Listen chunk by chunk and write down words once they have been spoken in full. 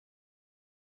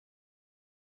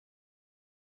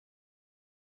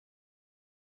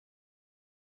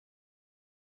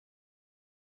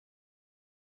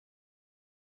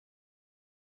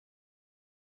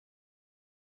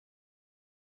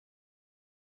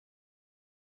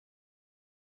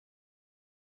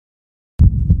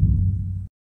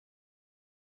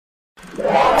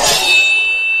Left,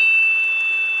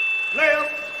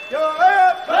 your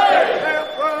left, hey.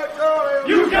 Left, right, your left.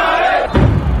 You got it.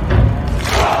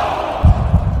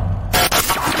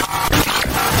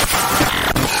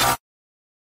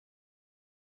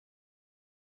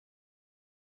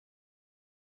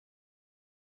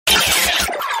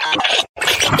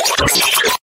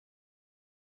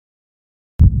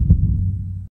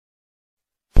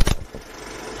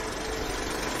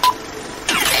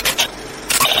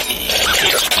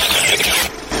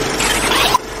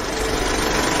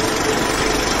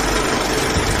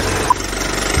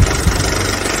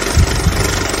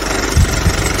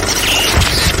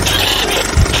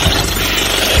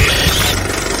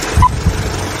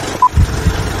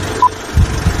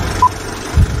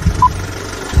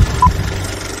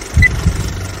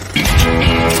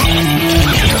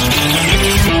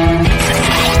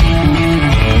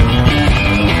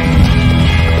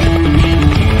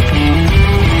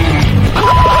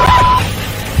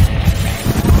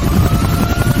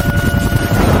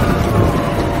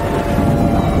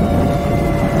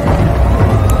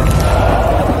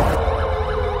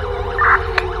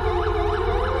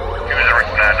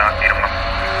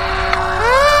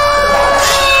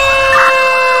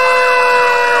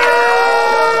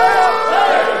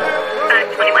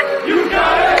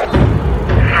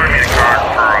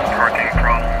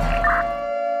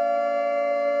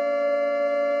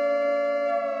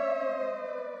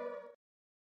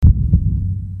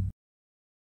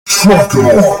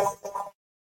 Trucker.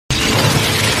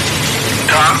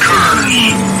 Tom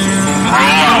Cruise,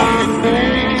 roll out.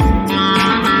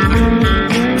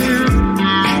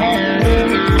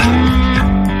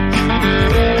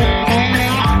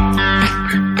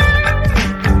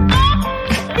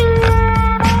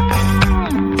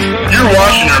 You're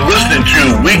watching or listening to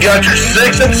We Got Your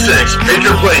 6 at 6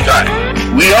 Patriot Playtime.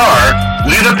 We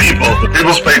the people, the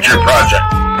People's Patriot Project.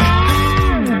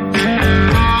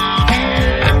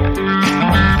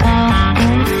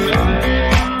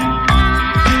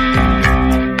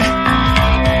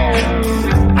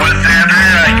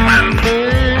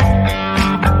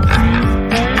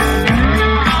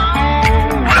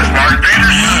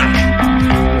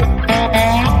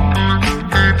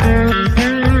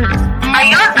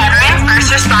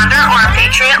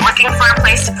 Looking for a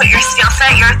place to put your skill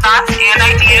set, your thoughts, and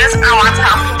ideas, or want to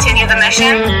help continue the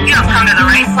mission? You have come to the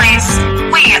right place.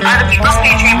 We are the People's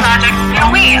Patriot Project, and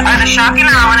we are the shock and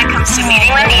awe when it comes to meeting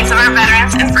the needs of our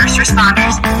veterans and first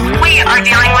responders. We are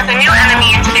dealing with a new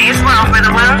enemy in today's world where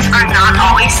the wounds are not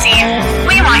always seen.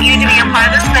 We want you to be a part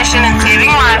of this mission in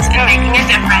saving lives and making a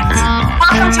difference.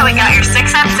 Welcome to We Got Your 6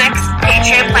 at 6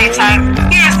 Patriot Playtime.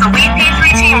 Here's the We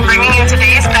P3 team bringing you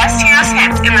today's best heroes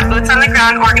hits in the boots on the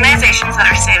ground organizations that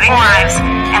are saving lives.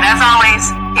 And as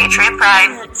always, Patriot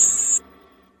Pride.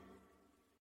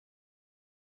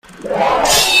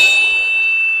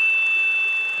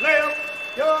 Left,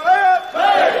 your left,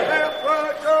 hey. Left,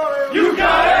 right, your left. You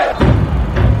got it.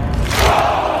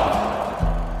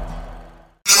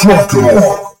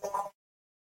 Trucker.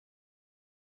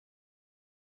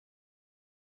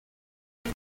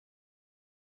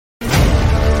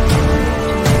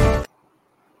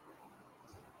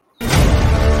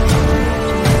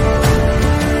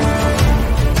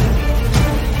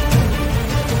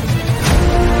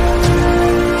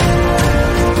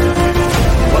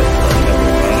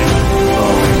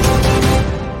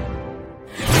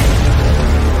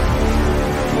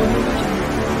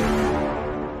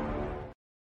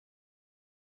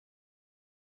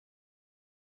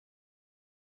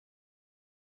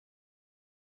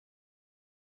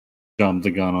 Jumped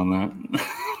the gun on that.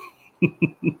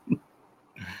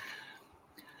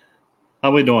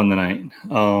 How we doing tonight?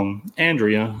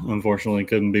 Andrea, unfortunately,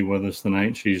 couldn't be with us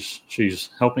tonight. She's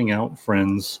helping out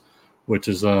friends, which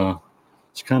is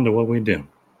it's kind of what we do.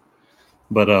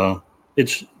 But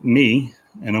it's me,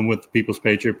 and I'm with the People's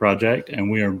Patriot Project, and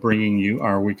we are bringing you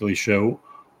our weekly show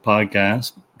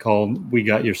podcast called We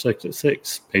Got Your 6 at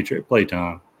 6 Patriot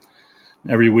Playtime.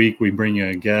 Every week we bring you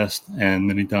a guest and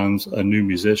many times a new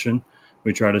musician.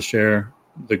 We try to share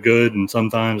the good and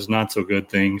sometimes not so good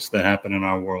things that happen in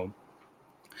our world.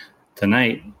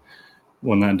 Tonight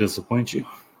will not disappoint you.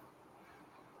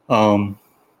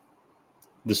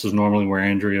 This is normally where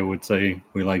Andrea would say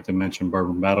we like to mention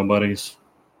Bourbon Battle Buddies.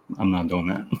 I'm not doing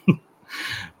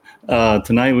that.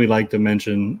 Tonight we like to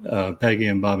mention Peggy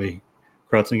and Bobby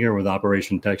Krutzinger with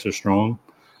Operation Texas Strong.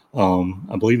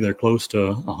 I believe they're close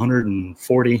to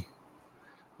 140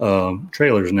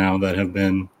 trailers now that have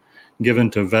been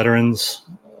given to veterans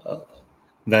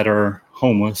that are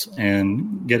homeless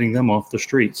and getting them off the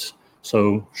streets.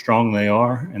 So strong they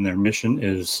are, and their mission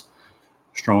is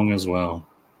strong as well.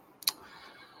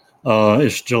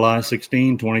 It's July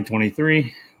 16,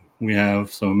 2023. We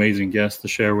have some amazing guests to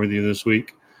share with you this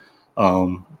week.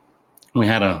 We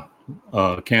had a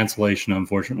cancellation,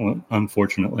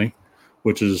 unfortunately,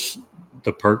 which is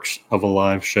the perks of a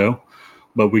live show.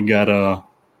 But we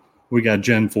got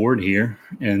Jen Ford here,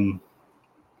 and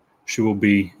she will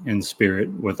be in spirit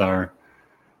with our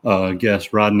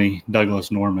guest Rodney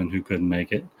Douglas Norman, who couldn't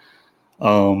make it.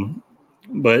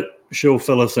 But she'll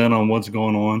fill us in on what's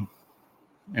going on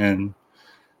and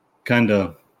kind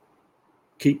of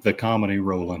keep the comedy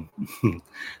rolling. And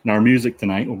our music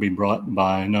tonight will be brought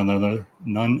by none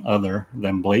other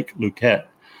than Blake Luquette,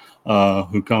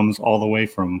 who comes all the way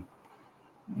from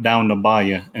down to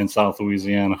Bahia in South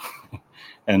Louisiana.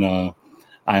 And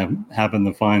I happened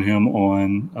to find him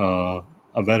on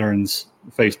a veterans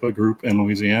Facebook group in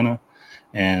Louisiana.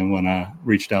 And when I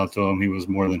reached out to him, he was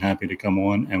more than happy to come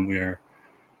on. And we're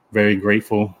very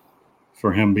grateful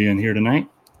for him being here tonight.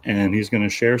 And he's going to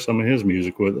share some of his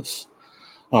music with us.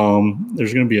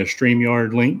 There's going to be a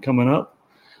StreamYard link coming up.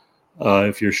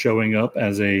 If you're showing up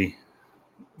as a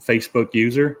Facebook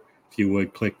user, if you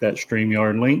would click that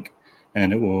StreamYard link,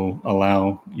 and it will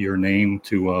allow your name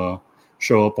to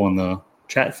show up on the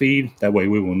chat feed. That way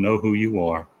we will know who you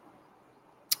are.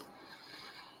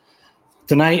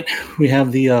 Tonight we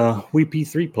have the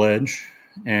WeP3 pledge,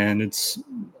 and it's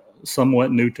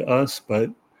somewhat new to us, but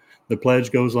the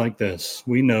pledge goes like this.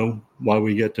 We know why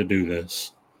we get to do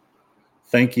this.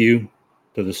 Thank you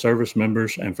to the service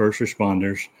members and first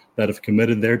responders that have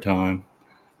committed their time,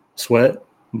 sweat,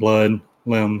 blood,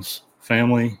 limbs,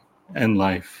 family, and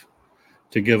life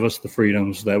to give us the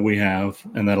freedoms that we have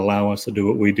and that allow us to do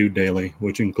what we do daily,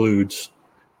 which includes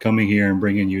coming here and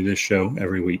bringing you this show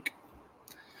every week.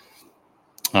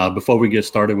 Before we get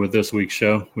started with this week's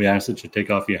show, we ask that you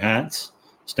take off your hats,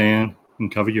 stand,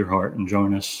 and cover your heart and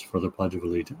join us for the Pledge of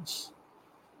Allegiance.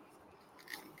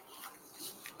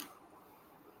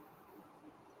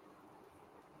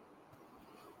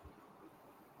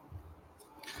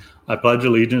 I pledge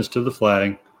allegiance to the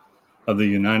flag of the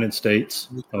United States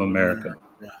of America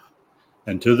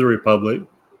and to the republic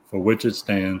for which it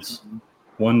stands,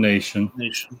 one nation,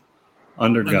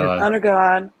 under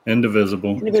God,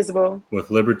 indivisible,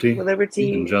 with liberty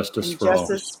and justice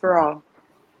for all.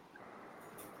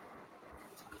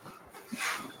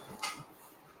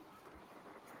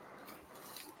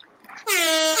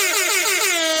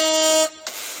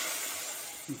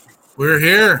 We're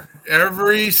here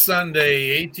every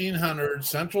Sunday, 1800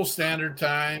 Central Standard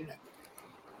Time,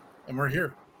 and we're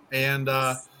here. And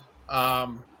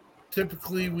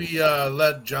typically we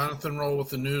let Jonathan roll with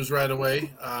the news right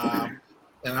away,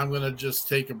 and I'm going to just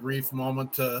take a brief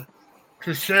moment to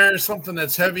share something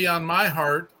that's heavy on my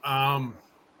heart. I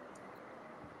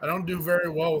don't do very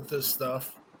well with this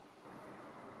stuff,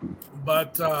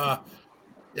 but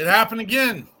it happened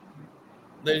again,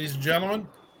 ladies and gentlemen.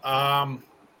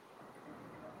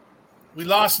 We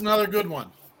lost another good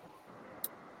one.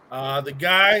 The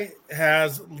guy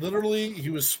has he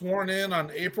was sworn in on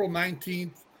April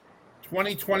 19th,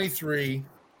 2023,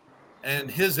 and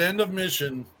his end of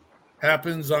mission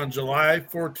happens on July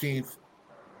 14th,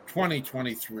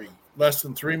 2023, less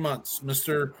than 3 months.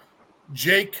 Mr.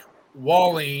 Jake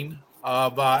Walling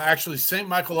of actually St.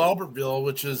 Michael Albertville,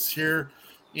 which is here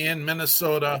in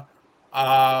Minnesota,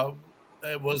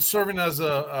 was serving as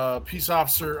a peace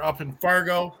officer up in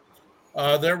Fargo.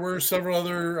 There were several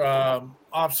other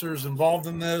officers involved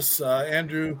in this.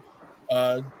 Andrew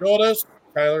Jodas,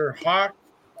 Tyler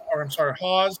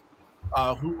Hawes,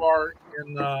 who are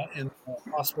in the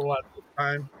hospital at the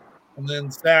time, and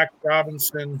then Zach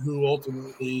Robinson, who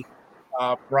ultimately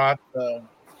brought the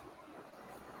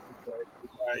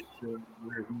guy to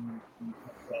where he.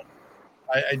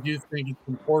 I do think it's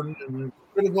important and it's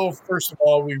critical. First of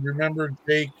all, we remember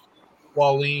Jake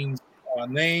Walling's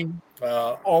name,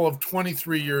 all of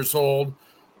 23 years old.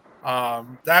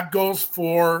 That goes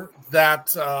for that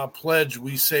pledge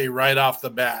we say right off the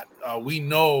bat. We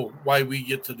know why we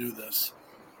get to do this.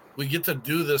 We get to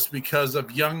do this because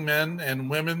of young men and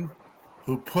women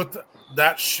who put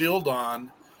that shield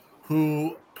on,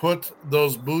 who put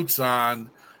those boots on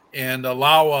and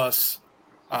allow us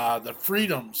the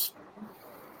freedoms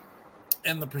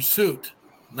and the pursuit,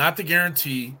 not the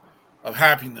guarantee of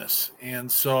happiness.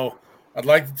 And so I'd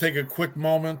like to take a quick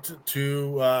moment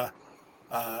to,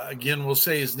 again, we'll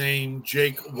say his name,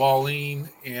 Jake Walling,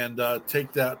 and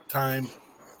take that time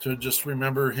to just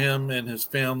remember him and his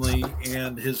family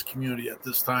and his community at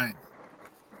this time.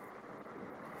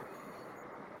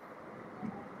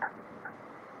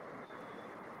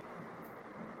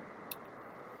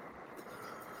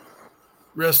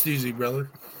 Rest easy, brother.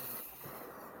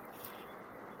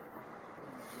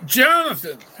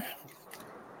 Jonathan,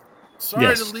 sorry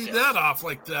Yes. to leave that off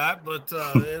like that, but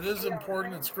it is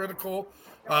important. It's critical.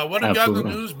 What have you got in the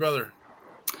Absolutely. news, brother?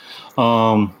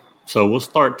 So we'll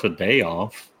start today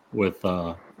off with,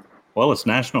 it's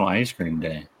National Ice Cream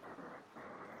Day.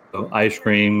 So ice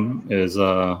cream is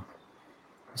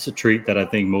it's a treat that I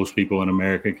think most people in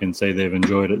America can say they've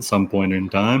enjoyed at some point in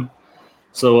time.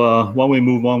 So while we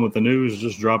move on with the news,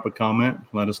 just drop a comment.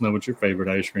 Let us know what your favorite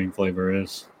ice cream flavor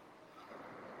is.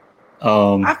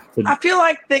 I feel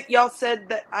like that y'all said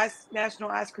that National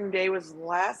Ice Cream Day was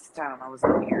last time I was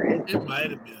on here. It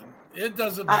might have been. It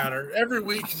doesn't matter. Every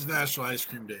week is National Ice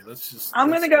Cream Day. I'm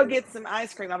going to go get some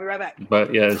ice cream. I'll be right back.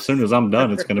 But yeah, as soon as I'm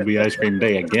done, it's going to be ice cream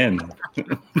day again.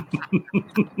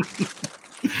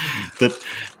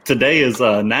 Today is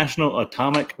National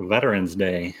Atomic Veterans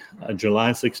Day.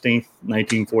 July 16th,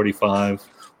 1945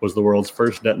 was the world's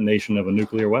first detonation of a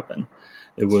nuclear weapon.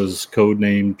 It was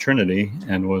codenamed Trinity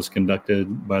and was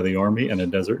conducted by the Army in a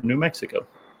desert in New Mexico.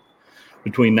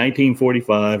 Between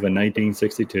 1945 and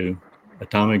 1962,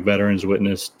 atomic veterans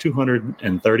witnessed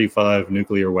 235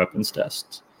 nuclear weapons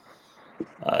tests.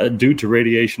 Due to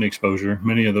radiation exposure,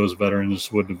 many of those veterans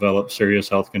would develop serious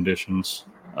health conditions.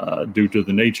 Due to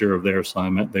the nature of their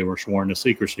assignment, they were sworn to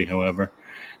secrecy, however,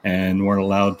 and weren't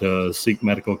allowed to seek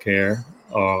medical care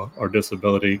or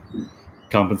disability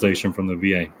compensation from the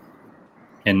VA.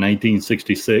 In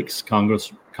 1966,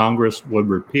 Congress would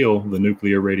repeal the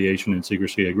Nuclear Radiation and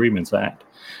Secrecy Agreements Act,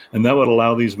 and that would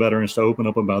allow these veterans to open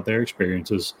up about their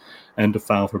experiences and to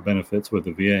file for benefits with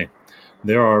the VA.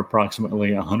 There are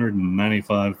approximately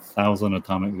 195,000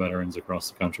 atomic veterans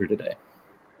across the country today.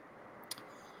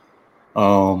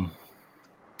 July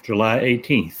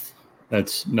 18th,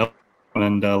 that's Nelson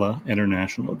Mandela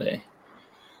International Day.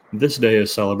 This day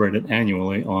is celebrated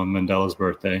annually on Mandela's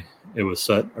birthday. It was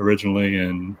set originally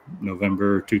in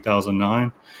November 2009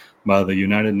 by the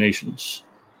United Nations.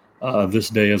 This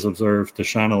day is observed to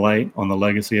shine a light on the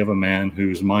legacy of a man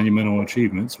whose monumental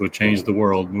achievements would change the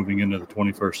world moving into the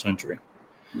 21st century.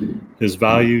 His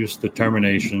values,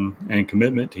 determination, and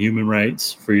commitment to human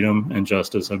rights, freedom, and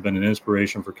justice have been an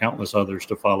inspiration for countless others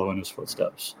to follow in his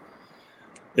footsteps.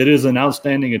 It is an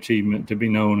outstanding achievement to be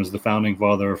known as the founding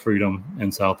father of freedom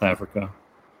in South Africa,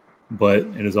 but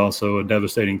it is also a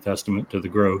devastating testament to the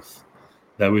growth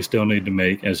that we still need to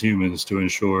make as humans to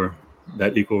ensure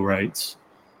that equal rights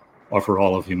are for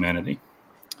all of humanity.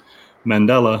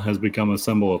 Mandela has become a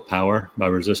symbol of power by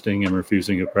resisting and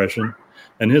refusing oppression,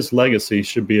 and his legacy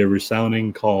should be a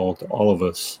resounding call to all of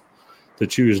us to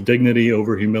choose dignity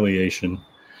over humiliation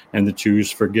and to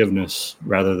choose forgiveness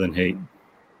rather than hate.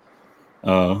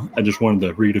 I just wanted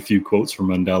to read a few quotes from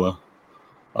Mandela.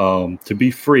 To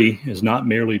be free is not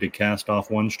merely to cast off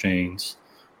one's chains,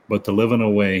 but to live in a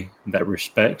way that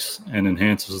respects and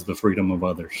enhances the freedom of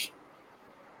others.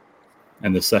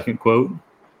 And the second quote,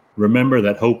 remember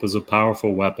that hope is a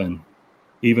powerful weapon,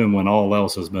 even when all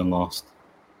else has been lost.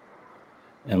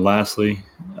 And lastly,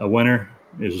 a winner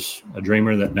is a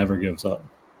dreamer that never gives up.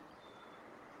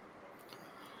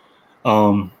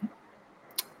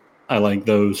 I like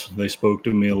those. They spoke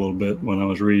to me a little bit when I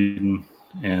was reading,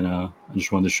 and I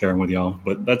just wanted to share them with y'all.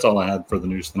 But that's all I had for the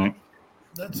news tonight.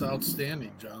 That's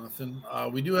outstanding, Jonathan.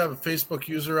 We do have a Facebook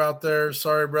user out there.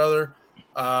 Sorry, brother.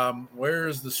 Where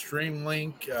is the stream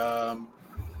link?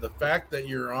 The fact that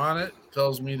you're on it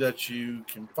tells me that you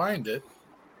can find it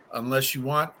unless you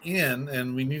want in,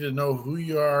 and we need to know who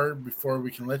you are before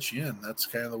we can let you in. That's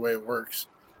kind of the way it works.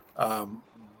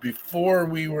 Before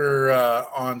we were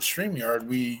on StreamYard,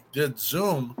 we did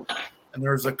Zoom, and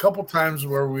there was a couple times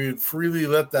where we freely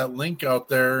let that link out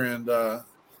there, and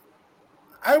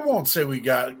I won't say we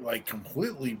got like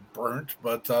completely burnt,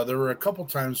 but there were a couple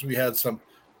times we had some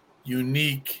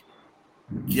unique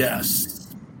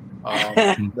guests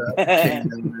that came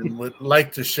in and would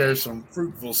like to share some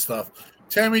fruitful stuff.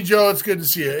 Tammy Joe, it's good to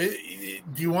see you.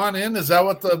 Do you want in? Is that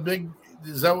what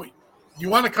you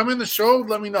want to come in the show?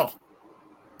 Let me know.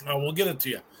 We'll get it to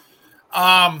you.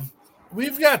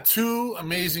 We've got two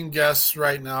amazing guests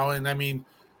right now, and I mean,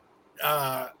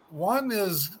 one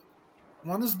is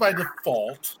by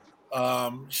default.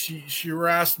 She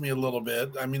harassed me a little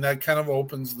bit. I mean, that kind of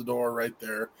opens the door right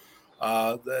there.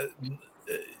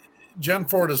 Jen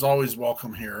Ford is always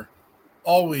welcome here.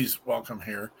 Always welcome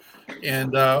here.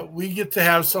 And we get to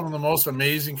have some of the most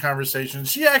amazing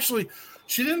conversations. She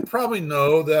didn't probably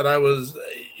know that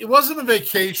it wasn't a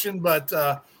vacation, but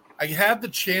I had the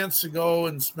chance to go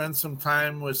and spend some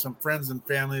time with some friends and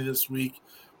family this week.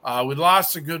 We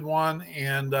lost a good one.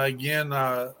 And again,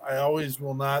 I always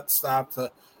will not stop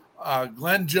to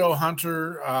Glenn Joe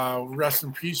Hunter, rest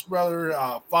in peace, brother,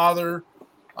 father,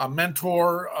 a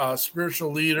mentor, a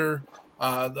spiritual leader,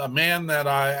 a man that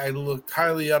I looked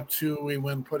highly up to. We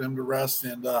went and put him to rest,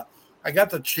 and I got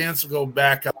the chance to go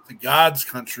back out to God's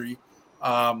country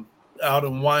out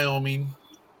in Wyoming.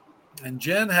 And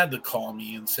Jen had to call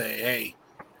me and say, hey,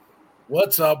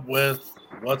 what's up with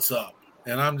what's up?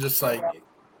 And I'm just like,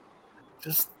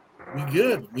 we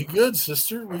good,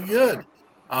 sister, we good.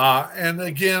 And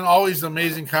again, always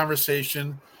amazing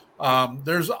conversation.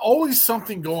 There's always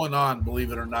something going on,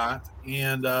 believe it or not.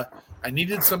 And I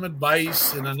needed some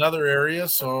advice in another area,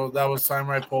 so that was time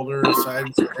I pulled her aside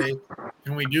and said, hey,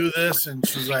 can we do this? And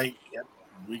she's like, yep,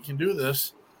 we can do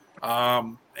this.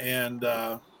 And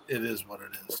it is what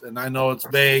it is. And I know it's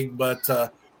vague, but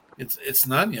it's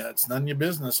none yet. It's none your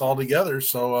business altogether.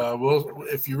 So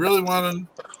if you really want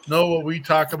to know what we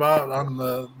talk about on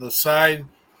the side,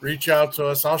 reach out to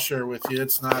us. I'll share with you.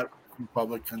 It's not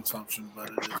public consumption, but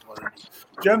it is what it is.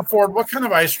 Jen Ford, what kind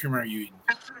of ice cream are you eating?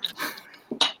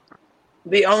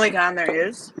 The only kind there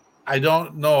is. I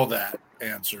don't know that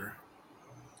answer.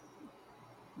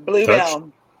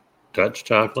 Bluebell. Dutch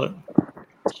chocolate.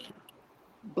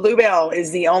 Bluebell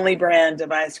is the only brand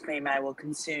of ice cream I will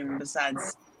consume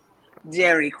besides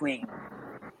Dairy Queen.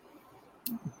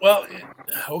 Well,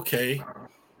 okay.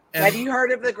 And have you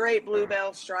heard of the Great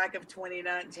Bluebell Strike of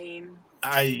 2019?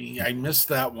 I missed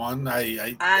that one.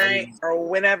 Or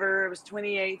whenever it was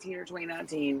 2018 or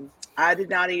 2019, I did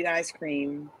not eat ice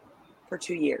cream for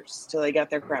 2 years till they got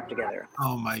their crap together.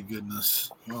 Oh my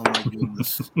goodness.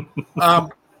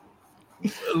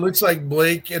 It looks like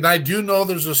Blake, and I do know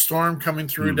there's a storm coming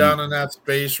through down in that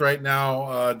space right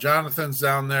now. Jonathan's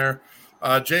down there.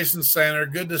 Jason Steiner,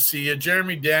 good to see you.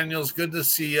 Jeremy Daniels, good to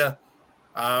see you.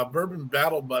 Bourbon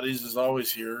Battle Buddies is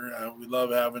always here. We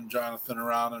love having Jonathan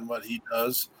around and what he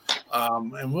does.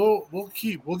 And we'll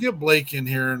get Blake in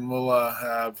here, and we'll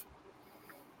have.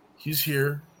 He's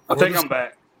here. I think I'm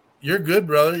back. You're good,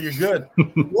 brother. You're good.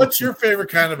 What's your favorite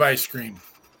kind of ice cream?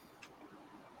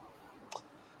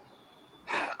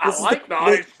 I like the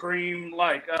ice cream,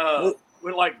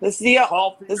 with like this is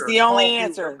coffee. This is the only coffee,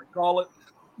 answer. Call it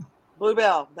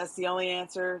Bluebell. That's the only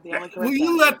answer. The only correct Will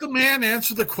you answer. let the man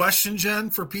answer the question,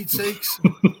 Jen? For Pete's sakes.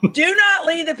 Do not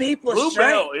lead the people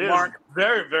astray, Bluebell is Mark.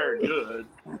 very, very good.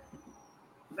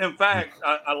 In fact,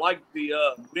 I like the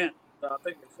mint. I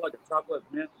think it's like a chocolate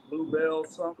mint Bluebell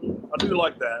something. I do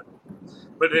like that.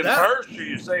 But in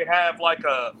Hershey's, they have like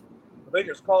I think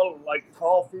it's called like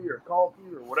coffee or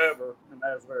whatever, and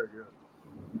that's very good.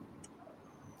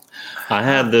 I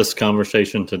had this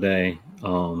conversation today,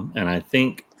 and I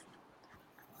think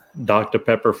Dr.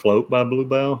 Pepper Float by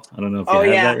Bluebell. I don't know if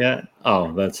you had that yet.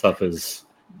 Oh, that stuff is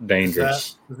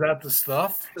dangerous. Is that the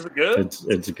stuff? Is it good?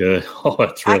 It's good. Oh,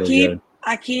 it's really good.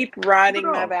 I keep riding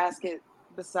my basket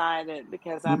beside it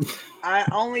because I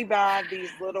only buy these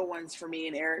little ones for me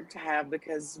and Eric to have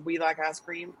because we like ice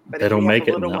cream. But they don't make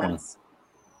it in that one.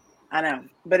 I know,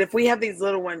 but if we have these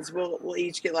little ones, we'll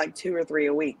each get like 2 or 3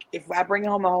 a week. If I bring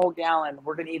home a whole gallon,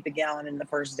 we're gonna eat the gallon in the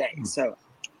first day. So,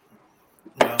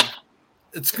 well,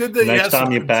 it's good that next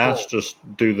time you pass, just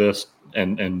do this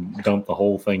and dump the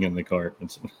whole thing in the cart.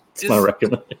 It's my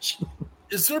recommendation.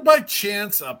 Is there by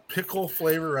chance a pickle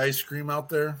flavor ice cream out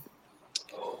there?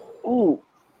 Ooh,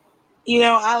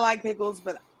 I like pickles,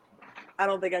 but I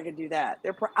don't think I could do that.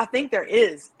 I think there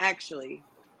is actually.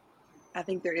 I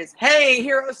think there is. Hey,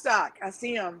 Hero Stock. I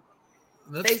see them.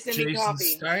 They send me Jason coffee.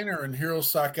 Steiner and Hero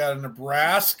Stock out of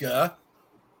Nebraska.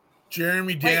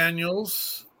 Jeremy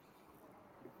Daniels.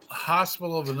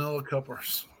 Hospital Vanilla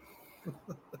Cuppers.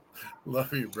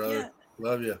 Love you, brother. Yeah.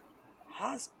 Love you.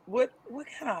 What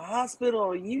kind of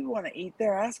hospital you want to eat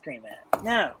their ice cream at?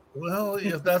 No. Well,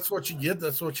 if that's what you get,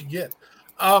 that's what you get.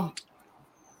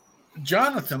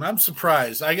 Jonathan, I'm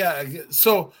surprised.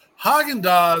 So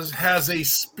Haagen-Dazs has a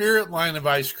spirit line of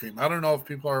ice cream. I don't know if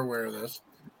people are aware of this.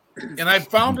 And I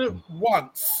found it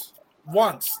once.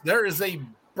 There is a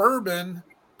bourbon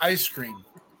ice cream.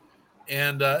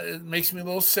 And it makes me a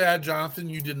little sad, Jonathan.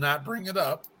 You did not bring it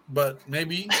up. But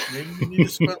maybe you need to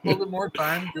spend a little bit more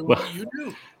time doing what you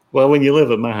do. Well, when you live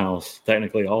at my house,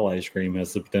 technically all ice cream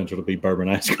has the potential to be bourbon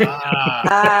ice cream.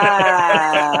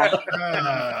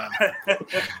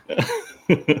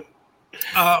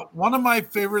 One of my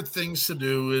favorite things to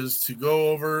do is to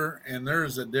go over, and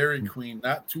there's a Dairy Queen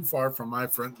not too far from my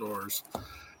front doors.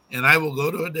 And I will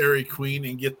go to a Dairy Queen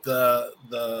and get the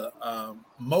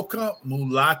mocha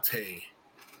mulatte.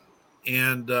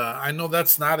 And I know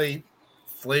that's not a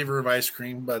flavor of ice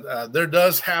cream, but there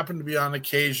does happen to be on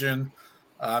occasion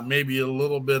maybe a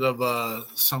little bit of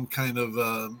some kind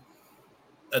of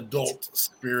adult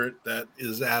spirit that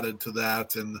is added to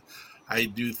that. And I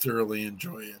do thoroughly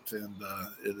enjoy it, and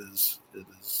it is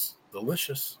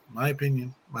delicious. My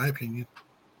opinion.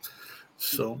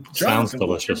 So, Sounds Jonathan,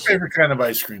 delicious. what's your favorite kind of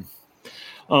ice cream?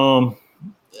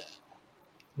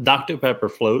 Dr. Pepper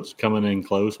floats coming in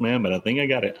close, man, but I think I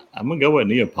got it. I'm gonna go with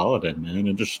Neapolitan, man,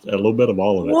 and just a little bit of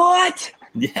all of it. What?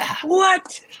 Yeah.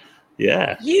 What?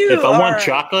 Yeah. You if I want are-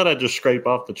 chocolate, I just scrape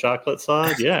off the chocolate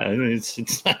side. Yeah, I mean,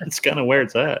 it's kind of where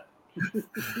it's at.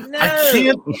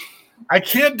 No. I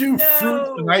can't do No.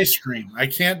 fruit and ice cream. I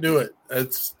can't do it.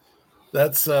 That's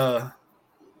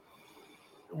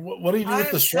what do you do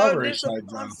with the strawberry side,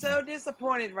 Jonathan? I'm so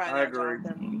disappointed right I now, agree.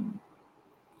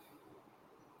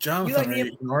 Jonathan, are you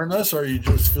ignoring us, or you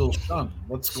just feel shunned?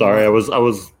 What's going Sorry, on? I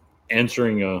was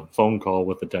answering a phone call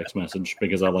with a text message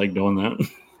because I like doing that.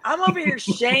 I'm over here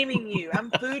shaming you. I'm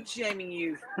food shaming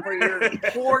you for your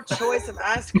poor choice of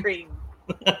ice cream.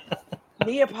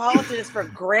 Neapolitan is for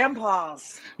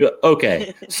grandpas.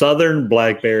 Okay, Southern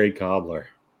Blackberry Cobbler.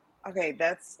 Okay,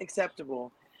 that's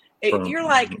acceptable. If you're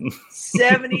like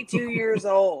 72 years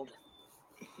old,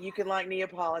 you can like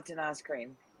Neapolitan ice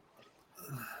cream.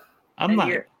 I'm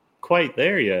not quite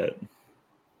there yet.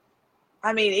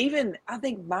 I mean, I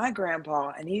think my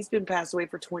grandpa, and he's been passed away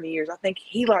for 20 years, I think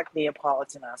he liked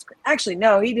Neapolitan ice cream. Actually,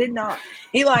 no, he did not.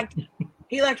 He liked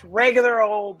regular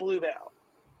old Bluebell.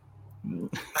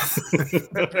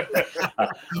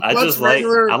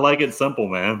 I like it simple,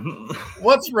 man.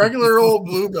 What's regular old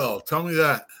Bluebell? Tell me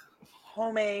that.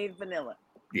 Homemade vanilla.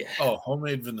 Yeah. Oh,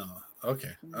 homemade vanilla.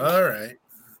 Okay. All right.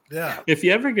 Yeah. If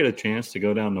you ever get a chance to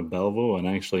go down to Belleville and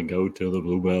actually go to the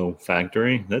Bluebell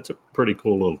factory, that's a pretty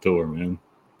cool little tour, man.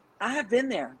 I have been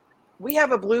there. We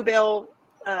have a Bluebell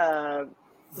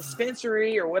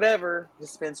dispensary or whatever.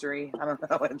 Dispensary. I don't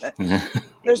know.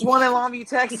 There's one in Longview,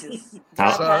 Texas.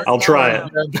 I'll try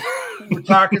it. We're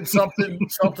talking something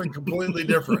completely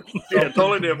different. Yeah,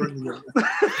 totally different.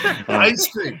 Ice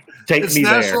cream. It's me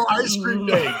National there. Ice Cream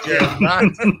Day, Jim.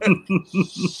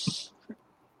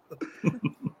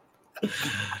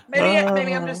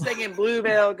 Maybe I'm just thinking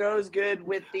Bluebell goes good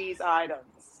with these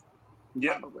items.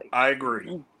 Yeah, probably. I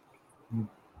agree.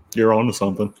 You're on to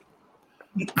something.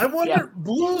 I wonder,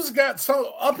 Blue's got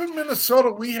up in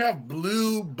Minnesota, we have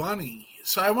Blue Bunny.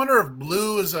 So I wonder if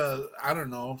Blue is I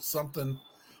don't know, something.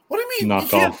 What do you mean?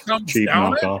 Knockoff. Cheap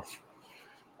knockoff.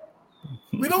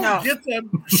 We don't get that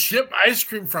ship ice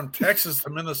cream from Texas to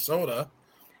Minnesota.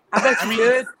 I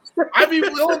mean, I'd be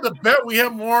willing to bet we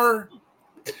have more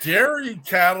dairy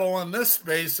cattle in this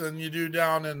space than you do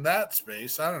down in that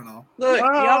space. I don't know.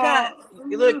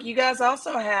 Look, you guys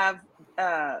also have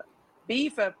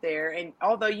beef up there, and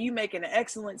although you make an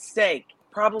excellent steak,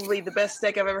 probably the best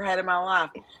steak I've ever had in my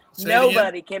life.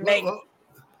 Nobody can make.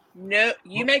 No,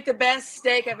 you make the best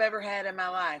steak I've ever had in my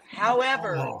life.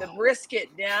 However, the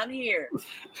brisket down here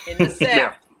in the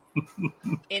South,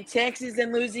 in Texas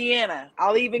and Louisiana,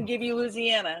 I'll even give you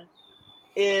Louisiana,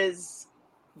 is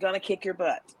gonna kick your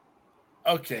butt.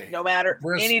 Okay. No matter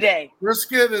any day.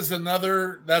 Brisket is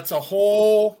another. That's a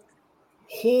whole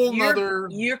nother.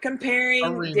 You're comparing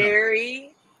arena.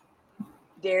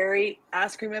 dairy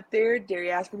ice cream up there,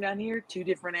 dairy ice cream down here, two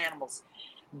different animals.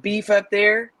 Beef up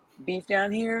there, beef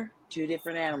down here, two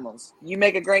different animals. You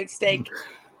make a great steak,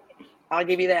 I'll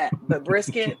give you that. But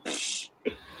brisket,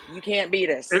 you can't beat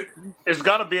us. It's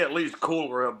got to be at least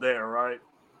cooler up there, right?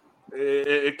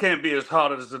 It can't be as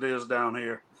hot as it is down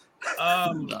here.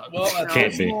 Well, at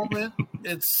this moment,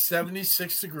 it's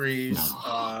 76 degrees.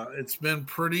 It's been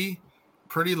pretty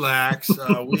lax.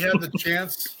 We had the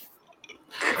chance.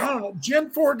 I don't know, Gen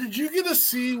 4, did you get to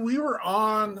see? We were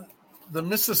on the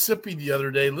Mississippi the other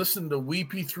day, listening to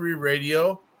WP3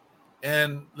 radio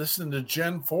and listening to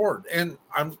Gen 4. And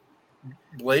I'm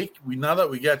Blake. Now that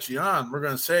we got you on, we're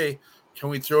going to say, can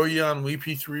we throw you on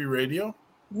WP3 radio?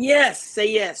 Yes, say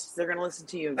yes. They're going to listen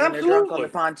to you when they're drunk on the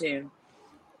pontoon.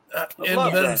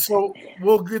 And then so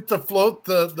we'll get to float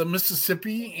the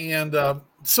Mississippi. And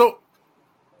so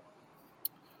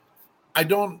I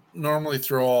don't normally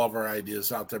throw all of our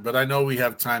ideas out there, but I know we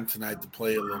have time tonight to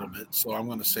play a little bit. So I'm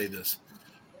going to say this.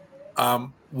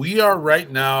 We are right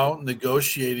now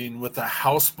negotiating with a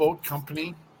houseboat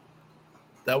company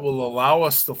that will allow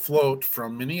us to float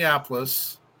from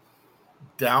Minneapolis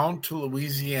down to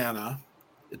Louisiana.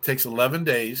 It takes 11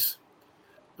 days.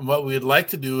 And what we'd like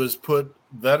to do is put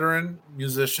veteran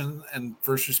musicians and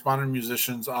first responder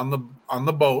musicians on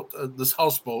the boat, this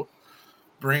houseboat,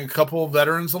 bring a couple of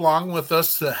veterans along with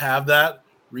us to have that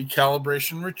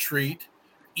recalibration retreat,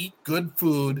 eat good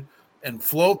food, and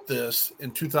float this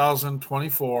in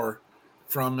 2024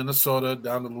 from Minnesota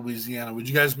down to Louisiana. Would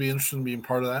you guys be interested in being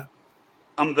part of that?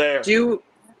 I'm there. Do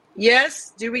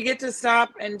Yes. Do we get to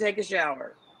stop and take a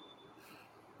shower?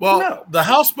 Well, No. the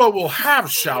houseboat will have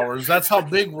showers. That's how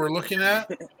big we're looking at.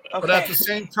 Okay. But at the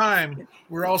same time,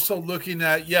 we're also looking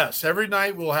at, yes, every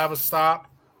night we'll have a stop.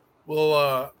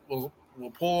 We'll pull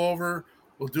over.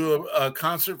 We'll do a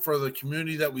concert for the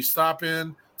community that we stop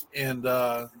in. And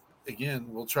again,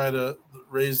 we'll try to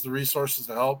raise the resources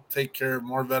to help take care of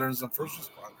more veterans and first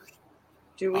responders.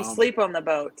 Do we sleep on the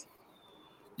boat?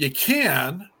 You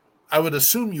can. I would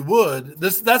assume you would.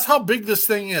 That's how big this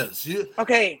thing is.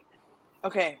 Okay.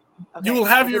 You will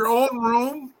have your own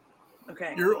room.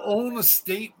 Okay. Your own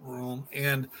estate room,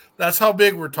 and that's how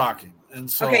big we're talking. And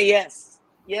so, okay, yes.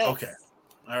 Okay,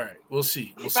 all right. We'll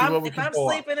see. We'll see what we can If I'm pull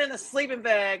sleeping in a sleeping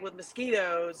bag with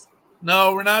mosquitoes.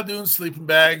 No, we're not doing sleeping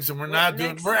bags, and we're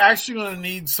actually going to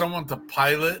need someone to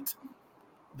pilot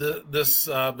this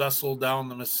vessel down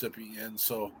the Mississippi, and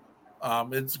so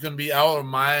it's going to be out of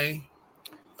my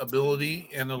ability,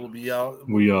 and it'll be out.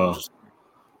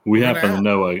 We happen to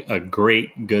know a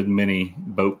great good many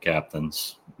boat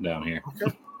captains down here.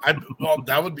 Okay.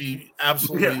 That would be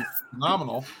absolutely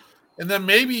phenomenal. And then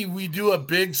maybe we do a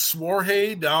big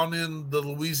soiree down in the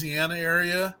Louisiana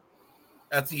area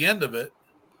at the end of it,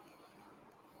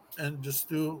 and just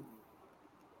do.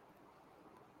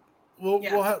 We'll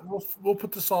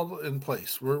put this all in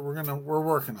place. We're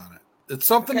working on it. It's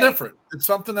something different. It's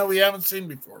something that we haven't seen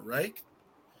before, right?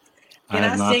 Can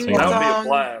I sing the That would be a song?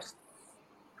 blast.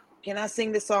 Can I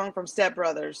sing the song from Step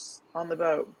Brothers on the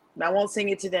boat? I won't sing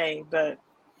it today, but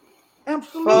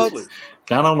absolutely.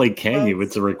 Not only can you,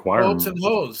 it's a requirement. Boats and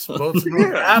hoes. Boats and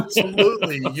hoes.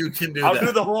 Absolutely, you can do I'll that.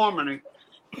 do the harmony.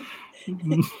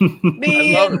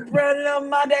 Me and running on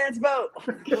my dad's boat.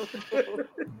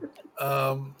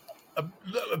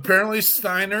 Apparently,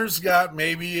 Steiner's got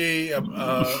maybe a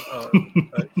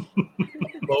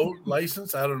boat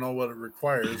license. I don't know what it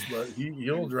requires, but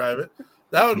he'll drive it.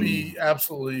 That would be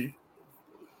absolutely.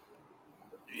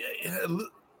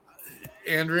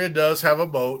 Andrea does have a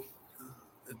boat.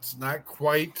 It's not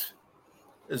quite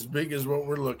as big as what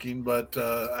we're looking, but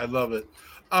I love it.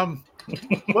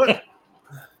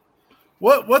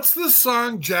 What's the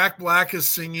song Jack Black is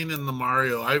singing in the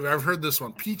Mario? I've heard this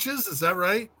one. Peaches, is that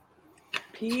right?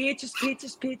 Peaches,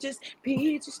 peaches, peaches,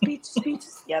 peaches, peaches,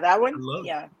 peaches. Yeah, that one.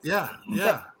 Yeah.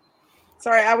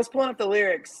 Sorry, I was pulling up the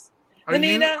lyrics. Are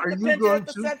you going the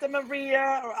to? Santa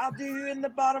Maria, or I'll do you in the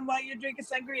bottom while you're drinking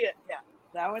sangria. Yeah,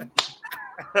 that one.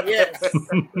 Yes.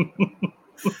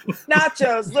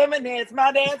 Nachos, lemonades,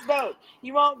 my dad's boat.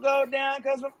 You won't go down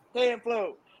because we can't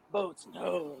float. Boats and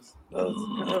hoes.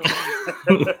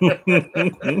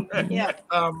 Yeah.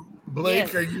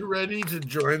 Blake, are you ready to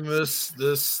join this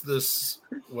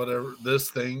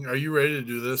thing? Are you ready to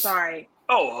do this? Sorry.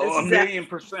 Oh,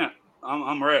 1,000,000%.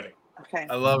 I'm ready. Okay.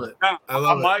 I love it.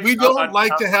 It. We don't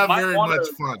like to have very much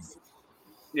fun.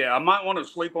 Yeah, I might want to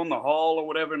sleep on the hull or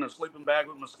whatever in a sleeping bag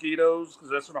with mosquitoes because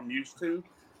that's what I'm used to.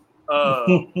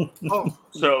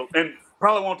 So, and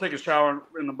probably won't take a shower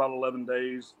in about 11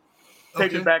 days.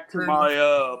 Take it back to my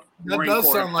that Marine does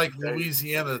Corps sound like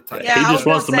Louisiana type. Yeah, he just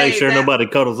wants to make sure nobody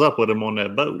cuddles up with him on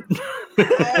that boat.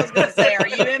 I was going to say, are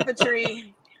you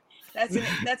infantry?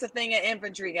 That's a thing an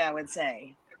infantry guy would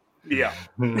say. Yeah.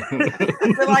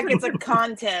 I feel like it's a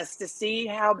contest to see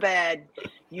how bad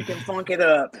you can funk it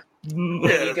up.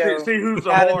 Yeah, see who's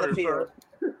the out in hardest. the field.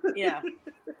 Yeah.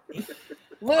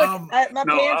 Look, my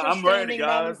pants are I'm ready, standing by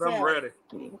guys. themselves. I'm ready.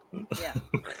 Yeah.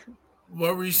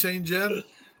 What were you saying, Jen?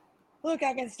 Look,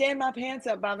 I can stand my pants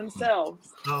up by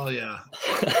themselves. Oh yeah.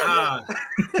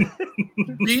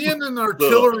 Being an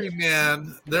artillery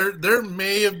man, there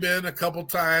may have been a couple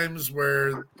times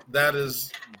where that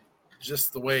is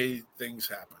just the way things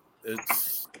happen.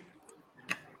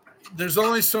 There's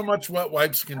only so much wet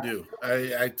wipes can do.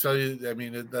 I tell you, I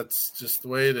mean, that's just the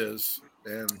way it is.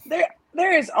 And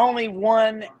there is only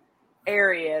one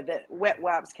area that wet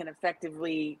wipes can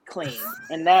effectively clean,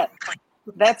 and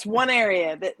that's one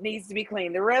area that needs to be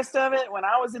cleaned. The rest of it, when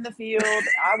I was in the field,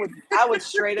 I would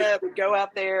straight up go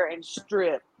out there and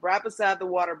strip right beside the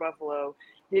water buffalo.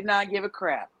 Did not give a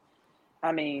crap.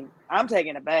 I mean, I'm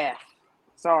taking a bath.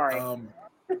 Sorry.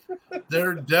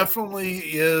 There definitely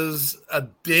is a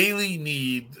daily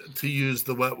need to use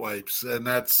the wet wipes, and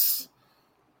that's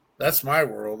my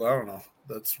world. I don't know.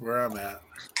 That's where I'm at.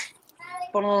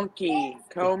 Funky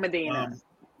Co-Medina.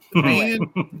 Being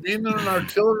in an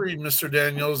artillery, Mr.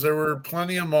 Daniels, there were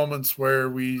plenty of moments where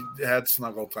we had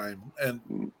snuggle time,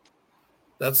 and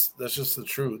that's just the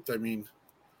truth. I mean,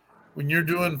 when you're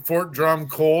doing Fort Drum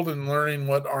cold and learning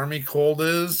what Army cold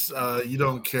is, you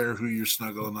don't care who you're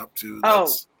snuggling up to.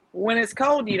 when it's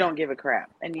cold, you don't give a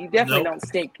crap, and you definitely don't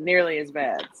stink nearly as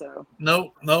bad. So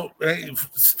no, hey,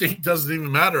 stink doesn't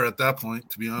even matter at that point,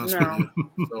 to be honest with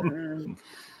you. So.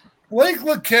 Blake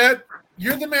Luquette,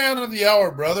 you're the man of the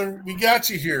hour, brother. We got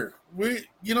you here.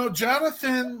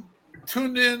 Jonathan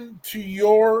tuned in to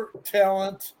your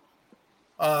talent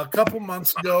a couple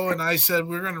months ago, and I said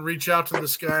we're going to reach out to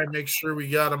this guy, make sure we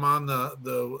got him on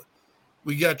the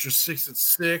we got your 6 at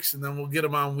 6, and then we'll get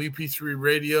him on WP3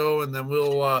 Radio, and then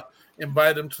we'll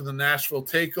invite him to the Nashville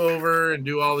Takeover and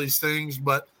do all these things.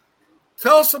 But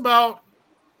tell us about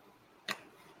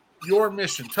your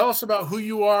mission. Tell us about who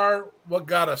you are, what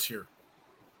got us here.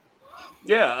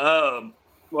 Yeah,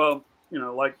 well,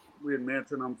 like we had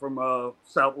mentioned, I'm from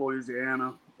South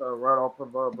Louisiana, right off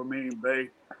of Vermilion Bay,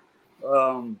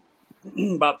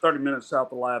 about 30 minutes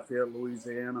south of Lafayette,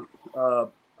 Louisiana.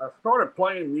 I started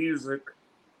playing music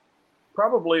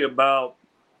probably I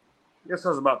guess I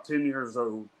was about 10 years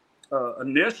old.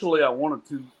 Initially, I wanted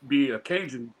to be a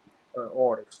Cajun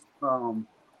artist.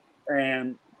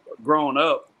 And growing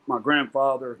up, my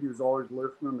grandfather, he was always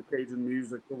listening to Cajun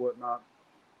music or whatnot.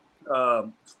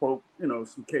 Spoke,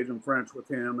 some Cajun French with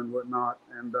him and whatnot.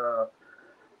 And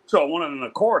so I wanted an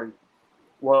accordion.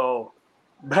 Well,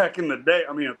 back in the day,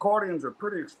 accordions are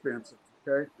pretty expensive.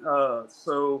 Okay.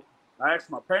 So I asked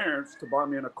my parents to buy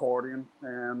me an accordion,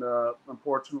 and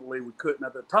unfortunately we couldn't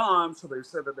at the time. So they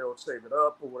said that they would save it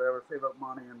up or whatever, save up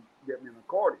money and get me an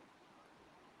accordion.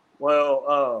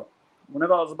 Well,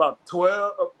 whenever I was about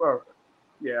 12,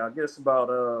 I guess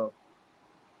about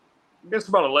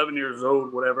 11 years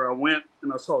old, whatever, I went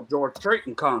and I saw George Strait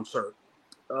in concert.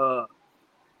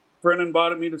 Friend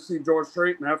invited me to see George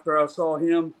Strait, and after I saw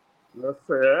him, I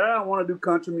said, I want to do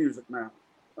country music now.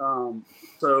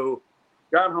 So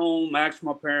got home, asked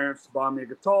my parents to buy me a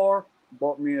guitar,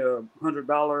 bought me a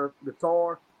 $100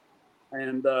 guitar,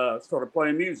 and started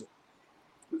playing music.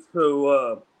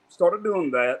 So started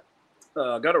doing that.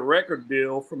 Got a record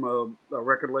deal from a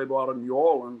record label out of New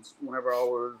Orleans whenever I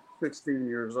was 16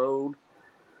 years old,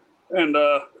 and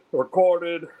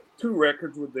recorded 2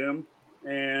 records with them.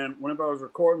 And whenever I was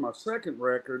recording my second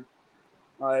record,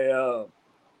 I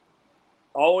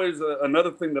always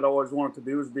another thing that I always wanted to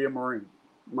do is be a Marine.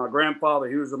 My grandfather,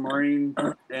 he was a Marine,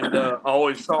 and I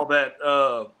always saw that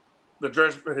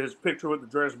his picture with the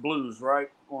dress blues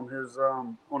right on his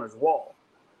wall.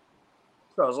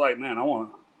 So I was like, man, I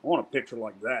want a picture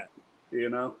like that,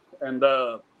 And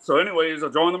so, anyways, I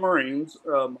joined the Marines.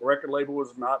 My record label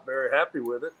was not very happy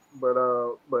with it, but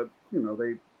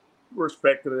they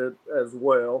respected it as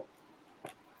well.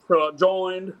 So I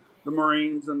joined the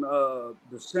Marines in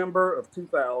December of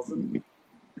 2000,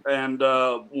 and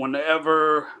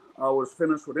whenever I was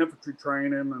finished with infantry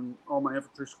training and all my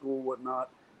infantry school, whatnot,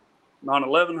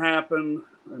 9/11 happened,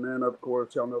 and then of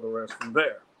course y'all know the rest from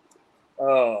there.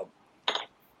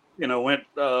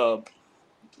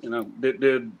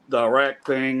 Did the Iraq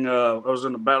thing. I was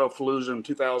in the Battle of Fallujah in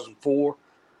 2004.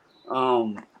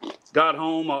 Got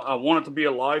home. I wanted to be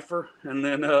a lifer, and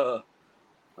then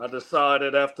I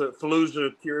decided after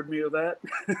Fallujah cured me of that.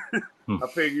 I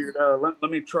figured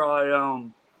let me try.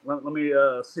 Let me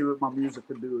see what my music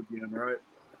could do again, right?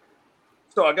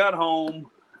 So I got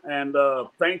home, and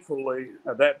thankfully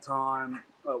at that time,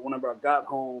 whenever I got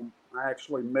home, I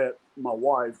actually met my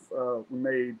wife. We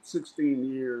made 16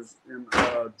 years in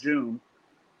June.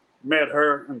 Met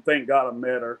her, and thank God I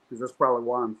met her, because that's probably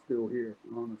why I'm still here,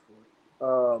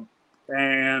 honestly.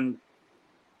 And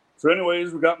so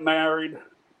anyways, we got married.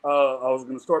 I was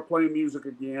going to start playing music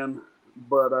again,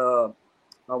 but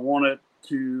I wanted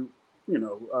to,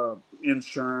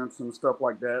 insurance and stuff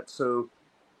like that. So,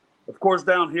 of course,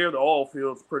 down here, the oil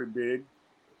field's pretty big.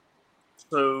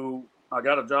 So I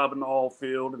got a job in the oil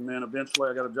field, and then eventually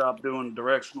I got a job doing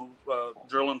directional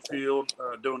drilling field,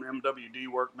 doing MWD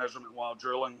work, measurement while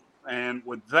drilling. And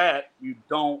with that, you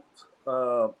don't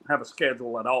have a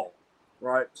schedule at all,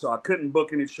 right? So I couldn't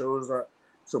book any shows.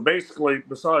 So basically,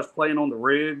 besides playing on the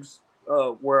rigs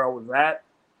where I was at,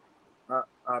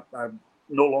 I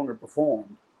no longer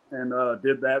performed, and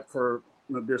did that for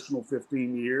an additional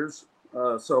 15 years.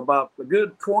 So about a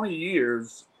good 20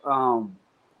 years, I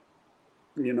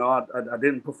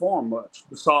didn't perform much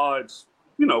besides,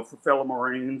 for fellow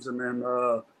Marines and then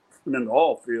the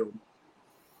oil field.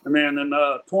 And then in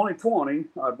 2020,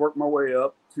 I'd worked my way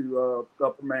up to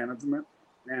upper management,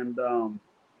 and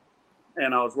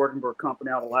I was working for a company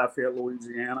out of Lafayette,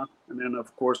 Louisiana. And then,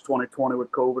 of course, 2020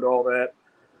 with COVID, all that,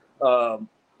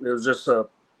 it was just a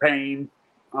pain.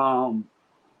 I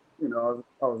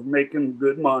was making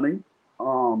good money,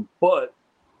 but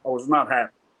I was not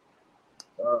happy.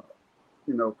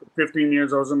 for 15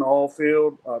 years I was in the oil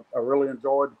field. I really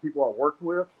enjoyed the people I worked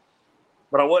with,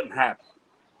 but I wasn't happy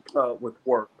with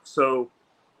work. So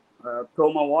I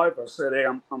told my wife, I said, hey,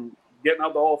 I'm getting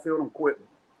out the oil field. I'm quitting.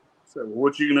 I said, well,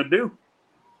 what you going to do?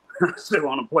 I said, I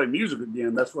want to play music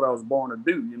again. That's what I was born to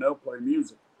do, play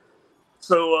music.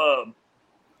 So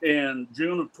in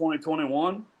June of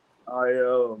 2021,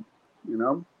 I,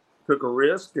 took a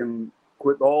risk and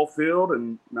quit the oil field,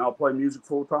 and now I play music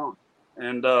full time.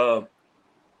 And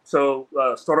so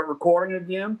started recording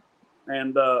again.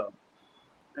 And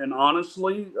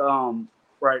honestly,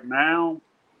 right now,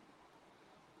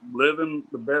 living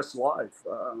the best life.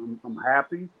 I'm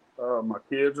happy. My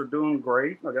kids are doing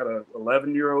great. I got an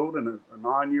 11-year-old and a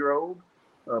 9-year-old.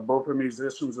 Both are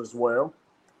musicians as well.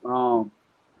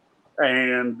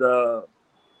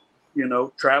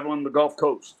 Traveling the Gulf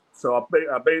Coast. So I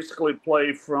basically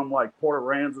play from like Port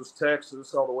Aransas,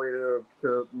 Texas, all the way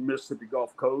to Mississippi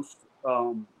Gulf Coast.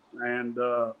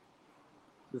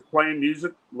 Just playing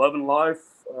music, loving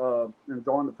life,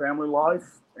 enjoying the family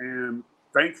life. And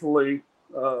thankfully,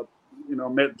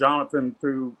 met Jonathan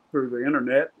through the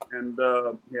internet, and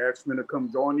he asked me to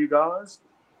come join you guys.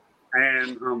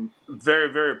 And I'm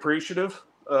very, very appreciative,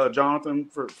 Jonathan,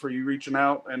 for you reaching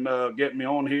out and getting me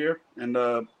on here. And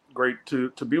great to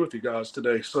be with you guys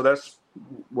today. So that's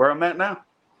where I'm at now.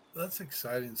 That's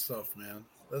exciting stuff, man.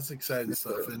 That's exciting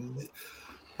stuff. And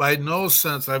by no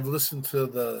sense, I've listened to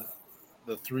the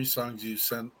 3 songs you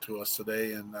sent to us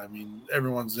today, and I mean,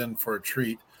 everyone's in for a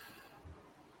treat.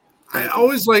 I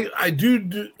always I do.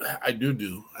 Me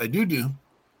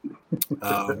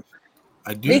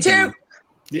too.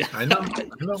 Yeah, I know.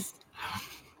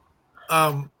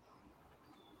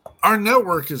 Our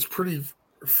network is pretty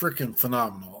freaking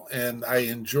phenomenal, and I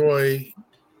enjoy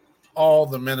all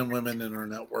the men and women in our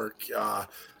network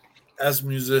as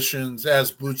musicians,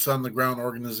 as boots on the ground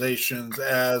organizations,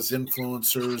 as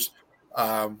influencers,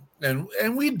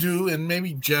 and we do, and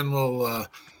maybe Jen will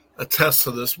attest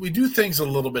to this. We do things a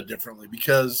little bit differently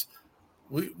because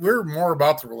we're more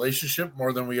about the relationship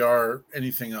more than we are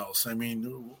anything else. I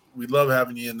mean, we love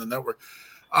having you in the network.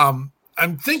 I'm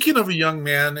thinking of a young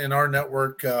man in our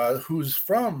network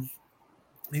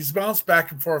he's bounced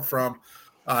back and forth from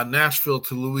Nashville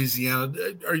to Louisiana.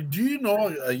 Do you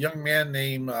know a young man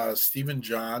named Stephen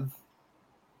John?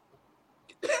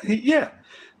 Yeah.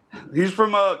 He's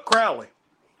from Crowley.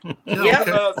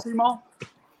 Yeah. Seymour?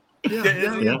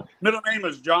 Yeah. Middle name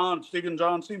is Stephen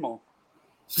John Seymour.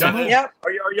 Yep.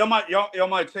 Y'all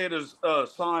might say it as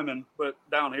Simon, but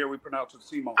down here we pronounce it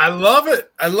Seymour. I love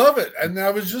it. And I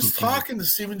was just talking to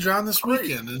Stephen John this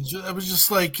weekend, and I was just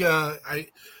like, I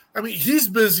mean, he's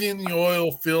busy in the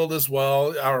oil field as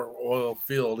well. Our oil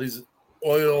field, he's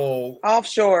oil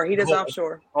offshore. He does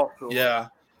offshore. Yeah.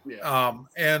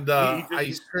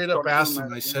 I straight up asked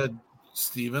him. I said,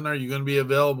 Stephen, are you going to be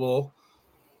available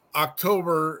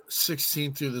October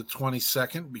 16th through the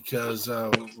 22nd, because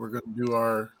we're going to do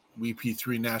our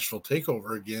WP3 Nashville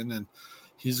takeover again, and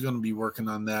he's going to be working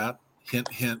on that.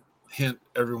 Hint, hint, hint,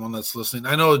 everyone that's listening.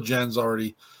 I know Jen's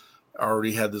already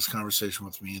had this conversation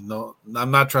with me. No,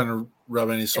 I'm not trying to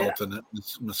rub any salt in it,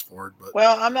 Miss Ford. But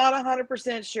well, I'm not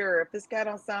 100% sure. If this guy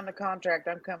don't sign the contract,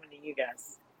 I'm coming to you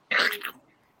guys.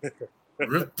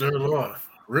 Rip that off.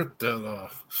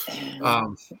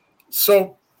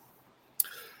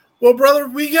 Well, brother,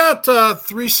 we got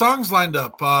 3 songs lined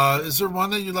up. Is there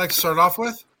one that you'd like to start off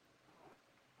with?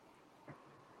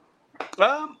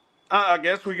 I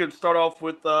guess we could start off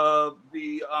with which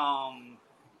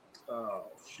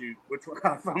one?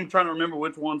 I'm trying to remember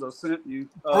which ones I sent you.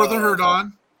 Or the Heard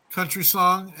On, country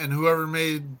song, and whoever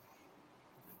made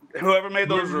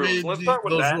those rules. Let's start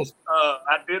with that.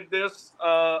 I did this.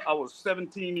 I was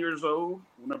 17 years old.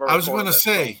 I was going to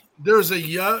say, there's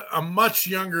a much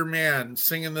younger man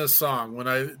singing this song when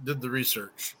I did the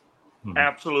research.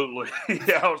 Absolutely.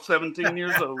 Yeah, I was 17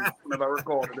 years old when I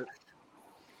recorded it.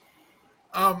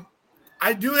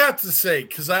 I do have to say,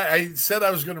 because I said I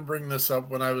was going to bring this up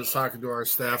when I was talking to our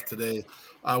staff today.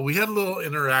 We had a little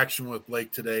interaction with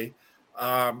Blake today.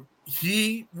 Were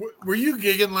you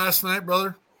gigging last night,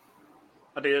 brother?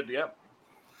 I did, yeah.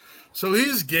 So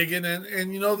he's gigging,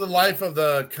 and the life of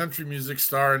the country music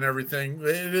star and everything,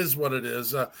 it is what it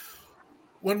is.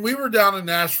 When we were down in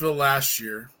Nashville last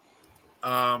year,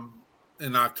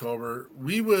 in October,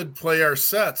 we would play our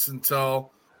sets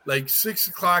until like 6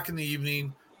 o'clock in the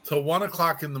evening till 1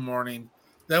 o'clock in the morning.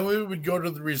 Then we would go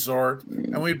to the resort,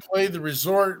 and we'd play the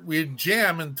resort. We'd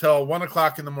jam until 1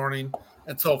 o'clock in the morning,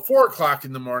 until 4 o'clock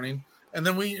in the morning. And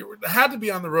then we had to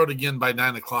be on the road again by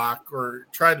 9 o'clock, or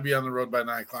tried to be on the road by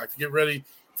 9 o'clock to get ready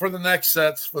for the next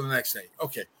sets for the next day.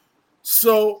 Okay.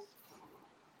 So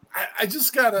I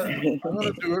just gotta. I'm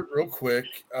gonna do it real quick.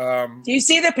 Do you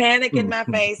see the panic in my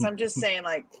face? I'm just saying,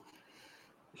 like,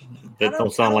 That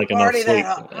don't sound like enough sleep.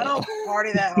 I don't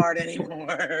party that hard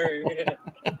anymore.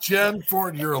 Jen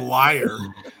Ford, you're a liar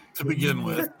to begin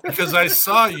with, because I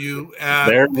saw you at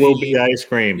There will be ice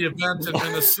cream. the event in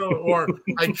Minnesota, or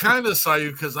I kind of saw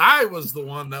you because I was the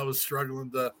one that was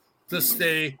struggling to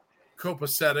stay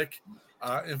copacetic.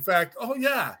 In fact,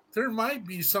 there might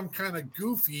be some kind of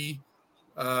goofy.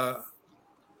 I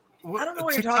don't know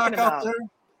what you're TikTok talking out about. there.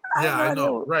 Yeah, I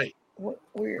know. Right.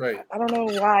 Right. I don't know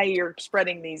why you're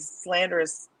spreading these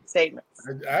slanderous statements.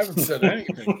 I haven't said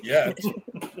anything yet.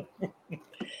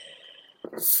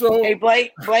 So, hey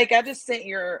Blake, I just sent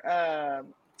your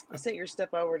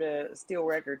stuff over to Steel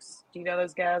Records. Do you know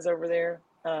those guys over there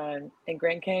in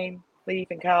Grand Cane, Leaf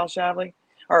and Kyle Shavley,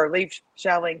 or Leaf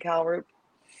Shavley and Kyle Roop?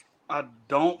 I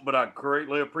don't, but I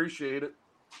greatly appreciate it.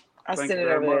 I sent it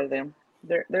over there to them.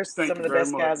 They're some of the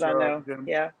best guys I know. Jim.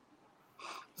 Yeah,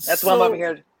 that's why I'm over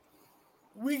here.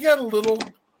 We got a little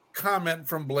comment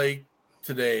from Blake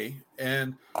today,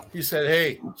 and he said,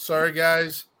 "Hey, sorry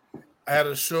guys, I had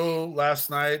a show last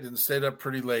night and stayed up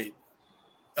pretty late.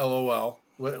 LOL."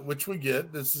 Which we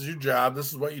get. This is your job. This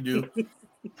is what you do.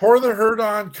 Pour the hurt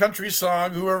on country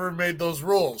song. Whoever made those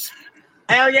rules.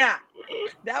 Hell yeah,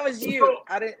 that was you.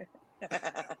 I didn't.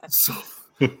 So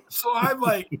I'm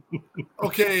like,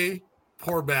 okay,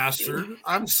 poor bastard.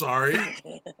 I'm sorry.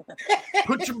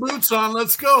 Put your boots on.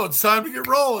 Let's go. It's time to get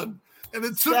rolling. And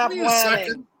it took me a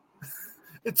second.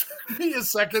 It took me a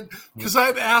second because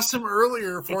I'd asked him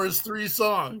earlier for his 3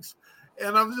 songs.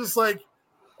 And I'm just like,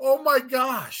 oh my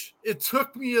gosh. It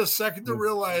took me a second to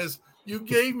realize you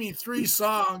gave me 3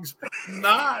 songs,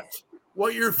 not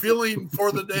what you're feeling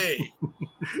for the day.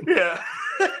 Yeah.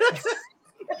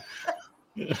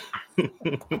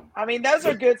 I mean, those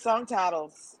are good song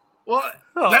titles. Well,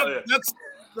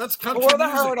 that's country Pour the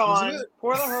music, hurt on. isn't it?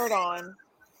 Pour the hurt on.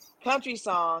 Country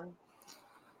song.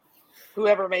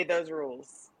 Whoever made those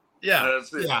rules. Yeah.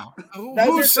 Yeah.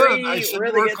 Who said I should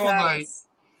really work all night?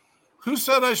 Who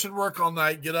said I should work all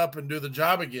night, get up and do the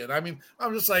job again? I mean,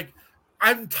 I'm just like,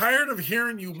 I'm tired of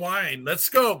hearing you whine. Let's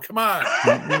go. Come on.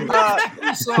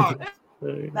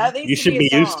 You should be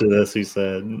used to this, he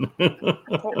said.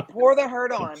 Pour the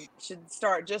hurt on. Should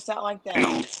start just out like that.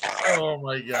 Oh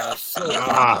my gosh.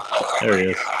 There he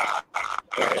is.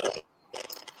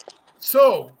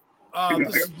 So,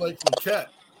 this is Blake Luquette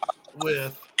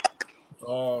with,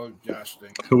 oh gosh dang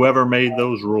it. Whoever made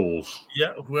those rules.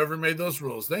 Yeah, whoever made those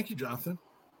rules. Thank you, Jonathan.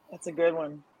 That's a good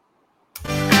one.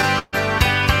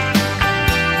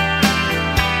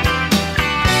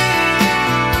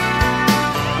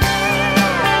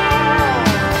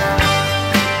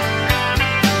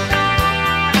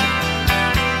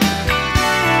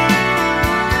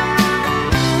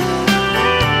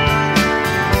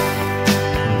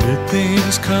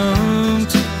 Things come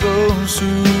to those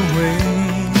who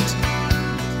wait,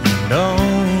 and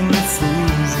only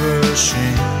fools rush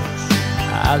in.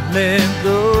 I let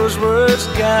those words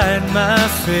guide my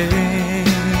fate,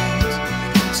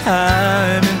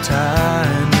 time and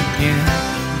time again.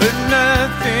 But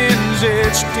nothing's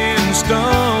etched in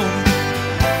stone.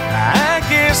 I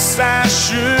guess I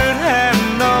should have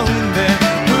known that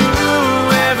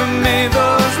whoever made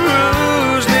those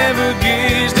rules never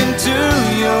gazed into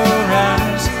your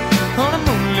eyes on a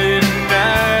moonlit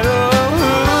night. Oh,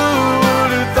 who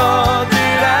would have thought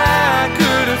that I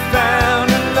could have found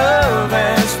a love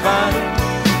as fine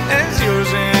as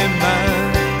yours and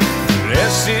mine?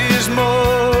 Less is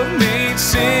more made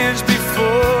sense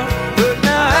before, but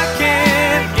now I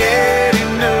can't get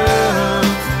enough.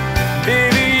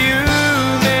 Baby, you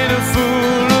made a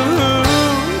fool of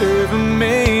whoever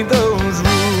made those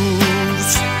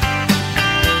rules.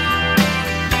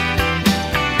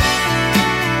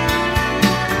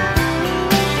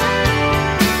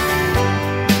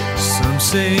 Some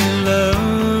say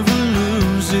love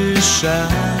loses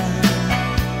shine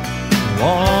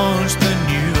once the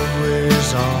new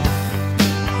wears off.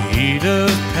 Heat of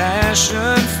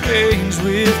passion fades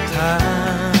with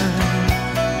time.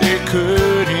 It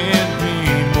couldn't be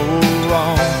more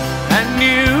wrong. I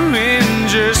knew in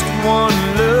just one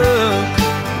look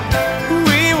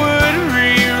we would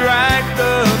rewrite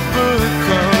the book,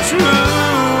 'cause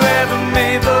whoever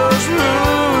made those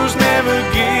rules never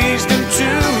gazed into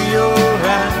your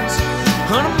eyes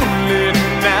on a moonlit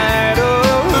night. Oh,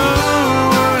 who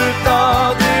would have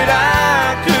thought that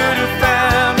I could have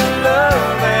found a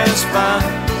love as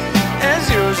fine as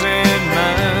yours and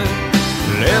mine?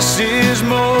 Less is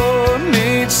more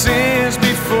made sense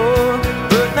before,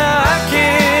 but now I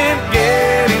can't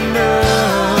get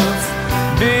enough.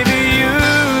 Baby, you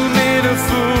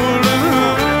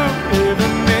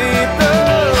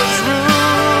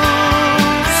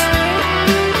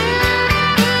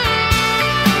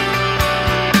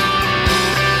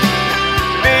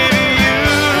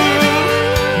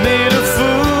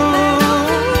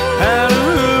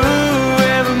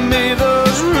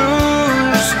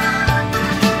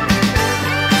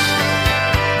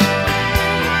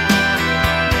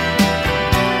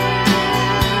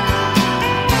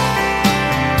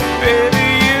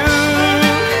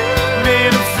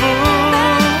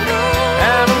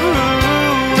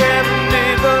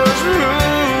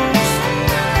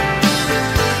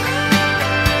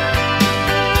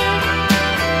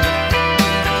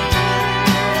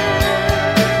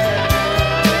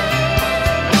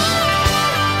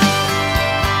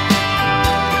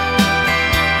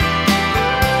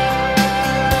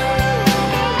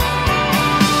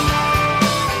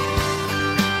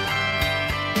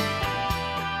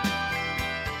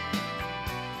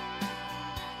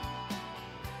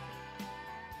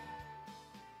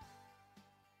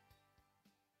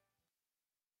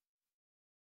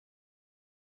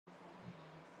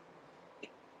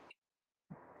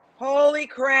Holy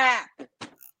crap!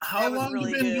 How long really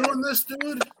you been good. doing this,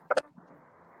 dude?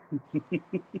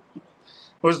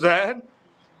 Was that?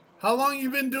 How long you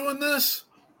been doing this?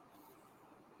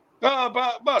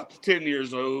 About 10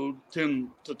 years old,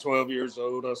 10 to 12 years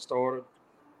old, I started.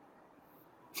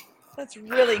 That's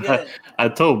really good. I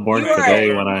told Mark You are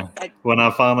today a- when I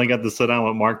finally got to sit down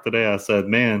with Mark today, I said,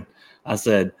 man, I've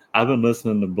been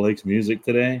listening to Blake's music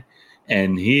today,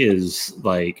 and he is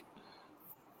like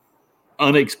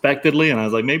unexpectedly, and I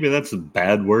was like, maybe that's a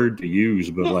bad word to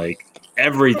use, but like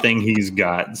everything he's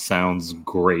got sounds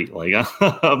great. Like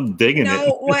I'm digging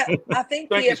it. What I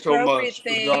think Thank the you so appropriate much,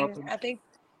 thing.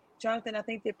 Jonathan. I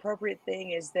think the appropriate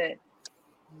thing is that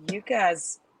you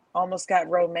guys almost got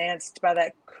romanced by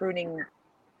that crooning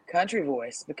country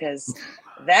voice, because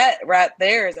that right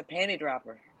there is a panty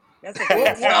dropper. That's a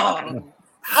good song.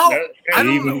 I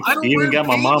don't even got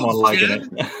my mama liking Jen.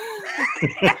 it.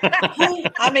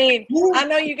 I mean, I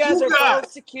know you guys are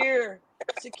both secure.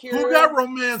 Who got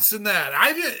romance in that?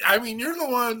 I mean, you're the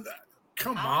one.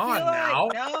 Come on now.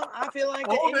 No, I feel like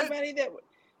that anybody that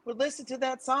would listen to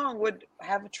that song would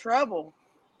have trouble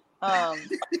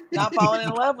not falling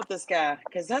in love with this guy,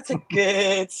 because that's a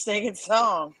good singing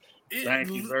song.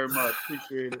 Thank you very much.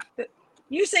 Appreciate it.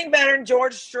 You sing better than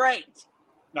George Strait.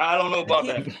 I don't know about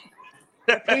that.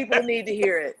 The people need to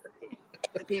hear it.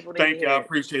 The people need to hear it. Thank you. I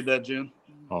appreciate that, Jen.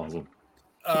 Awesome.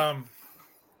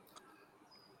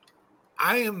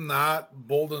 I am not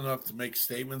bold enough to make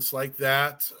statements like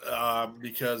that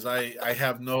because I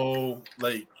have no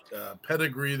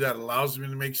pedigree that allows me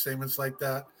to make statements like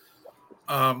that.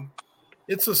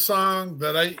 It's a song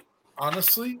that I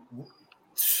honestly,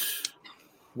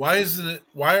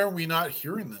 why are we not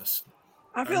hearing this?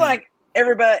 I feel like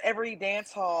every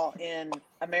dance hall in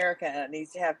America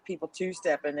needs to have people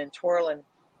two-stepping and twirling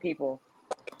people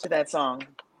to that song.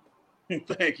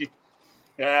 Thank you.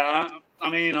 Yeah, I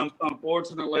mean,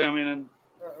 unfortunately, Jen,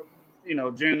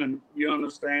 and you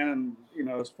understand, and,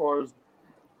 as far as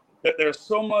that, there's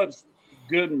so much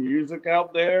good music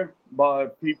out there by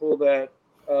people that,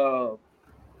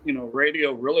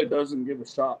 radio really doesn't give a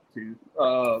shot to.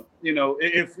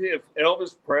 If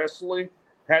Elvis Presley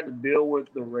had to deal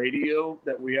with the radio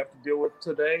that we have to deal with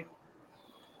today,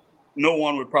 no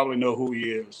one would probably know who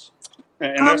he is.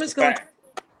 And that's the fact.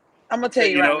 I'm going to tell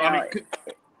you right now.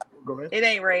 Go ahead. It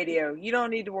ain't radio. You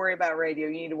don't need to worry about radio.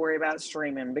 You need to worry about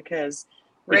streaming, because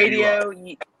radio,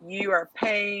 you are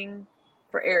paying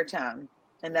for airtime,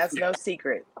 and that's no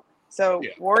secret. So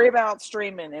worry about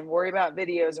streaming and worry about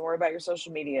videos and worry about your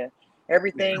social media.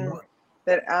 Everything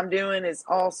that I'm doing is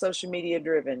all social media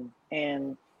driven,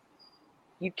 and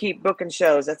you keep booking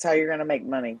shows. That's how you're going to make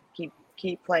money.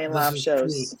 Keep playing live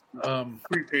shows.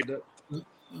 Appreciate that.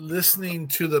 Listening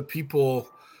to the people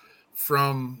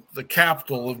from the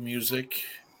capital of music,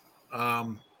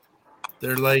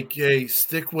 they're like, hey,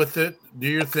 stick with it, do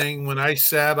your thing. When I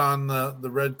sat on the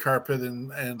red carpet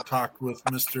and talked with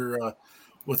Mr.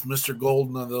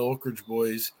 Golden of the Oak Ridge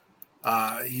Boys,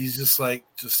 he's just like,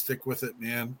 just stick with it,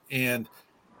 man. And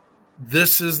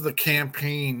this is the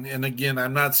campaign. And again,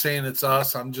 I'm not saying it's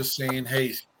us. I'm just saying,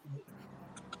 hey,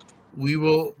 we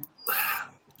will.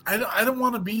 I don't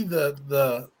want to be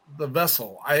the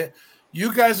vessel.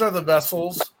 You guys are the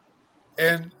vessels,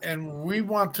 and we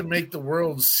want to make the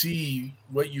world see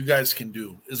what you guys can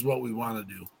do is what we want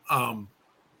to do.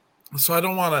 So I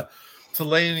don't want to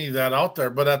lay any of that out there,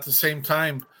 but at the same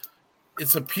time,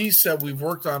 it's a piece that we've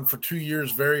worked on for 2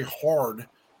 years very hard,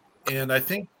 and I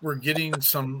think we're getting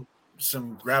some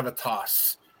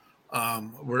gravitas.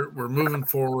 We're moving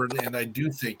forward, and I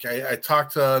do think I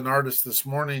talked to an artist this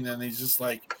morning, and he's just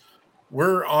like,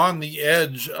 we're on the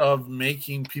edge of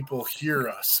making people hear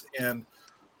us, and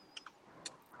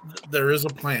there is a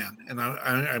plan, and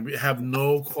I have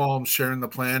no qualms sharing the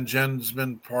plan. Jen's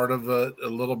been part of it a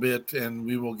little bit, and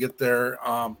we will get there.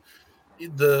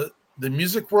 The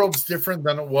music world's different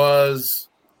than it was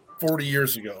 40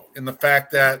 years ago in the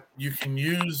fact that you can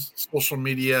use social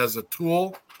media as a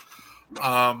tool.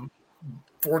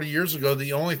 40 years ago,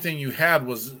 the only thing you had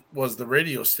was the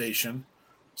radio station.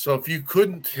 So if you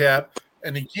couldn't have,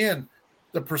 and again,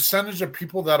 the percentage of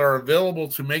people that are available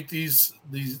to make this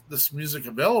music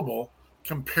available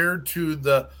compared to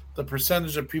the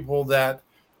percentage of people that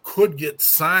could get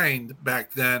signed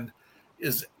back then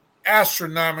is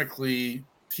astronomically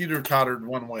teeter-tottered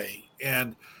one way.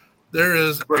 And there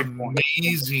is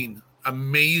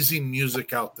amazing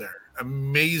music out there.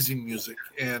 Amazing music.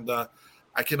 And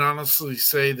I can honestly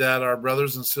say that our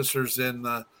brothers and sisters in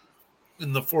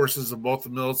the forces of both the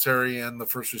military and the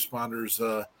first responders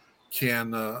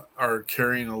are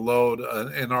carrying a load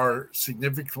and are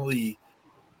significantly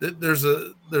there's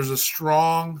a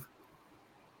strong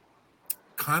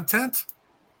content.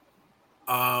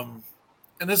 And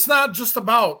it's not just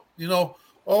about,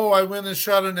 oh, I went and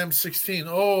shot an M16.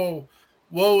 Oh,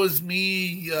 woe is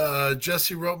me.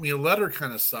 Jesse wrote me a letter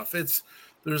kind of stuff.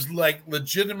 There's like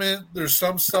legitimate, there's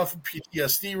some stuff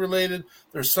PTSD related.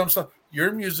 There's some stuff.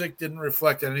 Your music didn't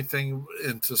reflect anything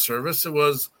into service. It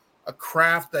was a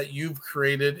craft that you've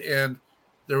created. And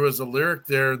there was a lyric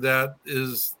there that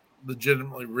is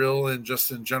legitimately real and just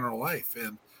in general life.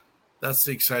 And that's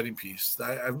the exciting piece.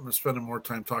 I'm spending more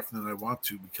time talking than I want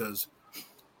to because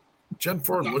Jen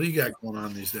Ford, what do you got going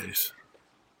on these days?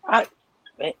 I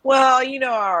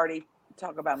already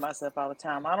talk about myself all the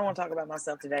time. I don't want to talk about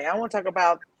myself today. I want to talk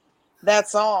about that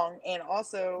song and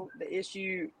also the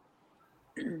issue.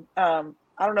 I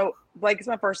don't know, Blake, it's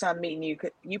my first time meeting you.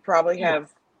 You probably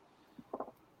have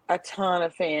a ton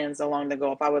of fans along the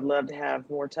Gulf. I would love to have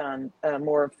more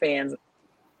fans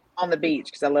on the beach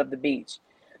because I love the beach.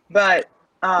 But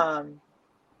I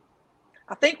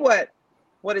think what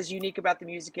is unique about the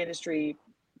music industry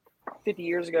 50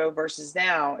 years ago versus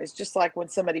now is just like when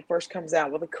somebody first comes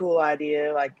out with a cool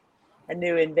idea, like a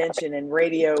new invention, and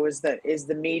radio is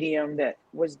the medium that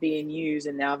was being used,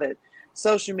 and now that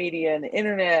social media and the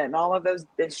internet and all of those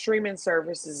the streaming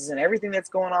services and everything that's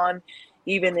going on,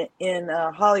 even in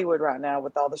Hollywood right now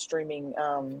with all the streaming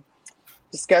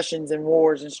discussions and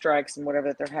wars and strikes and whatever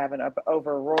that they're having up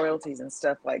over royalties and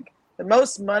stuff, like the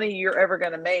most money you're ever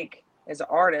going to make as an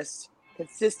artist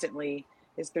consistently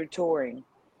is through touring,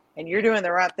 and you're doing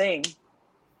the right thing.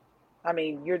 I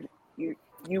mean,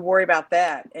 you worry about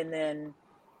that, and then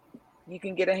you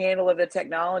can get a handle of the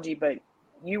technology, but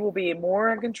you will be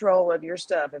more in control of your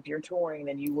stuff if you're touring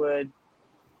than you would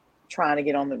trying to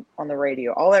get on the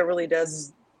radio. All that really does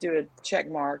is do a check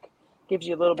mark, gives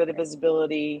you a little bit of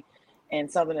visibility and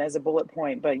something as a bullet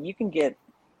point, but you can get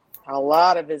a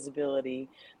lot of visibility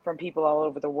from people all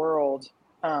over the world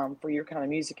for your kind of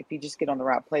music if you just get on the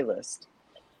right playlist.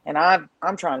 And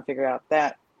I'm trying to figure out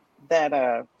that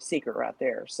secret right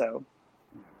there. So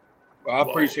I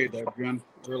appreciate that, Jen.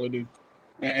 Really do.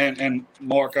 And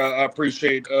Mark, I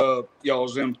appreciate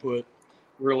y'all's input.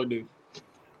 Really do.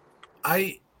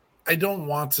 I don't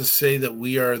want to say that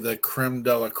we are the creme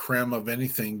de la creme of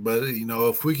anything, but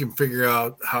if we can figure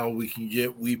out how we can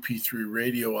get WP3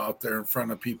 radio out there in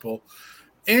front of people,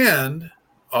 and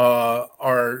our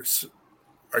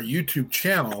YouTube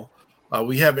channel,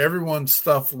 we have everyone's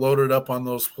stuff loaded up on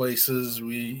those places.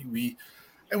 We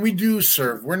do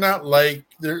serve. We're not like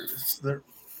there.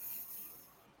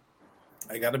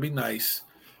 I got to be nice.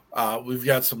 We've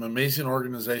got some amazing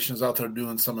organizations out there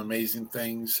doing some amazing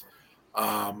things.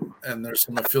 And there's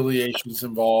some affiliations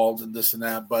involved and this and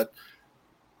that, but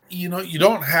you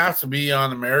don't have to be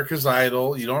on America's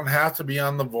Idol. You don't have to be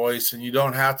on The Voice, and you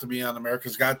don't have to be on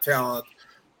America's Got Talent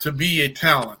to be a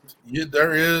talent.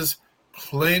 There is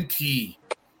plenty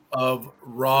of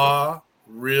raw,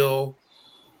 real,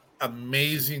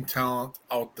 amazing talent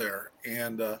out there.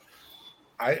 And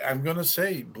I'm going to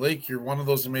say, Blake, you're one of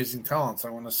those amazing talents. I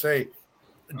want to say,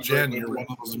 Jen, you're one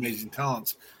of those amazing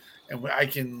talents. And I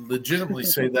can legitimately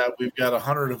say that we've got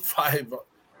 105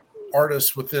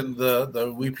 artists within the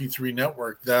WP3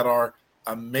 network that are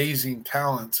amazing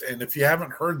talents. And if you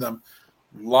haven't heard them,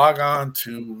 log on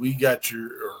to We Got Your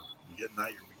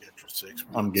Six.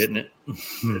 I'm getting it.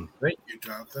 Thank you,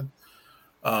 Jonathan.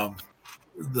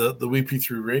 The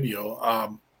WP3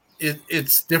 radio.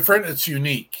 It's different. It's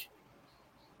unique.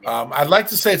 I'd like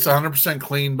to say it's 100%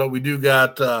 clean, but we do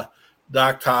got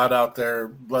Doc Todd out there,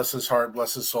 bless his heart,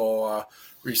 bless his soul,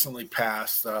 recently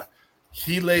passed.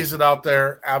 He lays it out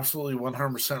there absolutely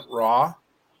 100% raw.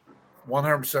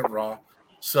 100% raw.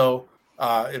 So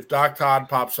if Doc Todd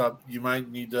pops up, you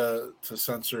might need to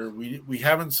censor. We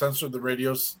haven't censored the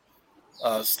radio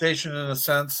station in a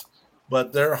sense,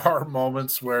 but there are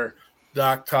moments where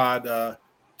Doc Todd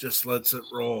just lets it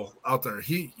roll out there.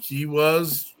 He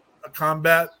was a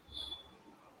combat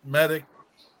medic,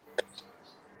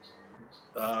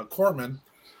 corpsman,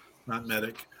 not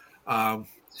medic,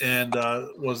 and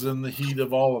was in the heat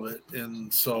of all of it.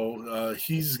 And so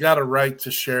he's got a right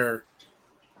to share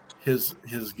his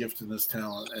gift and his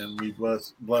talent, and we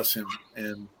bless him,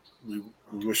 and we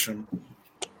wish him.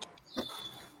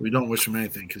 We don't wish him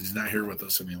anything because he's not here with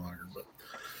us any longer.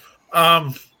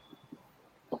 But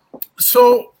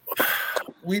so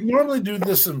we normally do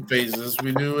this in phases.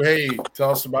 We do, hey, tell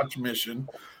us about your mission.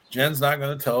 Jen's not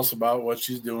going to tell us about what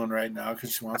she's doing right now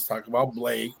because she wants to talk about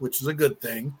Blake, which is a good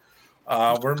thing.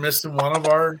 We're missing one of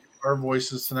our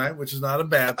voices tonight, which is not a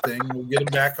bad thing. We'll get him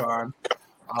back on.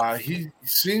 He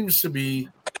seems to be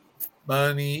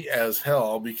funny as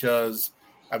hell because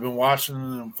I've been watching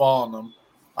him and following him.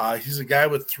 He's a guy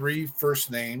with 3 first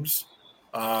names,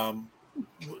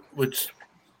 which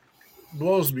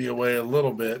blows me away a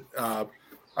little bit.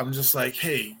 I'm just like,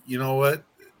 hey, you know what?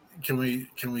 Can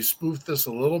we spoof this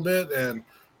a little bit? And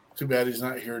too bad he's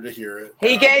not here to hear it.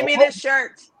 He gave me this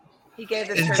shirt. He gave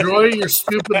this shirt. Enjoy your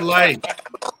stupid life.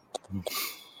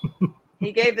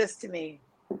 He gave this to me.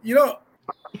 You know,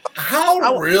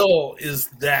 how real is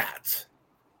that?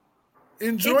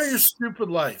 Enjoy your stupid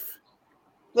life.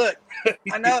 Look,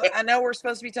 I know we're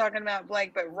supposed to be talking about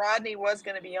Blake, but Rodney was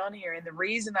going to be on here, and the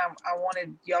reason I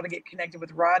wanted y'all to get connected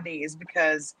with Rodney is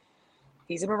because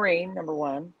he's a Marine, number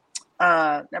one.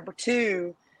 Number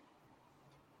two,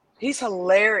 he's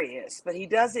hilarious, but he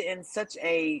does it in such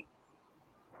a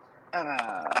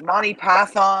Monty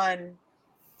Python,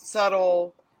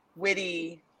 subtle,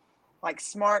 witty, like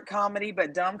smart comedy,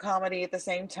 but dumb comedy at the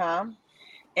same time.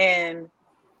 And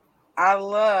I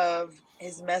love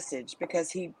his message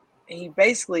because he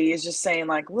basically is just saying,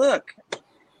 like, look,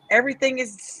 everything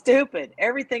is stupid,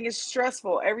 everything is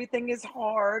stressful, everything is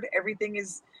hard, everything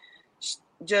is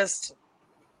just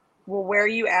will wear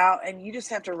you out, and you just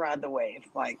have to ride the wave.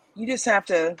 Like, you just have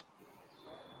to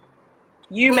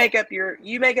make up your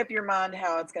mind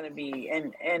how it's going to be,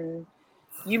 and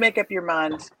you make up your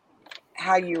mind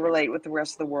how you relate with the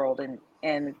rest of the world,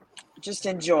 and just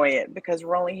enjoy it, because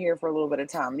we're only here for a little bit of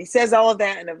time. And he says all of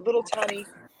that in a little tiny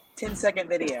 10-second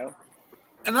video.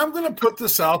 And I'm going to put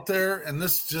this out there, and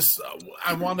this just,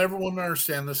 I want everyone to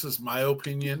understand this is my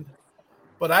opinion,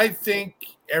 but I think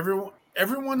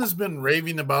everyone has been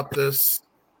raving about this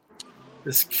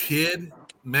kid,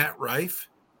 Matt Rife.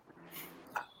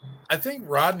 I think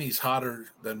Rodney's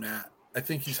hotter than Matt. I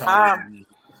think he's hotter than me.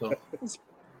 So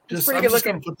I'm just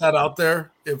going to put that out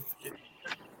there.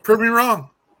 Prove me wrong.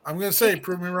 I'm going to say,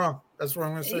 prove me wrong. That's what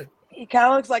I'm going to say. He kind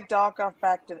of looks like Doc off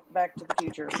Back to the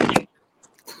Future.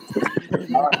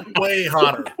 Way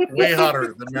hotter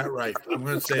than Matt Rife. I'm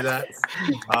going to say that.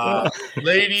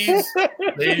 Ladies.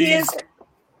 He has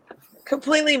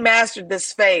completely mastered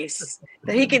this face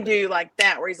that he can do like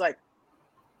that, where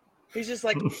he's just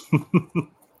like,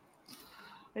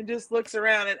 and just looks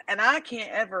around, and I can't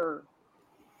ever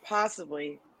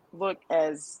possibly look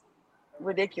as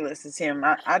ridiculous as him.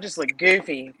 I just look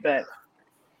goofy, but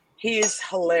he is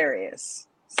hilarious.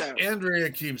 So Andrea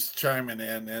keeps chiming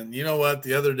in, and you know what?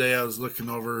 The other day I was looking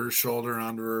over her shoulder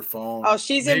onto her phone. Oh,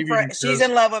 she's in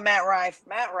love with Matt Rife.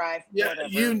 Matt Rife. Yeah, whatever.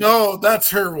 You know that's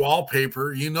her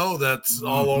wallpaper. You know that's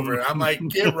all over it. I'm like,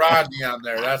 get Rodney on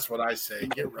there. That's what I say.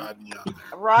 Get Rodney on there.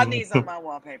 Rodney's on my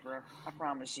wallpaper. I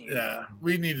promise you. Yeah,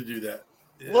 we need to do that.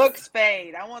 Yeah. Look,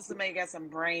 Spade. I want somebody got some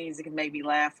brains that can make me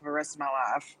laugh for the rest of my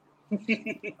life.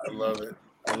 I love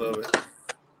it.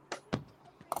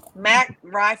 Matt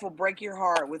Rife will break your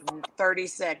heart with 30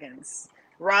 seconds.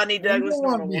 Rodney Douglas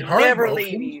will never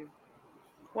leave you.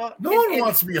 Well, no one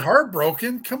wants to be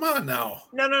heartbroken. Come on now.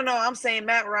 No. I'm saying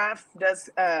Matt Rife does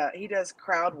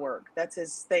crowd work. That's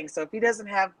his thing. So if he doesn't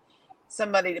have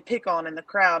somebody to pick on in the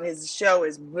crowd, his show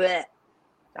is bleh.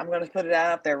 I'm going to put it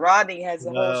out there. Rodney has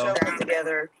the whole show put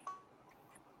together,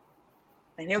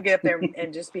 and he'll get up there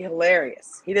and just be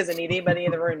hilarious. He doesn't need anybody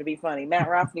in the room to be funny. Matt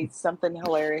Rife needs something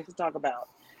hilarious to talk about.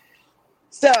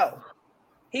 So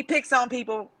he picks on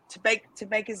people to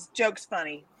make his jokes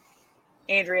funny,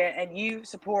 Andrea, and you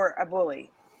support a bully.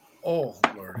 Oh,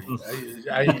 Lordy.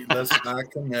 Let's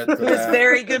not commit to that. He's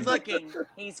very good looking.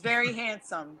 He's very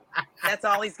handsome. That's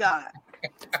all he's got.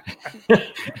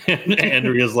 And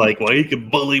Andrea's like, well, he can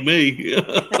bully me.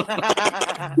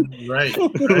 Right.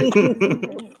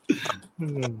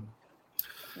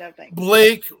 No thanks.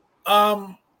 Blake,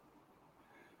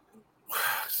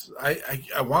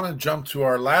 I want to jump to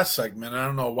our last segment. I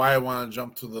don't know why I want to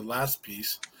jump to the last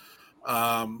piece.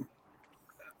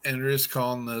 Andrea's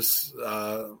calling this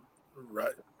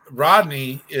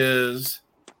Rodney is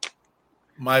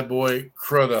my boy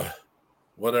Crudda,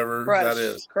 whatever that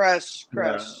is. Crush.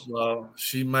 Yeah, well,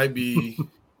 she might be.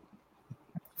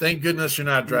 Thank goodness you're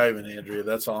not driving, Andrea.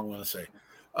 That's all I'm going to say.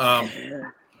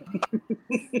 I'm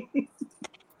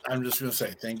just going to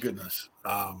say, thank goodness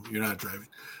you're not driving.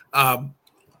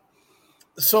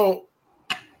 So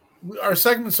our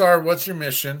segments are, what's your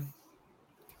mission?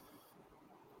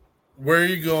 Where are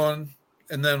you going?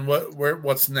 And then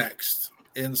what's next?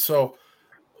 And so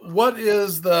where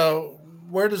does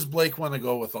Blake want to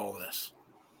go with all this?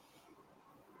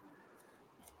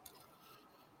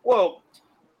 Well,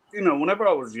 whenever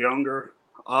I was younger,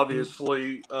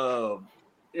 obviously,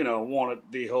 wanted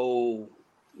the whole,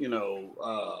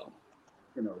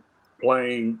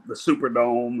 playing the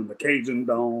Superdome and the Cajun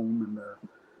Dome and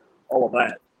all of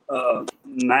that.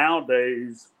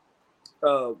 Nowadays,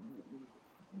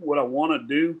 what I want to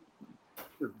do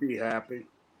is be happy,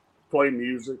 play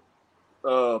music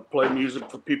for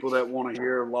people that want to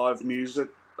hear live music,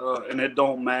 and it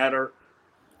don't matter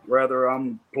whether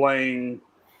I'm playing,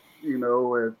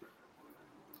 at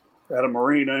a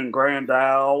marina in Grand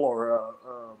Isle or a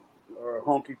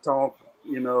honky tonk,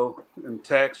 in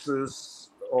Texas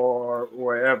or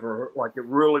wherever. Like, it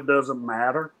really doesn't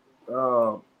matter.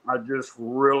 I just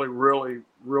really, really,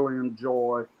 really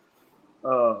enjoy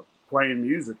playing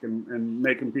music and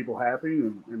making people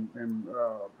happy and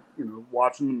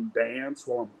watching them dance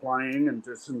while I'm playing and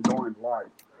just enjoying life.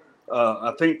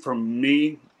 I think for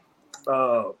me,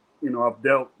 I've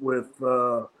dealt with,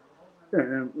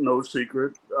 and no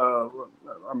secret. I've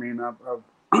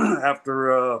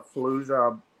after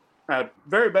Fallujah, I had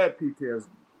very bad PTSD,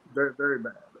 very, very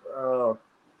bad.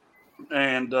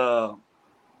 And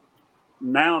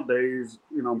nowadays,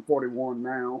 I'm 41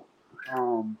 now,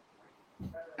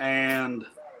 and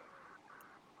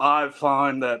I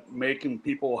find that making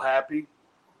people happy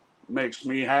makes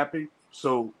me happy.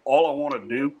 So all I want to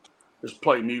do is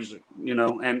play music,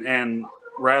 and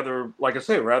rather, like I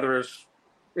say, rather it's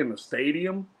in the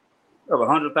stadium of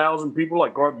 100,000 people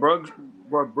like Garth Brooks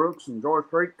and George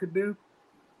Strait could do,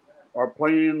 or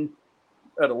playing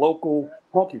at a local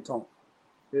honky tonk.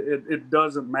 It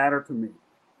doesn't matter to me.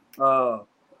 I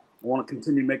want to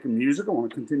continue making music. I want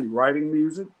to continue writing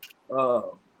music.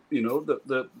 The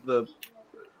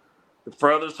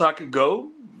furthest I could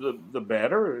go, the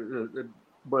better.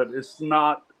 But it's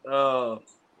not.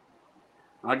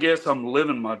 I guess I'm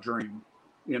living my dream.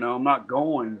 I'm not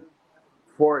going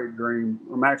for a dream.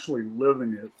 I'm actually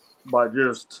living it by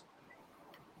just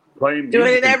playing doing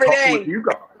music it and every talking day. with you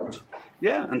guys.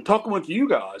 Yeah, and talking with you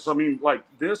guys. I mean, like,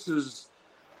 this is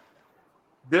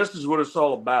what it's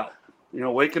all about.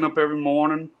 Waking up every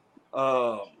morning,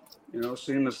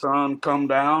 seeing the sun come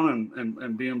down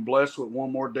and being blessed with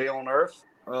one more day on earth.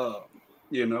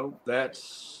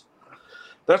 That's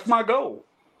my goal.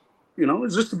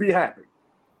 Is just to be happy.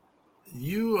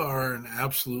 You are an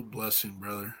absolute blessing,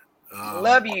 brother.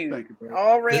 Love you, Thank you, brother.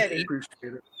 already.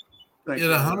 Appreciate it. Thank It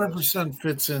you. 100%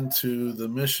 fits into the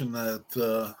mission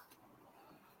that,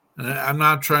 and I'm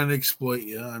not trying to exploit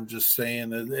you. I'm just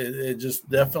saying it just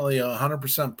definitely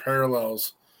 100%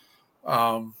 parallels.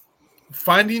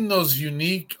 Finding those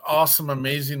unique, awesome,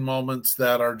 amazing moments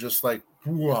that are just like,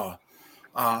 whoa.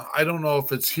 I don't know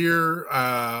if it's here.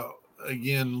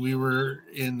 Again, we were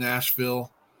in Nashville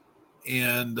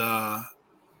and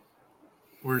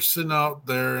we're sitting out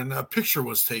there and a picture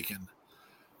was taken.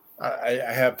 I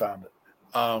have found it.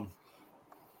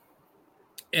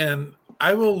 And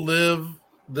I will live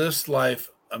this life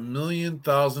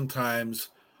 1,000,000 times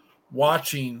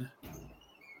watching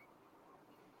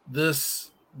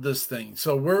this thing.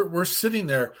 So we're sitting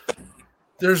there.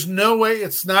 There's no way,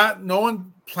 it's not, no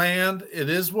one planned. It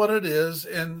is what it is.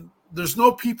 And there's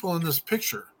no people in this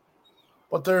picture.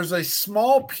 But there's a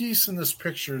small piece in this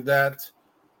picture that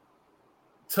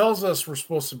tells us we're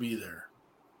supposed to be there.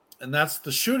 And that's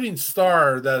the shooting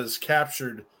star that is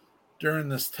captured during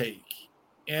this take.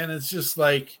 And it's just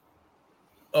like,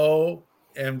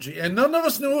 OMG. And none of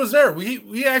us knew it was there.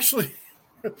 We actually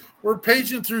were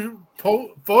paging through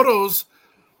photos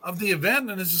of the event,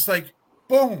 and it's just like,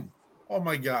 boom. Oh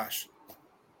my gosh.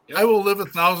 Yep. I will live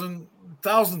 1,000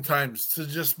 times to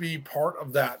just be part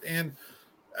of that. And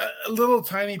a little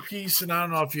tiny piece, and I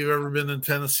don't know if you've ever been in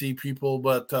Tennessee, people,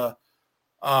 but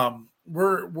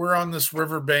we're on this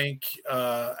riverbank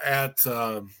at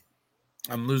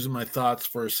I'm losing my thoughts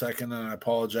for a second, and I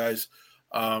apologize.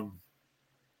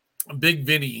 Big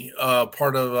Vinny,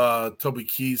 part of Toby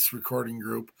Keith's recording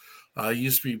group,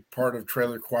 used to be part of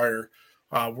Trailer Choir.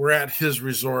 We're at his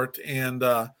resort, and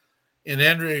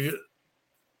Andrea,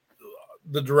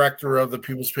 the director of the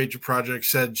People's Patriot Project,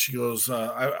 said, she goes,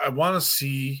 I want to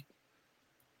see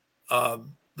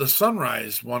the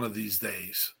sunrise one of these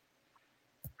days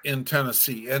in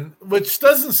Tennessee, and which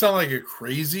doesn't sound like a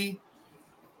crazy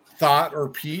thought or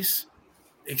piece,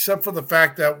 except for the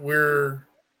fact that we're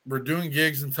doing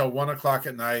gigs until 1:00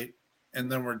 at night,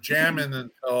 and then we're jamming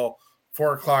until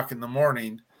 4:00 in the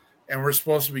morning, and we're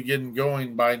supposed to be getting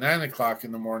going by 9:00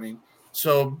 in the morning.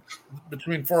 So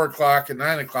between 4:00 and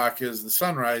 9:00 is the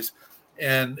sunrise,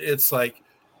 and it's like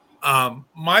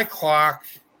my clock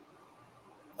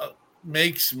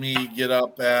makes me get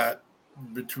up at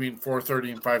between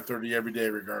 4:30 and 5:30 every day,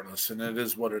 regardless, and it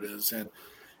is what it is.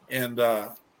 And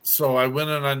so I went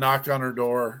and I knocked on her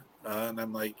door, and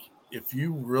I'm like, if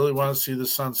you really want to see the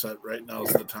sunset, right now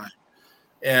is the time.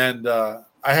 And I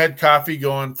had coffee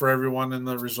going for everyone in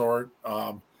the resort,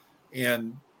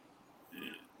 and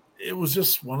it was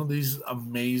just one of these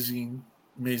amazing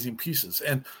pieces.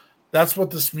 And that's what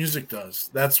this music does.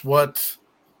 That's what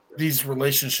these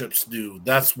relationships do.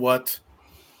 That's what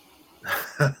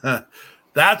the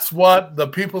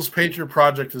People's Patriot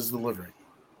Project is delivering.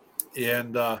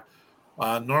 And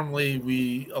normally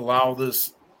we allow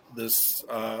this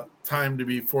time to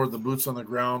be for the boots on the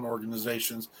ground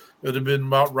organizations. It would have been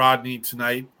about Rodney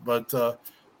tonight, but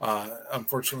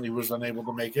unfortunately he was unable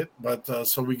to make it. But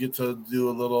so we get to do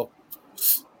a little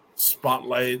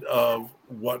spotlight of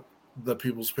what the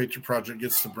People's Patriot Project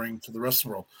gets to bring to the rest of the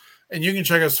world. And you can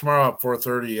check us tomorrow at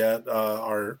 4:30 at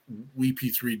our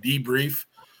WP3 debrief.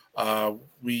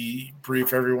 We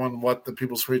brief everyone what the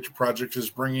People's Patriot Project is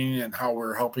bringing and how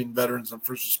we're helping veterans and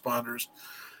first responders.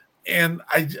 And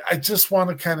I just want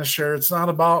to kind of share, it's not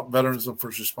about veterans and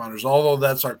first responders, although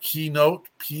that's our keynote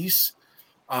piece.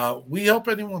 We help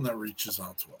anyone that reaches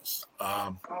out to us.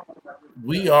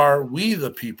 We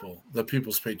the people, the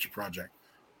People's Patriot Project.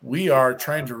 We are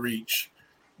trying to reach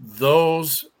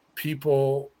those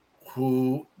people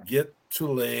who get to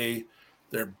lay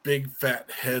their big fat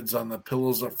heads on the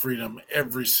pillows of freedom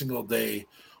every single day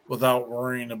without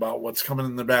worrying about what's coming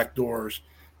in the back doors,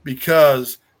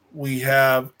 because we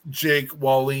have Jake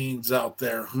Wallings out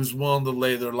there who's willing to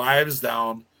lay their lives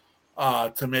down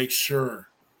to make sure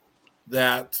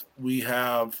that we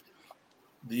have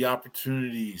the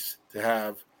opportunities to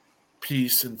have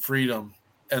peace and freedom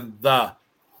and the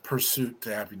pursuit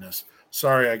to happiness.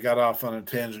 Sorry, I got off on a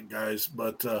tangent, guys,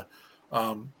 but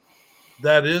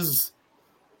that is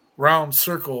round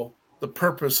circle. The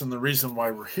purpose and the reason why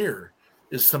we're here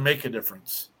is to make a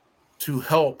difference, to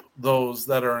help those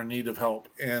that are in need of help,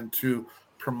 and to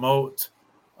promote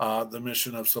the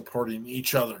mission of supporting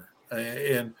each other.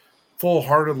 And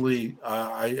full-heartedly,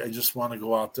 I just want to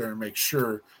go out there and make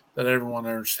sure that everyone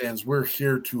understands we're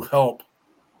here to help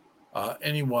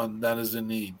anyone that is in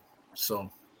need.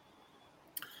 So,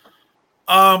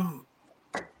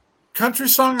 country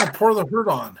song or Pour the Hurt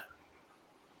On?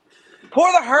 Pour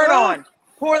the hurt on.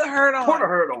 Pour the hurt on. Pour the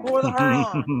hurt on. Pour the hurt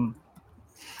on.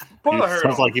 Pour the hurt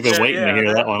Sounds on. like you've been waiting to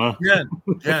hear that one, huh?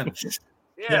 Jen.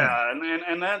 Yeah,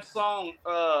 and that song,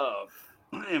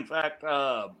 in fact,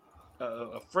 a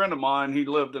friend of mine, he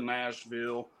lived in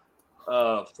Nashville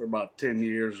for about 10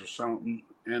 years or something.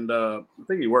 And I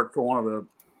think he worked for one of the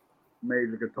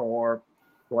major guitar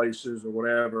places or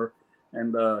whatever.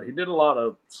 And he did a lot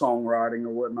of songwriting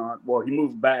or whatnot. Well, he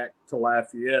moved back to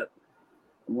Lafayette.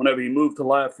 And whenever he moved to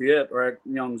Lafayette or at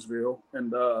Youngsville,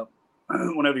 and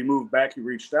whenever he moved back, he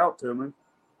reached out to me,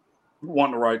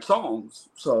 wanted to write songs.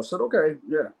 So I said, okay,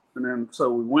 yeah. And then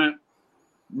so we went,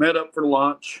 met up for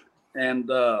lunch, and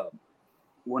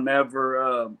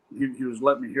whenever he was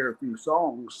letting me hear a few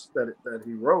songs that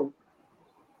he wrote,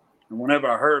 and whenever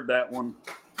I heard that one,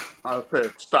 I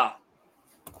said, stop.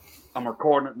 I'm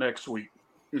recording it next week.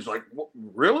 He's like, what,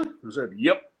 really? I said,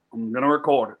 yep, I'm going to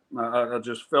record it. I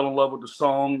just fell in love with the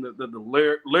song.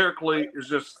 The lyrically is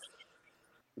just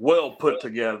well put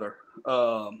together.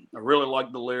 I really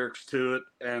like the lyrics to it,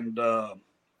 and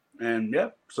yeah,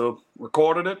 so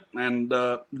recorded it and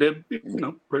did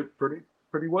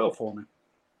pretty well for me.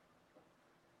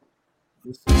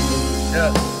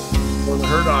 Yeah, Pour the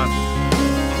Hurt On.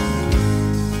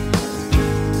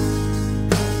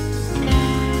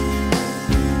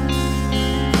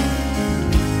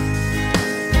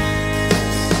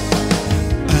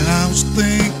 I was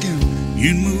thinking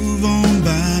you'd move on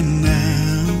by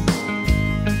now.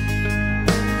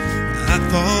 I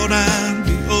thought I'd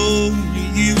be over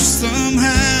you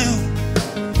somehow.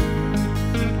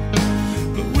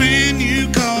 But when you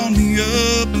called me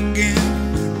up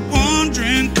again,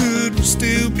 wondering could we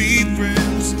still be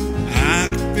friends, I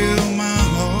could feel my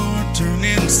heart turn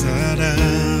inside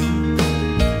out.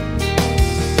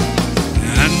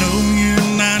 I know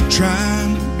you're not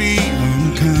trying to be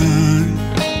unkind,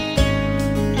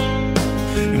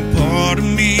 and part of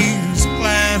me is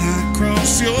glad I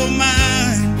crossed your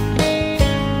mind.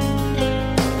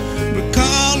 But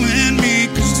calling me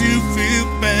 'cause you feel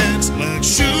bad's like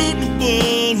shooting a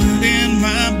bullet in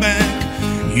my back.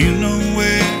 You know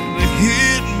where to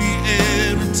hit me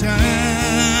every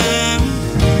time.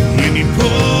 When you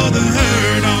pour the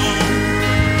hurt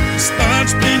on, start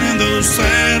spinning those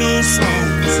sad old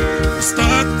songs,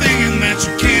 start thinking that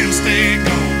you can't stay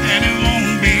gone, and it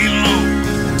won't be long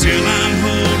till I'm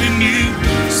holding you.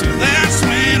 So that's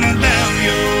when I dial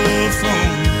your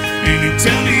phone, and you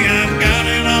tell me I've got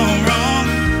it all wrong.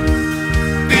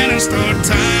 Then I start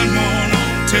time on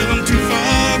till I'm too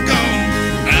far gone.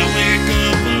 I wake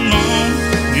up alone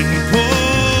and you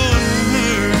pour the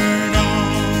hurt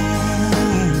on.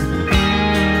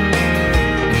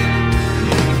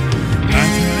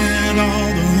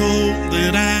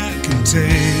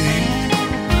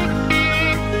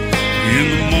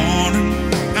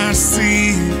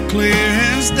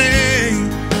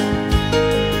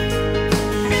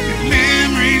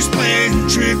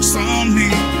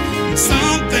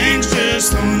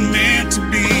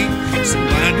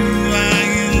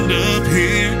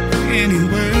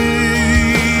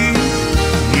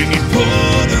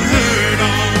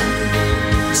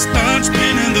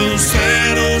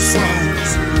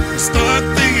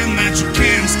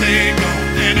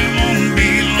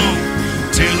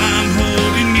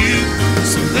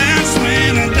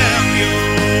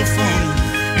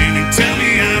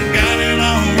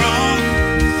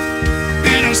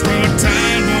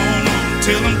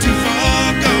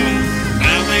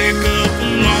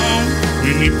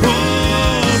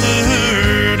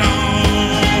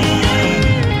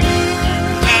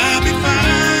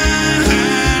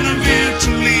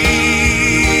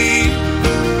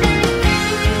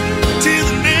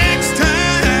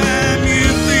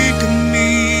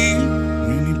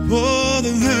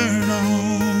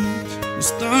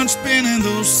 singing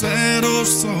those sad old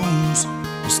songs.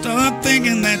 Start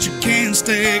thinking that you can't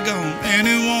stay gone, and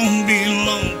it won't be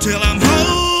long till I'm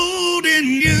holding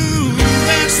you.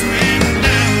 That's when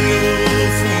down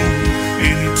your phone,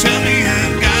 and you tell me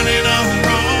I've got it all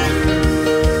wrong.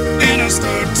 And I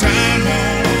start time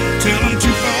on till I'm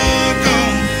too far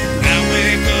gone. I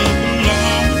wake up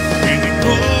alone, and you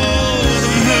pour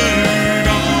the hurt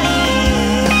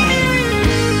on.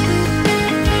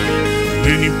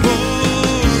 When you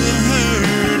pour the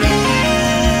hurt on.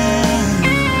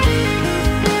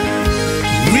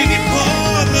 When you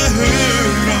pour the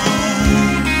hurt on.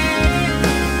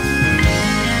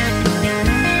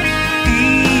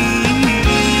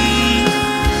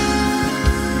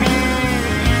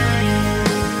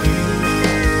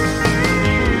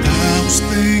 I was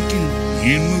thinking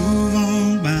you'd move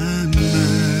on by now.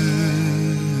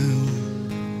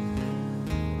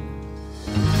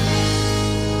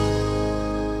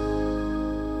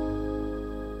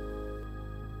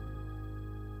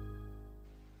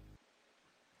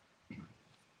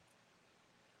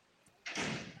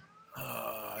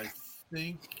 I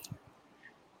think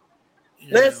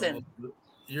Listen.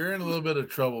 you're in a little bit of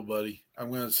trouble, buddy.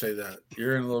 I'm going to say that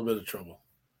you're in a little bit of trouble.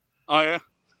 Oh yeah.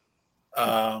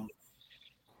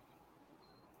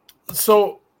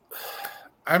 So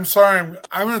I'm sorry.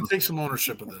 I'm going to take some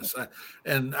ownership of this,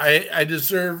 and I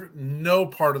deserve no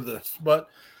part of this. But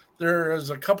there is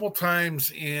a couple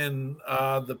times in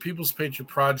the People's Patriot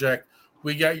Project,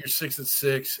 we got your 6 at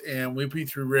 6, and we beat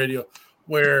through radio,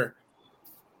 where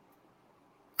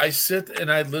I sit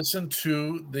and I listen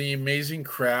to the amazing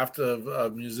craft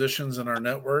of musicians in our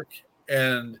network,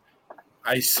 and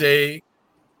I say,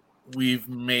 we've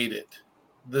made it.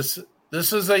 This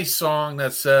is a song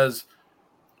that says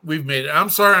we've made it. I'm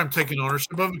sorry I'm taking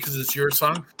ownership of it because it's your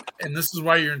song, and this is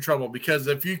why you're in trouble. Because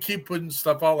if you keep putting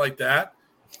stuff out like that,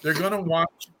 they're gonna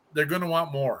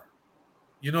want more.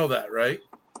 You know that, right?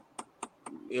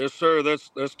 Yes, sir.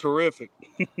 That's terrific.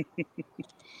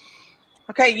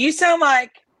 Okay, you sound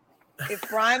like if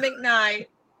Brian McKnight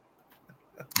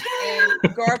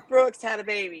and Garth Brooks had a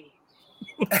baby.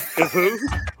 If who?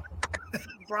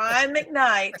 Brian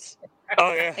McKnight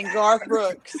Oh yeah. and Garth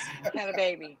Brooks had a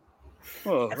baby.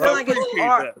 Oh, I feel like it's appreciate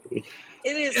art. that.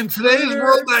 It is In today's crooner-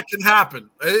 world, that can happen.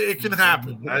 It can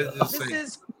happen. I just This say.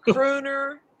 is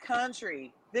crooner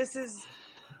country. This is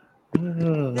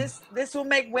this will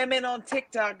make women on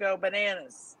TikTok go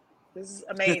bananas. This is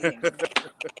amazing.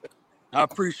 I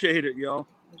appreciate it, y'all.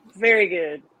 Very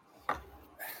good.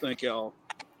 Thank y'all.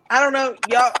 I don't know,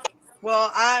 y'all.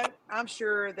 Well, I'm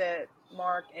sure that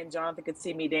Mark and Jonathan could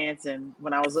see me dancing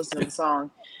when I was listening to the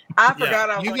song. I forgot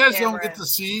I was You on guys camera. don't get to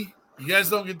see. You guys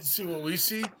don't get to see what we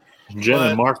see. Jen But-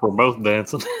 and Mark were both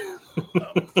dancing.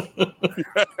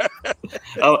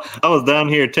 I was down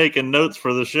here taking notes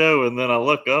for the show, and then I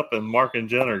look up, and Mark and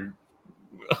Jen are.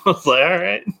 I was like, all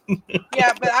right.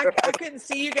 Yeah, but I couldn't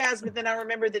see you guys. But then I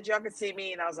remembered that y'all could see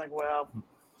me, and I was like, well,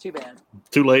 too bad.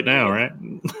 Too late now, right?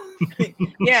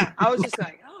 Yeah, I was just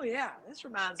like, oh yeah, this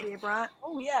reminds me of Brian.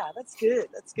 Oh yeah, that's good.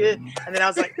 That's good. And then I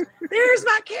was like, there's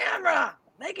my camera.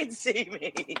 They can see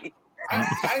me.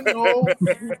 I know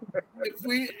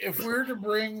if we're to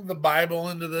bring the Bible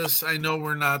into this, I know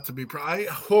we're not to be. I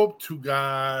hope to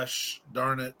gosh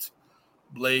darn it,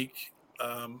 Blake.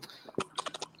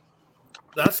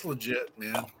 That's legit,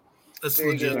 man. That's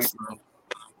Very legit good.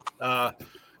 stuff.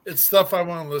 It's stuff I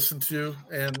want to listen to,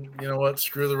 and you know what?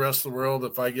 Screw the rest of the world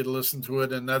if I get to listen to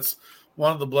it. And that's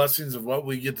one of the blessings of what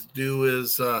we get to do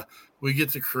is we get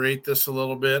to create this a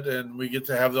little bit, and we get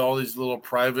to have all these little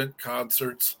private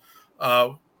concerts.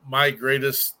 My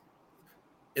greatest,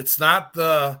 it's not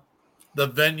the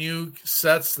venue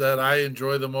sets that I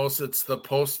enjoy the most. It's the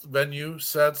post venue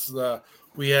sets.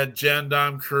 We had Jan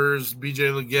Dom Kurz,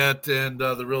 BJ Luquette, and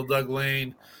the real Doug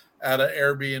Lane at an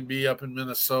Airbnb up in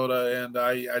Minnesota. And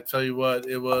I tell you what,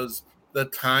 it was the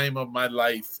time of my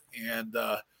life. And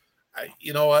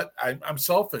you know what? I'm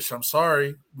selfish. I'm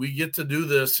sorry. We get to do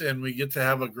this, and we get to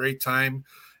have a great time,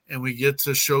 and we get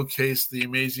to showcase the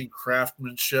amazing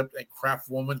craftsmanship and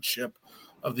craftwomanship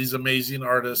of these amazing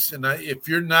artists. And if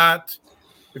you're not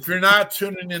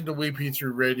tuning into WP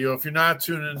through radio, if you're not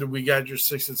tuning into We Got Your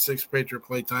 6 at 6 Patriot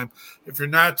Playtime, if you're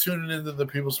not tuning into the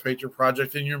People's Patriot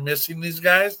Project, and you're missing these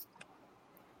guys,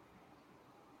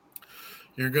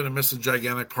 you're going to miss a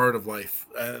gigantic part of life.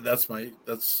 That's my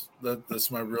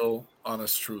real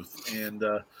honest truth. And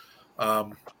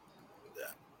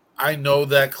I know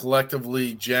that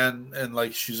collectively, Jen, and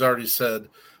like she's already said,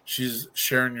 she's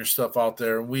sharing your stuff out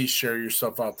there, and we share your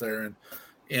stuff out there,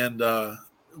 and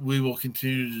we will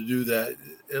continue to do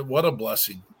that. What a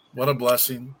blessing! What a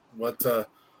blessing!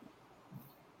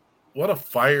 what a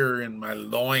fire in my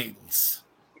loins.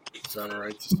 Is that all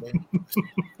right to say?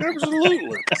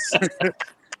 Absolutely.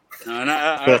 And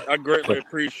I greatly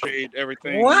appreciate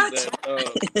everything. What?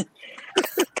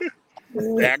 That,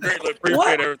 I greatly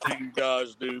appreciate everything you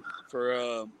guys do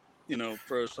for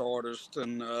for us artists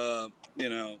and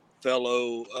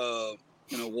fellow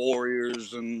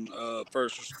warriors and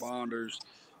first responders.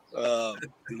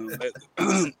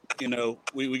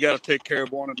 We got to take care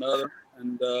of one another,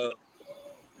 and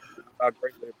I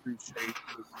greatly appreciate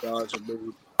what you guys are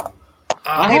doing.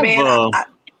 Hey man,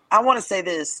 I want to say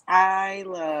this. I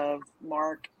love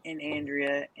Mark and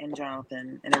Andrea and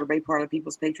Jonathan and everybody part of the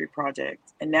People's Patriot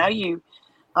Project. And now you,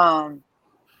 but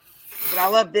I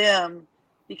love them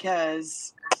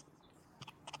because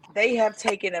they have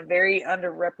taken a very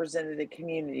underrepresented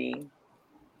community,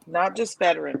 not just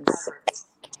veterans,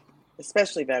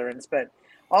 especially veterans, but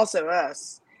also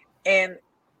us, and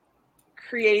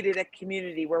created a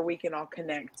community where we can all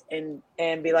connect and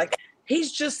be like,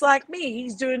 he's just like me.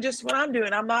 He's doing just what I'm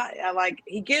doing.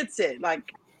 He gets it.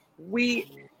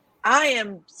 I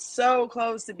am so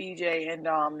close to BJ and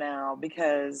Dom now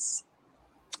because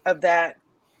of that,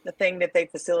 the thing that they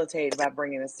facilitate about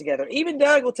bringing us together. Even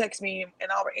Doug will text me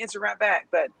and I'll answer right back.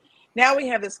 But now we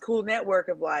have this cool network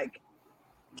of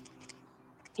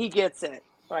he gets it.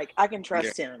 I can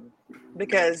trust him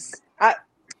because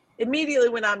immediately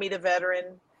when I meet a veteran,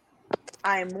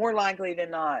 I am more likely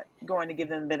than not going to give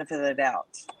them the benefit of the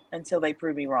doubt until they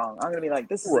prove me wrong. I'm going to be like,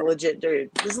 this is a legit dude.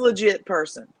 This is a legit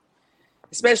person.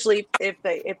 Especially if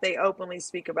they openly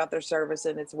speak about their service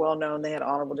and it's well known they had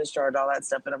honorable discharge, all that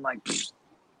stuff. And I'm like,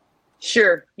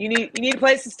 sure. You need a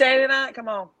place to stay tonight? Come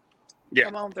on. Yeah.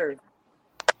 Come on through.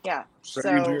 Yeah.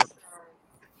 So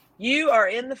you are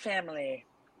in the family.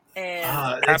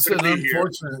 And it's an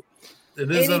unfortunate. It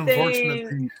is an unfortunate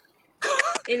thing.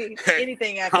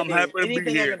 Anything I can do.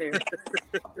 Anything I can do.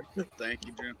 Thank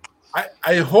you, Jim.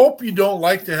 I hope you don't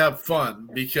like to have fun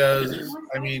because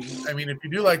I mean if you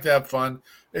do like to have fun,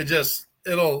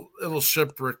 it'll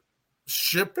shipwreck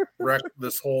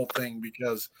this whole thing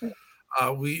because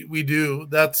we do.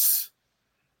 It's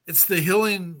the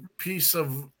healing piece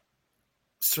of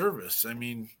service. I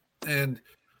mean, and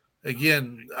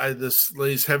again, this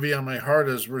lays heavy on my heart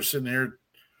as we're sitting here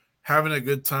having a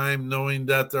good time, knowing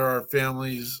that there are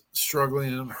families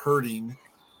struggling and hurting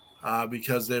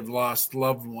because they've lost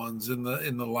loved ones in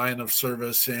the line of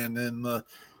service and in the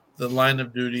line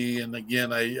of duty. And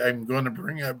again, I'm going to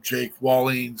bring up Jake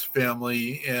Walling's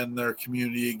family and their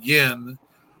community again,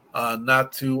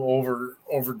 not to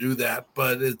overdo that,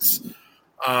 but it's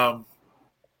I'm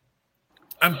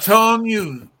telling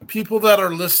you, people that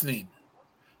are listening,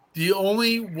 the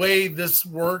only way this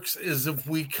works is if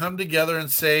we come together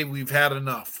and say we've had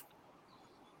enough.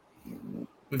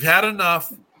 We've had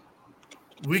enough.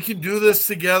 We can do this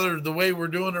together the way we're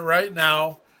doing it right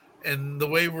now and the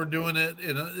way we're doing it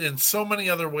in so many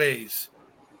other ways.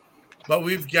 But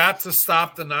we've got to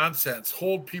stop the nonsense.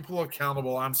 Hold people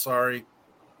accountable. I'm sorry.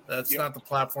 That's not the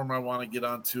platform I want to get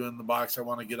onto in the box I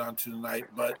want to get onto tonight.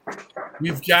 But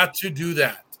we've got to do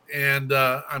that. And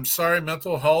I'm sorry,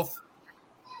 mental health,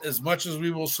 as much as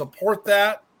we will support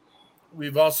that,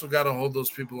 we've also got to hold those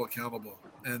people accountable,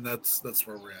 and that's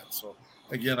where we're at. So,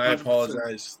 again, I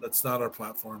apologize. That's not our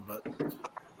platform, but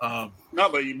no,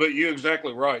 but you're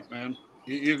exactly right, man.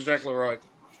 You're exactly right.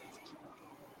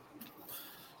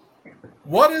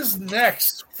 What is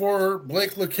next for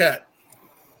Blake Luquette?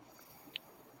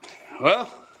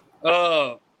 Well,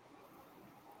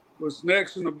 what's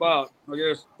next in about,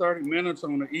 30 minutes,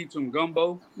 I'm going to eat some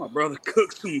gumbo. My brother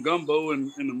cooked some gumbo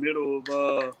in the middle of...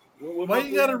 why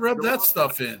you got to rub that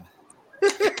stuff in?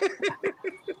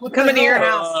 Coming to your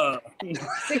house.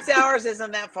 6 hours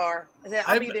isn't that far.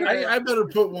 I'll be there. I better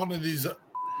put one of these...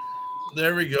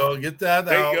 There we go. Get that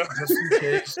out just in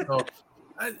case. So,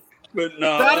 but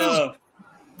no,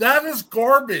 that is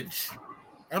garbage.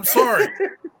 I'm sorry.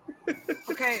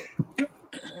 Okay.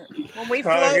 When we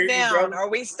float down, are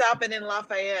we stopping in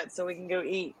Lafayette so we can go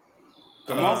eat?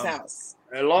 Mom's house.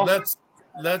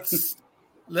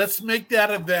 Let's make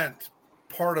that event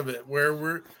part of it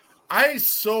where I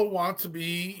so want to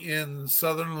be in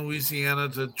southern Louisiana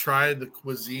to try the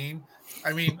cuisine.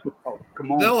 I mean,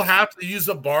 come on. They'll have to use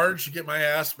a barge to get my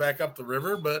ass back up the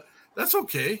river, but that's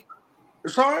okay.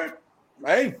 It's all right.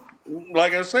 Hey,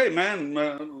 like I say, man,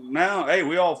 now, hey,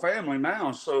 we all family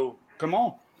now, so come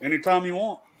on. Anytime you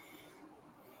want.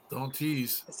 Don't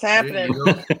tease. It's happening.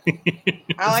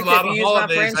 I like to use my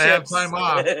friendships. I have time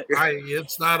off.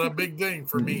 It's not a big thing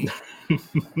for me.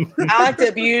 I like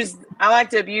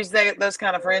to abuse those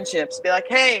kind of friendships. Be like,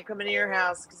 hey, I'm coming to your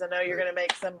house because I know you're gonna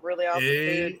make some really awesome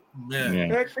food. Amen.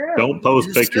 Yeah. Don't post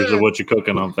You pictures said- of what you're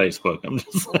cooking on Facebook. I'm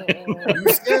just saying. You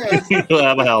said You'll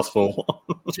have a house full.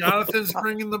 Jonathan's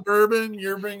bringing the bourbon.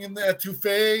 You're bringing the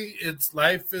etouffee. It's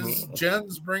life is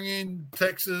Jen's bringing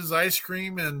Texas ice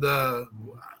cream, and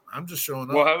I'm just showing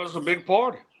up. Well, that was a big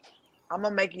party. I'm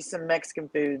gonna make you some Mexican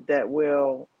food that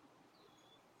will.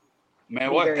 Man,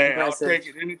 Be what? very Hey, impressive. I'll take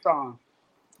it anytime.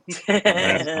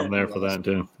 I'm there for that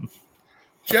too.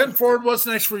 Jen Ford, what's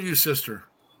next for you, sister?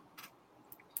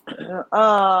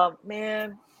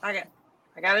 Man, I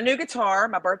got a new guitar.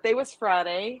 My birthday was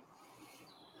Friday.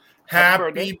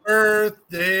 Happy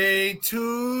birthday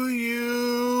to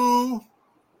you.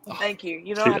 Thank you.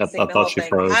 You don't have to sing I the whole thought she thing.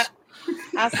 froze.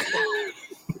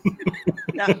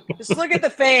 No, just look at the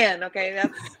fan, okay?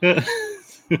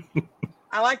 That's.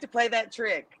 I like to play that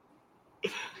trick.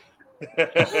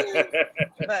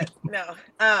 But no,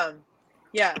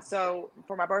 yeah. So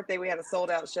for my birthday, we had a sold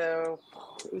out show.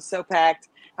 It was so packed.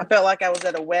 I felt like I was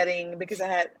at a wedding because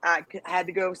I had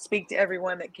to go speak to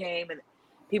everyone that came, and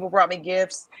people brought me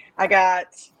gifts. I got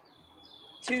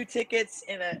 2 tickets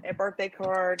and a birthday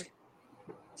card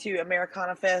to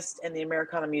Americana Fest and the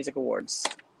Americana Music Awards.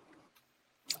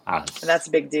 Nice. And that's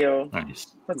a big deal.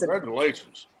 Nice.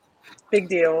 Congratulations. Big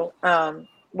deal.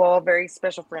 Well, a very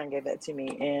special friend gave that to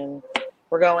me, and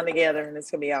we're going together, and it's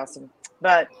gonna be awesome.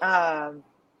 But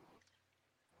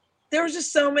there was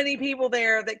just so many people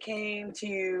there that came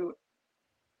to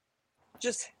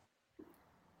just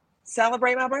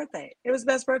celebrate my birthday. It was the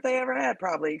best birthday I ever had,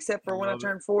 probably, except for when I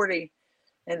turned 40.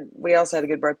 And we also had a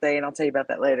good birthday, and I'll tell you about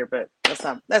that later. But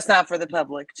that's not for the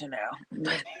public to know.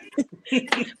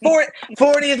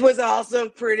 40th was also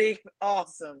pretty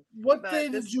awesome. What day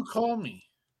did you call me?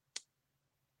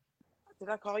 Did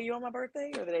I call you on my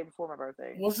birthday or the day before my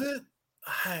birthday? Was it?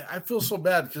 I feel so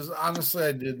bad because honestly,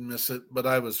 I did miss it, but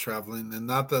I was traveling, and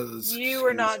not that it's You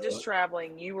were not just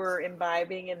traveling; you were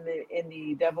imbibing in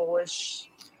the devilish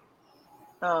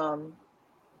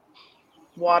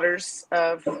waters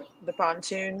of the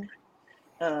pontoon.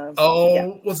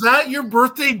 Yeah. Was that your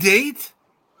birthday date?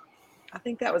 I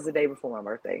think that was the day before my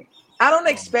birthday. I don't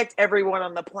expect everyone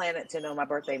on the planet to know my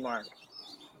birthday, Mark.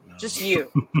 No. Just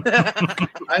you.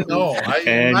 I know.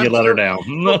 You let her down.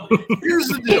 Here's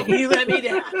the deal. You let me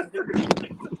down.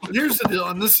 Here's the deal,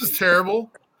 and this is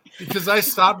terrible because I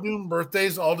stopped doing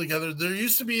birthdays altogether. There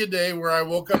used to be a day where I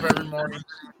woke up every morning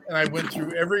and I went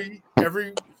through every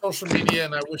social media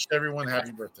and I wished everyone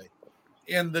happy birthday.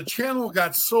 And the channel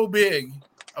got so big,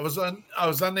 I was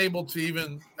unable to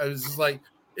even. I was just like,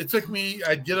 it took me.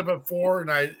 I'd get up at 4 and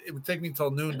it would take me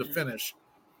till noon to finish,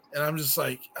 and I'm just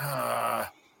like,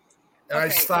 And I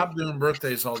stopped doing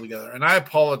birthdays altogether, and I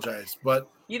apologize, but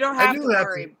you don't have to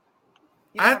worry.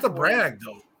 I have to brag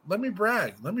though. Let me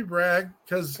brag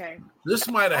because this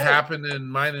might have happened in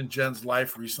mine and Jen's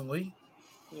life recently.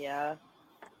 Yeah,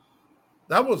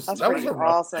 that was a rough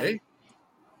awesome day.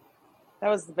 That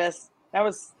was the best. That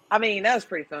was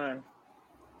pretty fun.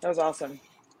 That was awesome.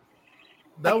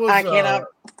 That was. I cannot.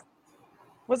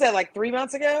 Was that like 3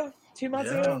 months ago? 2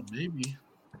 months ago? Maybe.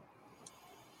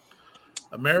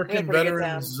 American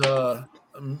Veterans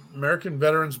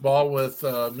Ball with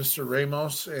Mr.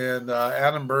 Ramos and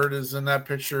Adam Bird is in that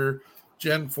picture.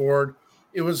 Jen Ford.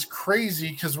 It was crazy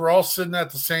because we're all sitting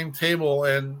at the same table,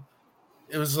 and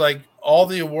it was like all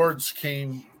the awards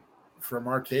came from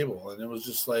our table, and it was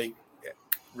just like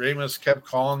Ramos kept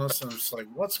calling us, and it's like,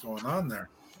 what's going on there?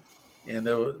 And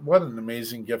what an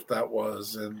amazing gift that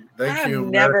was. And thank you.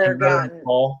 I've never gotten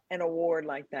an award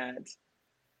like that.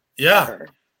 Yeah. Ever.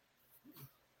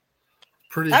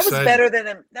 Pretty that exciting.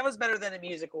 was better than a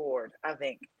music award, I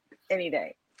think, any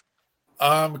day.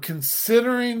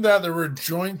 Considering that there were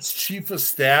Joint Chief of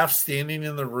Staff standing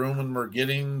in the room when we're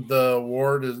getting the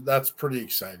award, that's pretty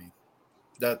exciting.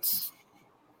 That's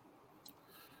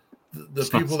the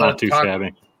people that not too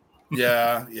shabby.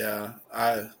 Yeah.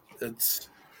 It's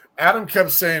Adam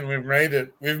kept saying, "We've made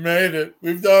it, we've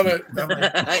done it."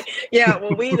 Like, yeah,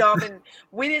 well, we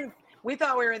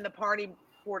thought we were in the party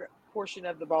portion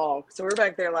of the ball, so we were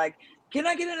back there like, "Can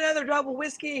I get another double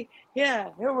whiskey?" Yeah.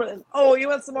 Oh, you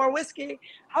want some more whiskey?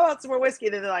 How about some more whiskey?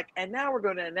 And then they're like, and now we're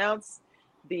going to announce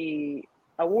the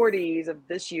awardees of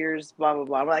this year's blah blah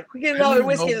blah. We're like, we get another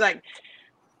whiskey. They're like,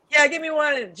 yeah, give me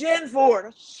one. And Jen Ford.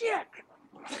 Oh, shit.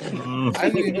 I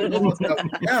didn't even know what that.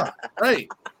 Yeah, right.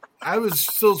 I was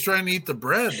still trying to eat the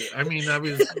bread. I mean,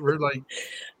 we're like,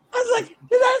 I was like,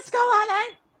 did that go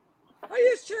on? Are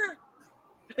you sure?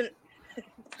 It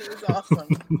was awesome.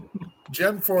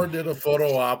 Jen Ford did a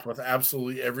photo op with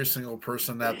absolutely every single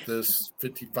person at this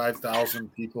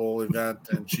 55,000 people event,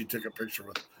 and she took a picture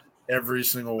with every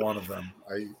single one of them.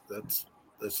 That's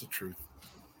the truth.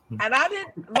 And I did.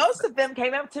 Most of them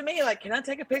came up to me like, "Can I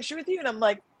take a picture with you?" And I'm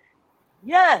like,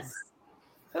 "Yes."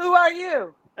 Who are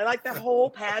you? And like the whole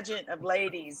pageant of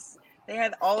ladies, they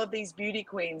had all of these beauty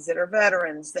queens that are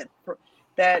veterans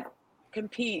that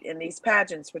compete in these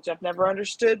pageants, which I've never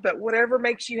understood. But whatever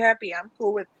makes you happy, I'm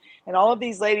cool with. And all of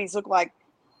these ladies look like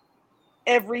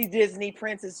every Disney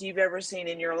princess you've ever seen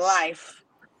in your life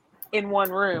in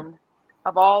one room,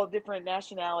 of all different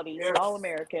nationalities, all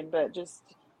American, but just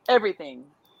everything.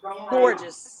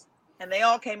 Gorgeous. And they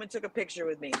all came and took a picture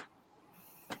with me.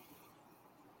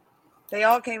 They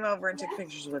all came over and took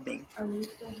pictures with me.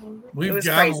 We've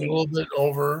gone a little bit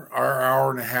over our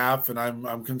hour and a half, and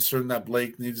I'm concerned that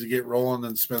Blake needs to get rolling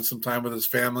and spend some time with his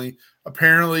family.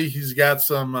 Apparently, he's got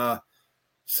some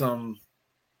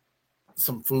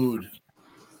food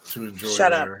to enjoy.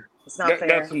 Shut up. It's not fair.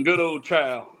 Got some good old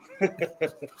chow.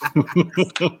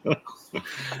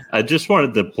 I just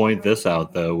wanted to point this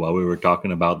out, though, while we were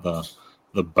talking about the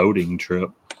boating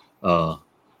trip.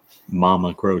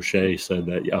 Mama Crochet said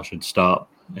that y'all should stop,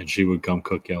 and she would come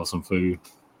cook y'all some food.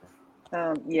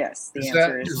 Yes, the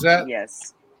answer is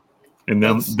yes. And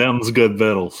them's good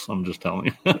victuals. I'm just telling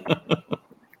you.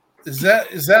 Is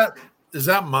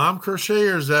that Mom Crochet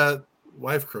or is that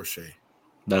Wife Crochet?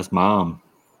 That's Mom.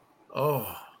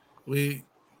 Oh, we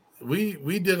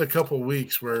did a couple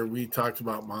weeks where we talked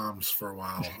about moms for a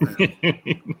while.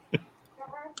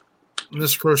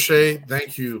 Miss Crochet,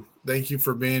 thank you. Thank you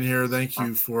for being here. Thank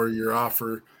you for your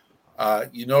offer.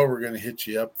 We're going to hit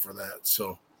you up for that.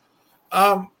 So,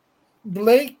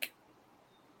 Blake,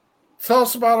 tell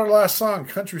us about our last song,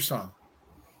 Country Song.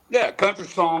 Yeah, Country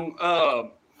Song.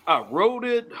 I wrote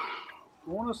it, I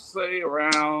want to say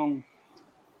around,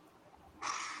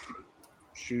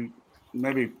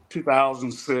 maybe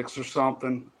 2006 or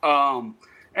something. And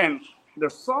the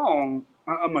song,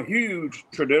 I'm a huge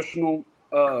traditional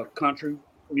country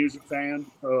music fan,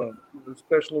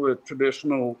 especially with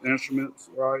traditional instruments,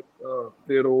 right?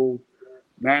 Fiddle,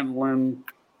 mandolin,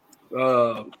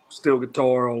 steel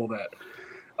guitar, all of that.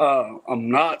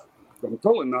 I'm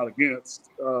totally not against,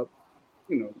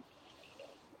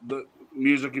 the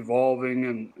music evolving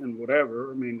and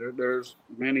whatever. I mean, there's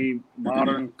many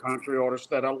modern country artists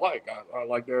that I like. I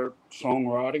like their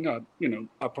songwriting.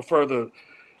 I prefer the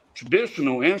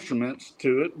traditional instruments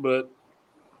to it, but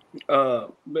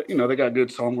they got good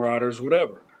songwriters,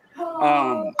 whatever.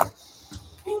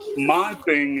 My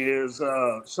thing is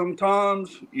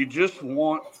sometimes you just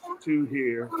want to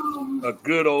hear a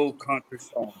good old country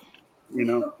song,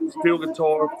 steel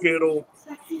guitar, fiddle,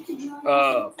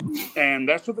 and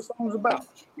that's what the song's about.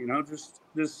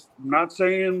 Just not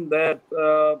saying that,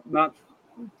 not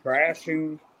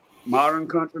trashing modern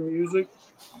country music,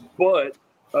 but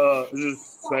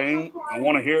just saying I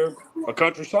want to hear a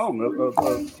country song, a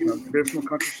traditional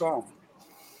country song.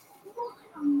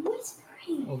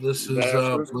 Well, this is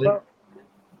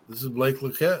Blake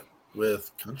Luquette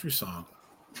with Country Song.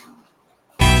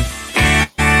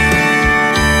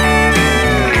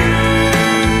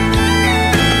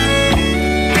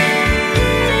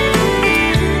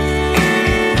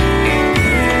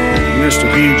 Mr.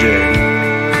 PJ,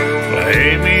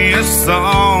 play me a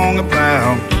song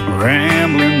about a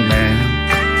rambling man,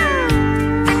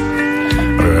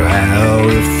 or how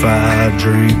if I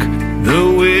drink the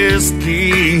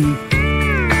whiskey,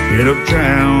 it'll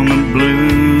drown the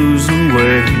blues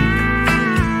away.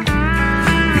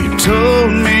 He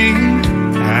told me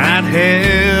I'd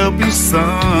help you,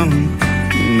 son.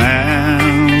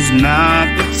 Now's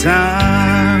not the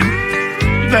time.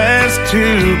 That's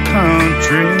too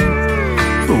country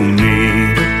for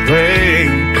me to play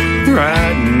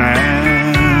right now.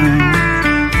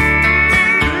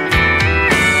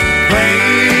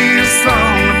 Play a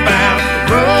song about the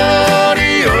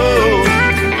rodeo,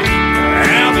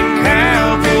 how the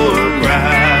cowboy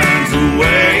rides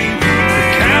away. The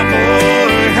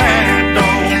cowboy hat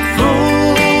don't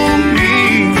fool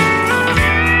me.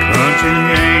 Country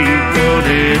ain't what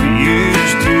it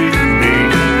used to be.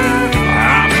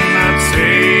 I'm not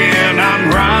saying I'm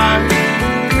right,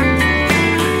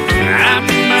 I'm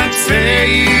not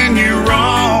saying you're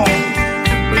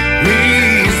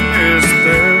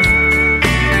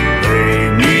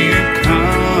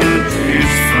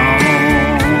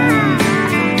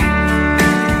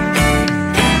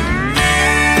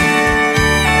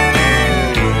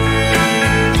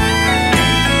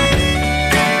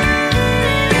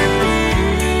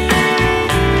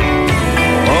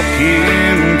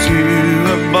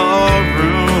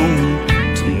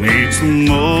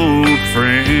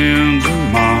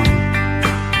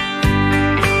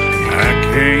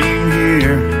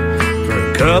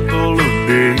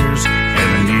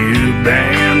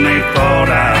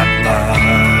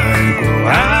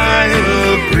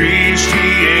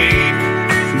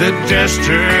a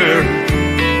gesture.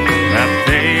 I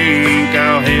think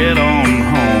I'll head on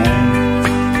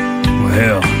home.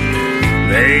 Well,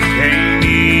 they can't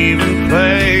even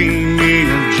play me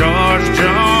a George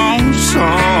Jones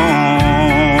song.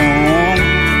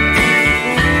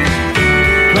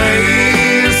 Play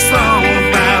a song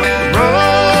about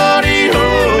rodeo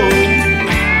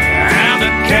and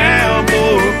a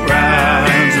cowboy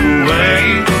rides away.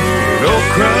 No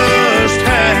crushed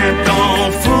hat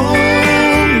don't fool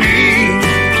me.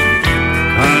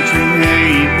 Country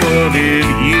ain't what it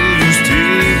used to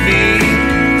be.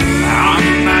 I'm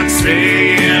not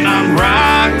saying I'm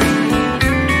right,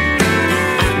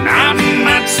 and I'm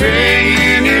not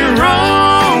saying you're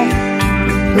wrong.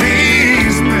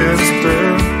 Please,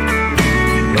 mister,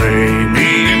 play me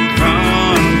a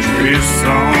country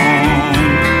song.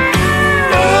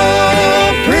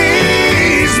 Oh,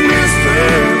 please, mister,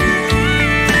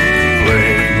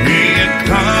 play me a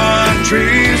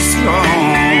country song.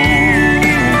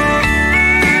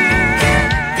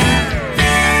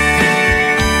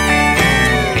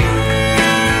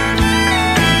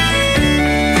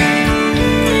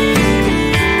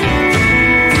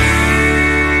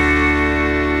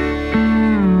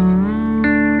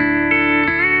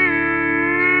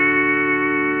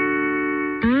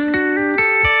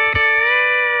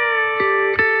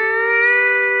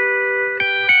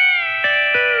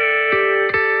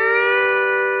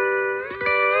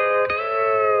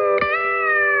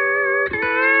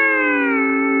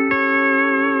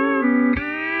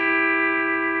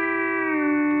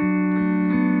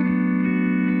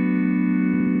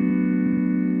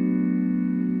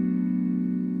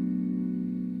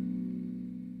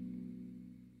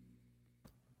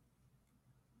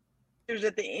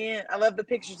 At the end, I love the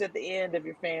pictures at the end of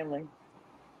your family.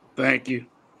 Thank you.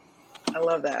 I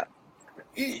love that.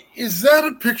 Is that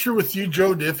a picture with you,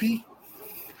 Joe Diffie?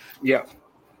 Yeah.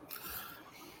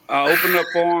 I opened up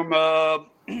for him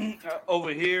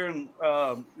over here in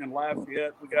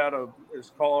Lafayette. We got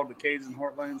it's called the Cajun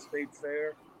Heartland State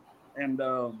Fair. And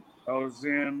I was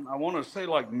in, I want to say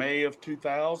like May of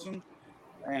 2000.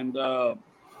 And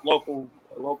local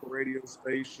radio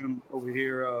station over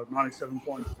here,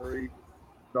 97.3.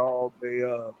 Dog, they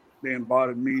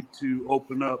invited me to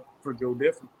open up for Joe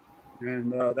Diffie,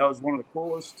 and that was one of the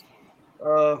coolest.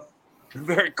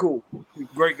 Very cool,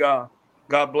 great guy.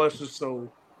 God bless his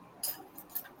soul.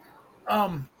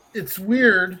 It's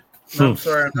weird. I'm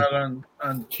sorry, I'm not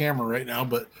on camera right now,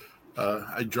 but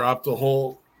I dropped a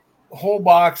whole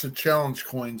box of challenge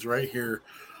coins right here.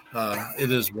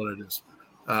 It is what it is.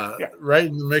 Right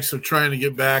in the mix of trying to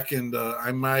get back, and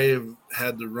I might have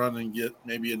had to run and get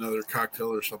maybe another cocktail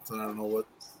or something. I don't know what,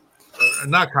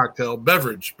 not cocktail,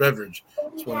 beverage.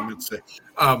 That's what I meant to say.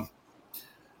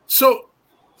 So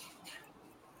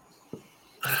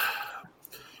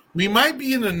we might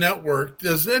be in a network.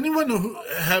 Does anyone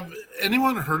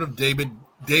heard of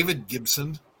David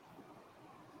Gibson?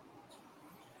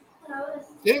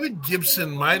 David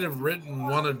Gibson might have written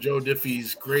one of Joe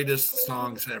Diffie's greatest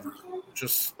songs ever.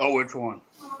 Which one?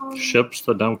 Ships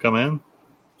that don't come in.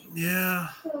 Yeah.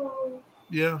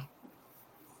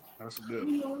 That's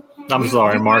good. I'm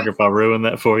sorry, Mark, if I ruined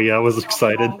that for you. I was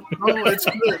excited. No, it's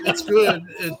good. It's good.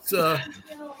 It's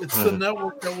the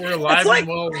network that we're alive and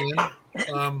well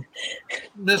in.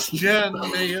 Miss Jen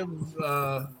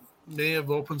may have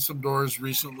opened some doors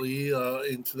recently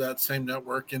into that same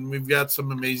network, and we've got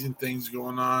some amazing things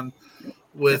going on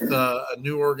with a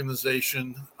new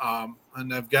organization,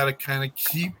 and I've got to kind of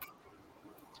keep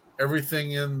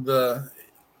everything in the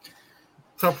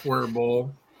Tupperware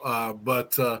bowl.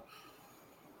 But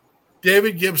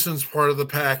David Gibson's part of the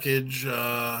package,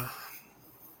 and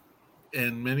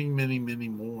many, many, many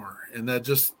more. And that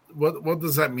just what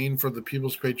does that mean for the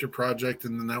People's Patriot Project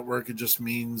and the network? It just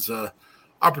means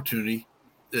opportunity.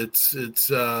 It's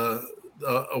a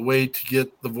way to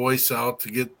get the voice out,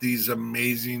 to get these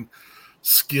amazing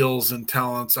skills and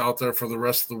talents out there for the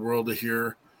rest of the world to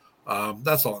hear.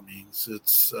 That's all it means.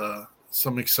 It's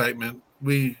some excitement.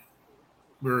 We're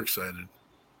excited,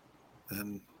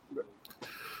 and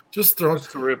just throw.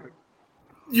 That's terrific.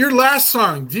 Your last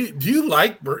song. Do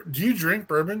you drink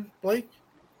bourbon, Blake?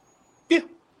 Yeah.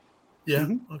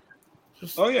 Mm-hmm.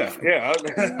 Okay.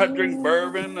 I drink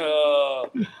bourbon,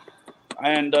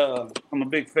 and I'm a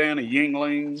big fan of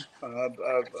Yingling. I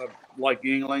like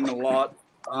Yingling a lot.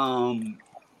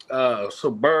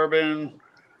 So bourbon,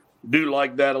 do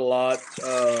like that a lot.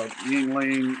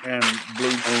 Yingling and Blue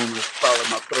Moon is probably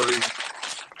my three.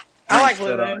 I like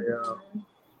Blue Moon.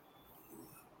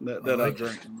 That I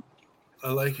drink.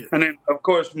 I like it. And then, of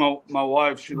course, my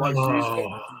wife, she likes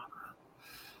cheesecake.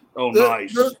 Oh,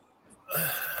 nice.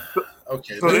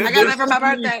 Okay. So I got that for my too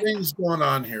many birthday. things going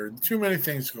on here. Too many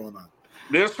things going on.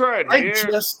 This right I here,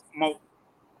 just my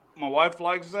wife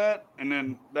likes that, and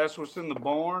then that's what's in the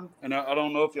barn. And I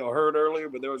don't know if y'all heard earlier,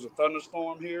 but there was a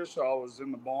thunderstorm here, so I was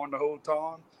in the barn the whole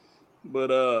time. But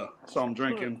so I'm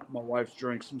drinking my wife's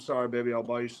drinks. I'm sorry, baby. I'll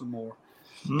buy you some more.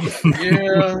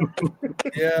 yeah.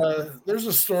 There's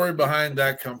a story behind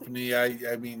that company.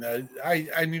 I mean,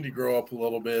 I need to grow up a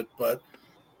little bit, but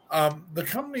the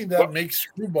company that makes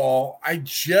Screwball, I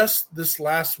just this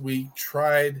last week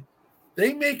tried.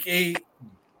 They make a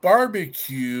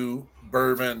barbecue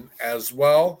bourbon as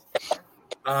well.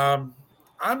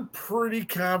 I'm pretty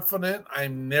confident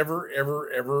I'm never,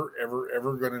 ever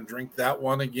going to drink that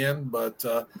one again, but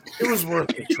it was worth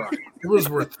a try. It was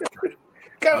worth a try.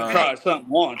 Gotta try something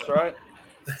once, right?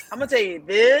 I'm gonna tell you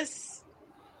this.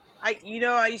 I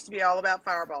used to be all about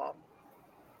Fireball.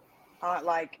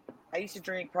 I used to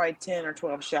drink probably 10 or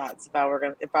 12 shots if I was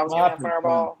gonna have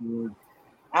Fireball.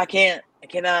 I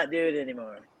cannot do it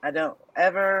anymore. I don't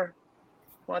ever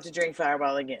want to drink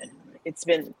Fireball again. It's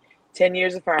been 10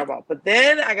 years of Fireball. But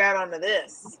then I got onto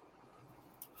this.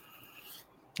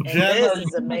 And Jen, this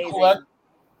is amazing.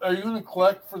 Are you going to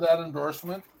collect for that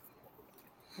endorsement?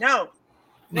 No,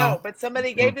 but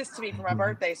somebody gave this to me for my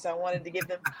birthday, so I wanted to give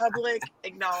them public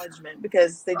acknowledgement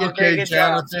because they did a very good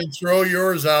Jonathan, job. throw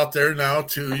yours out there now,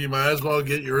 too. You might as well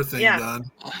get your thing done.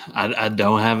 I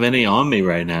don't have any on me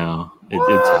right now.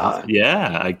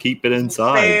 I keep it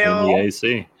inside in the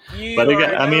AC. But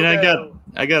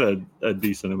I got a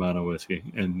decent amount of whiskey,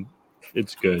 and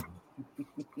it's good.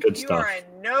 Good stuff. You are a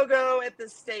no-go at the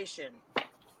station.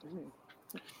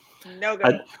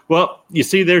 No-go. Well, you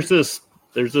see, there's this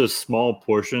small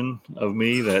portion of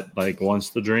me that wants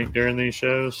to drink during these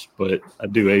shows, but I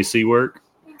do AC work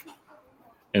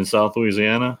in South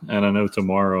Louisiana, and I know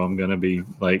tomorrow I'm going to be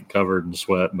covered in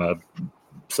sweat by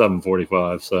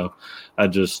 7:45. So I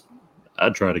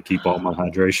try to keep all my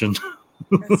hydration.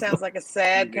 That sounds like a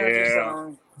sad country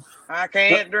song. I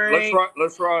can't drink.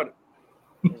 Let's ride it.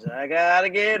 'Cause I gotta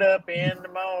get up in the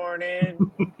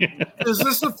morning. Is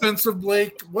this offensive,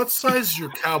 Blake? What size is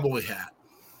your cowboy hat?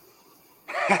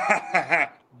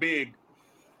 Big.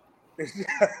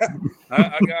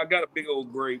 I got a big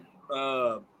old grape.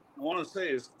 I want to say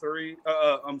it's 7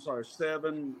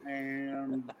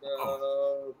 and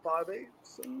 5/8.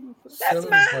 That's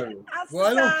mine. Well,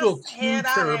 I don't feel too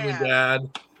terribly bad.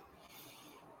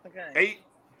 Okay. 8.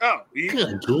 Oh,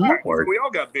 Good Lord. Lord. We all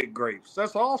got big grapes.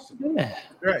 That's awesome. Yeah.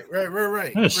 Right.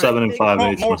 There's 7 and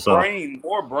 5/8 myself.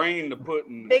 More brain to put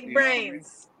in. Big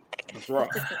brains. That's right.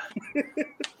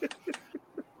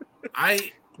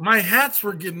 My hats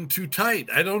were getting too tight.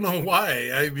 I don't know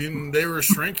why. I mean, they were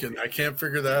shrinking. I can't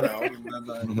figure that out. And then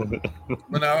I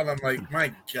went out and I'm like,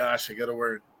 my gosh, I got to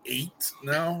wear 8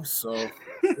 now. So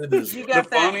it is. You got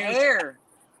that hair.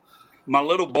 My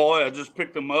little boy, I just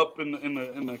picked him up in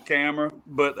the camera,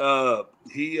 but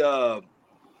he. So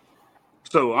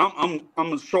I'm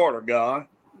a shorter guy,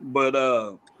 but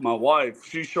my wife,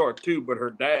 she's short too, but her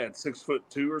dad's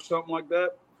 6'2" or something like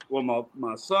that. Well,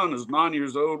 my son is 9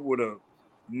 years old with a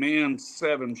men's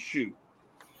 7 shoe,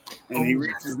 and he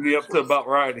reaches me up to about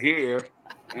right here,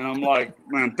 and I'm like,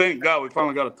 man, thank God we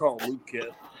finally got a tall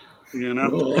Luquette. You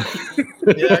know?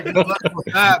 Yeah, good luck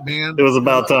with that, man. It was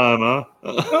about time, huh?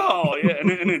 Oh yeah, and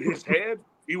in his head,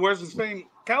 he wears the same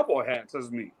cowboy hats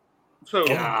as me. So I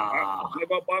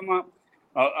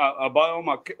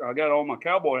got all my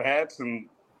cowboy hats, and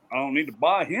I don't need to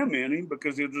buy him any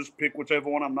because he'll just pick whichever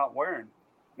one I'm not wearing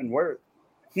and wear it.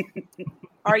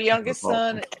 Our youngest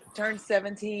son turned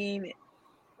 17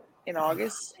 in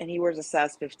August, and he wears a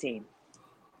size 15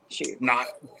 shoe. Not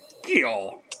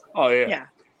y'all. Oh yeah. Yeah.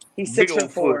 He's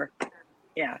 6'4".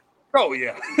 Yeah. Oh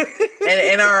yeah.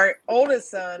 and our oldest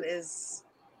son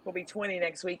will be 20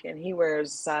 next week, and he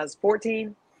wears size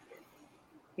 14.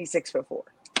 He's 6'4".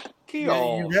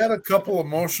 Yeah, you've had a couple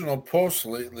emotional posts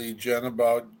lately, Jen,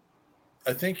 about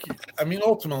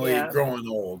ultimately you're growing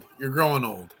old. You're growing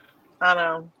old. I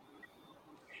know.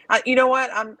 You know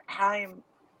what? I'm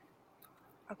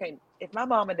okay. If my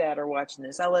mom and dad are watching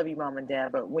this, I love you, mom and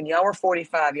dad. But when y'all were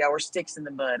 45, y'all were sticks in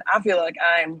the mud. I feel like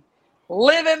I'm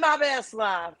living my best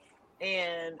life,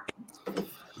 and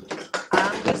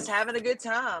I'm just having a good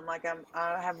time. Like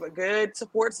I have a good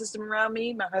support system around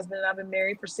me. My husband and I've been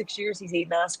married for 6 years. He's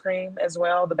eating ice cream as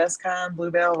well, the best kind,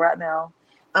 Bluebell, right now.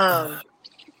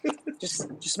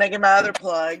 Just making my other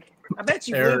plug. I bet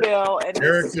you Bluebell and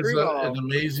Eric is an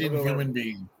amazing human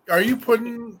being. Are you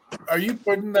putting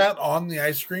that on the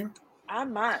ice cream? I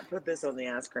might put this on the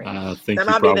ice cream. I think that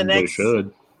you probably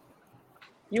should.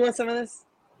 You want some of this?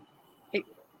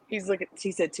 He's looking.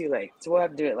 He said too late, so we'll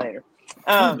have to do it later.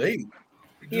 Too late.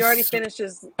 He already finished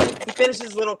his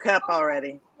little cup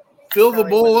already. Fill the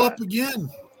bowl up again.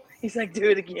 He's like, do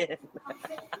it again.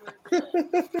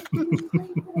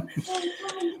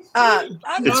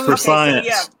 It's for science.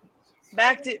 So yeah,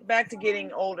 back to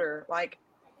getting older. Like,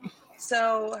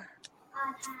 so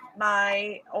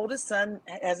my oldest son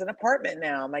has an apartment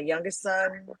now. My youngest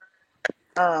son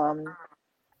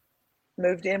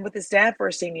moved in with his dad for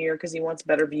a senior year because he wants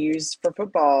better views for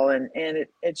football, and it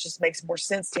just makes more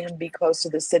sense to him to be close to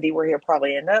the city where he'll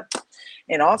probably end up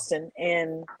in Austin.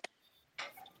 And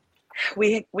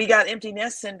we got empty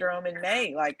nest syndrome in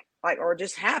May, or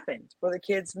just happened where the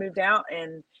kids moved out,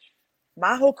 and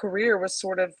my whole career was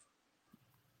sort of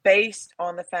based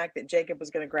on the fact that Jacob was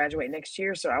going to graduate next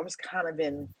year. So I was kind of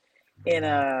in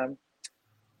a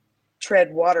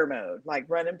tread water mode, like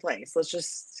run in place. Let's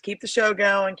just keep the show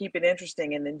going, keep it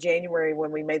interesting. And then January,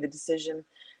 when we made the decision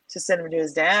to send him to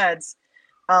his dad's,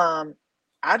 I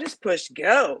just pushed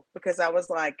go because I was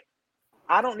like,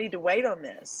 I don't need to wait on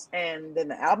this. And then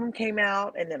the album came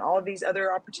out, and then all of these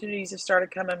other opportunities have started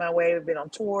coming my way. We've been on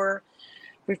tour.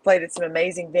 We've played at some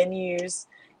amazing venues.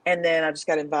 And then I just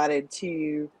got invited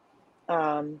to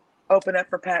open up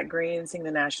for Pat Green and sing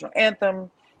the national anthem.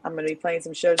 I'm going to be playing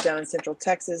some shows down in Central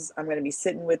Texas. I'm going to be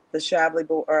sitting with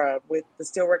the with the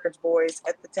Steel Records boys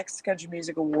at the Texas Country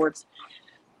Music Awards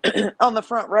on the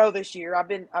front row this year. I've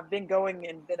been going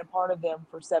and been a part of them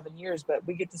for 7 years, but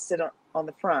we get to sit on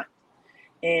the front.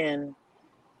 And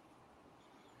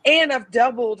I've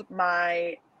doubled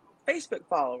my Facebook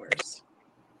followers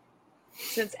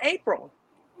since April.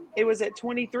 It was at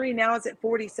 23. Now it's at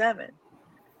 47.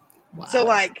 Wow. So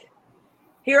like,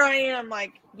 here I am.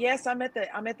 Like, yes, I'm at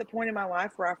the point in my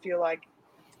life where I feel like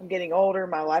I'm getting older.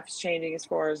 My life is changing as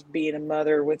far as being a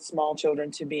mother with small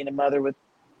children to being a mother with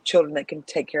children that can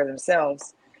take care of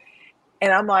themselves.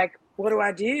 And I'm like, what do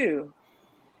I do?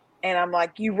 And I'm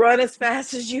like, you run as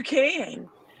fast as you can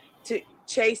to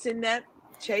chasing that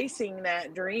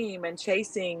dream and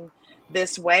chasing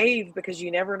this wave, because you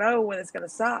never know when it's going to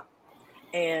stop.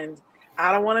 And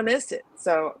I don't want to miss it.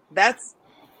 So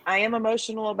I am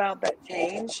emotional about that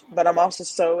change, but I'm also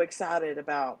so excited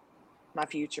about my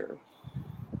future.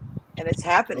 And it's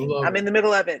happening. I'm in the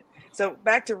middle of it. So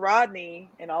back to Rodney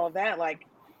and all of that, like,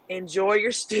 enjoy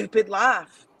your stupid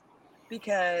life,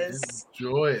 because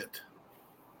enjoy it.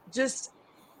 Just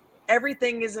every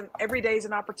day is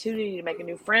an opportunity to make a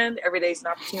new friend. Every day is an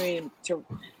opportunity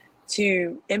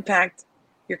to impact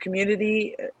your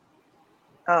community,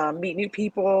 meet new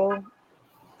people,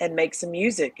 and make some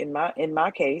music. In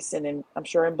my case, and I'm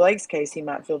sure in Blake's case, he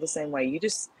might feel the same way.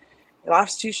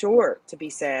 Life's too short to be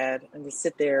sad and to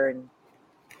sit there and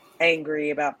angry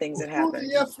about things that happen. Who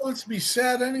the F wants to be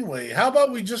sad anyway? How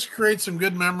about we just create some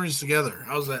good memories together?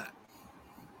 How's that?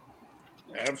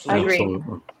 Absolutely.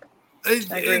 I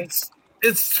agree.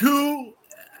 It's too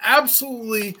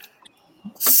absolutely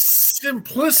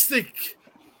simplistic.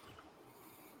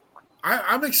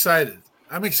 I'm excited.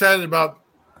 I'm excited about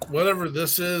whatever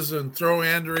this is, and throw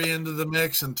Andrea into the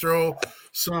mix, and throw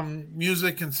some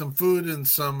music and some food and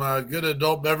some good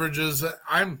adult beverages.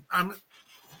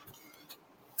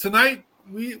 Tonight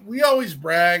we always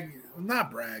brag. Not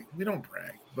brag. We don't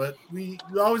brag, but we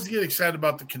always get excited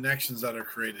about the connections that are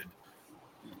created.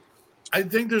 I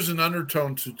think there's an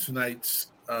undertone to tonight's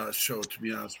show, to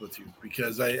be honest with you,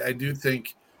 because I do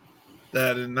think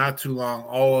that in not too long,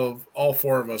 all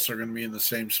four of us are going to be in the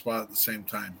same spot at the same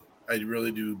time. I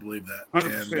really do believe that.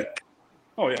 100%. And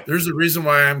oh yeah. There's a reason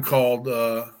why I'm called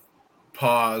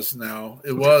Pause now.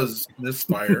 It was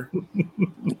Misfire,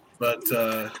 but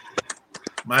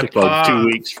my took like 2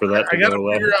 weeks for that to go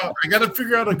away. I got to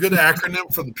figure out a good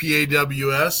acronym for the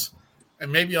PAWS,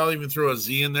 and maybe I'll even throw a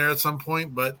Z in there at some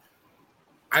point. But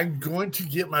I'm going to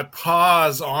get my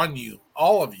paws on you,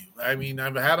 all of you. I mean,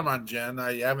 I've had them on Jen.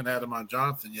 I haven't had them on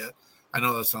Jonathan yet. I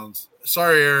know that sounds –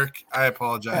 sorry, Eric. I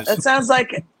apologize. That sounds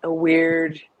like a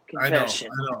weird confession.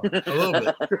 I know.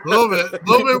 A little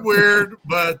bit weird,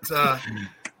 but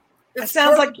it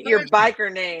sounds like your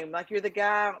biker name. Like you're the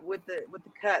guy with the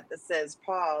cut that says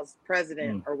Paws,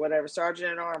 President or whatever,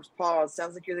 Sergeant at Arms, Paws.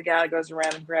 Sounds like you're the guy that goes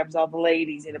around and grabs all the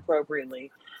ladies inappropriately.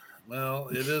 Well,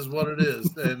 it is what it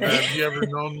is. And have you ever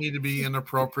known me to be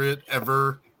inappropriate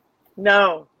ever?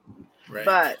 No. Right.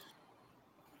 But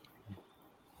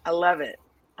I love it.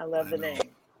 I love the name.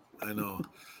 I know.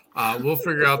 We'll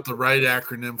figure out the right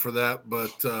acronym for that.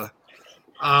 But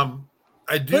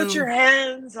I do. Put your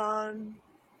hands on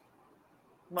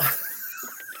mine.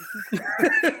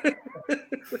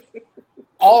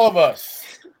 All of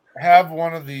us have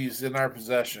one of these in our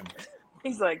possession.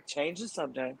 He's like, change the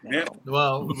subject. Yeah.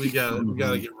 Well, we gotta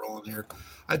get rolling here.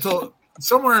 I told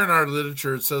somewhere in our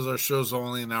literature it says our show's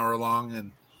only an hour long,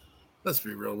 and let's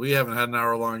be real, we haven't had an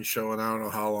hour-long show, and I don't know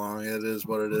how long. It is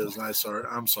what it is.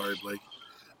 I'm sorry, Blake.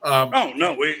 Oh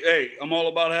no, I'm all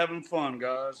about having fun,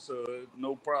 guys. So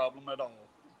no problem at all.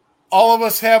 All of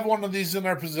us have one of these in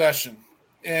our possession,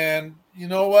 and you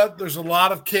know what? There's a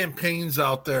lot of campaigns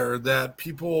out there that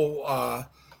people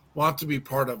want to be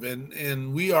part of,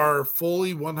 and we are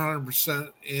fully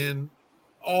 100%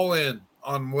 all in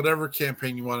on whatever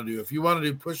campaign you want to do. If you want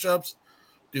to do push-ups,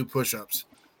 do push-ups.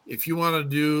 If you want to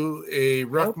do a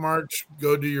ruck march,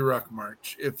 go do your ruck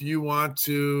march. If you want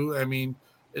to, I mean,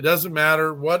 it doesn't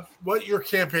matter what your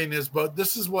campaign is, but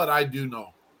this is what I do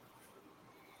know.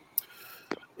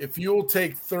 If you will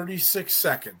take 36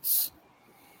 seconds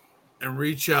and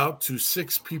reach out to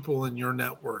 6 people in your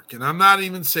network, and I'm not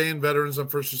even saying veterans and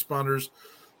first responders,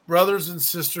 brothers and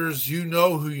sisters, you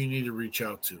know who you need to reach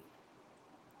out to.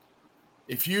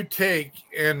 If you take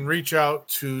and reach out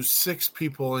to 6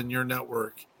 people in your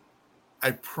network,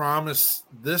 I promise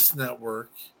this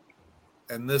network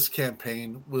and this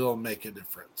campaign will make a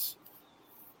difference.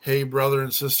 Hey, brother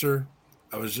and sister,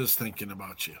 I was just thinking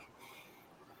about you.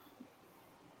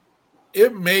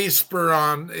 It may spur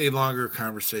on a longer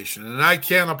conversation, and I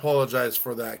can't apologize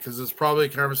for that because it's probably a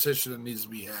conversation that needs to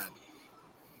be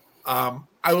had.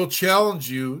 I will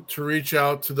challenge you to reach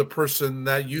out to the person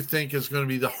that you think is going to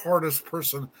be the hardest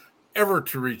person ever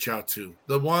to reach out to,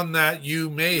 the one that you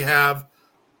may have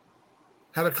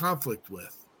had a conflict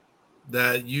with,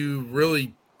 that you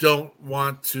really don't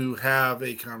want to have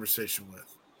a conversation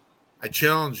with. I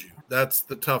challenge you. That's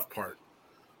the tough part.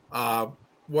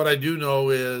 What I do know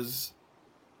is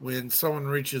when someone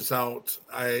reaches out,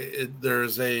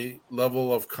 there's a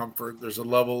level of comfort. There's a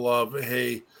level of,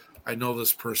 hey, I know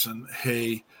this person.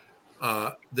 Hey,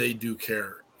 they do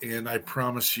care. And I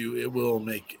promise you it will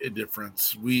make a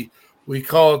difference. We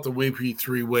call it the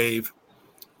WP3 wave.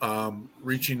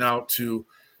 Reaching out to,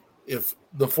 if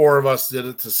the 4 of us did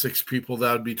it to 6 people,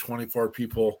 that would be 24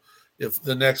 people. If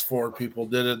the next 4 people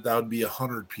did it, that would be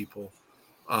 100 people.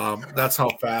 That's how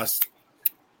fast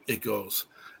it goes.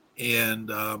 And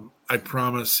I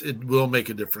promise it will make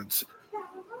a difference.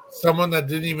 Someone that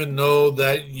didn't even know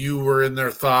that you were in their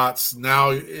thoughts now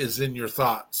is in your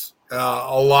thoughts.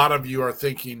 A lot of you are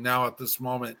thinking now at this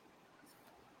moment,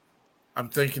 I'm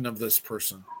thinking of this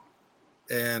person.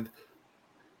 And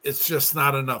it's just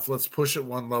not enough. Let's push it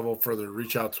one level further.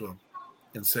 Reach out to them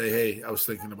and say, hey, I was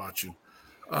thinking about you.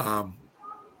 I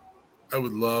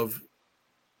would love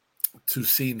to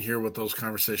see and hear what those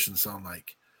conversations sound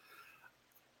like.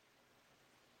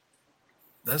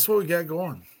 That's what we got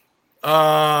going.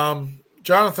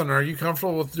 Jonathan, are you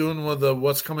comfortable with doing with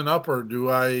what's coming up, or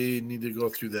do I need to go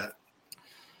through that?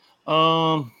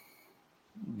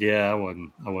 Yeah, I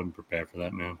wasn't prepared for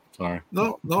that, man. Sorry.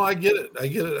 No, I get it.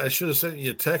 I should have sent you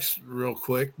a text real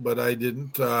quick, but I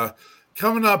didn't.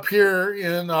 Coming up here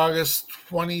in August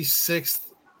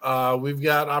 26th, we've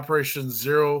got Operation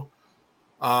Zero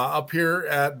up here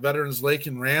at Veterans Lake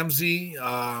in Ramsey.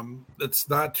 It's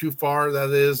not too far. That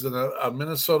is a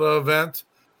Minnesota event.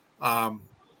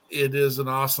 It is an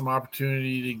awesome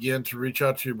opportunity to reach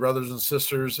out to your brothers and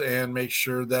sisters and make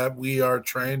sure that we are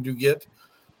trying to get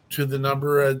to the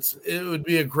number. It would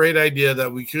be a great idea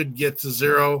that we could get to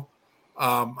 0.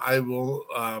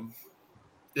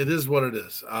 It is what it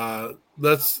is.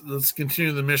 Let's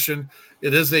continue the mission.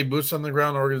 It is a boots on the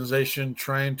ground organization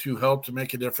trying to help to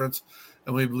make a difference,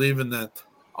 and we believe in that.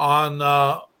 On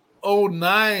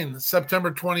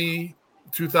September 20,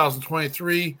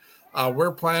 2023,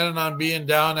 we're planning on being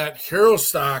down at Hero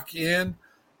Stock in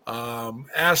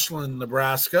Ashland,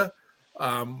 Nebraska.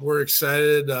 We're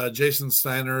excited. Jason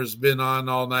Steiner has been on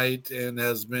all night and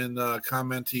has been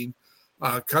commenting.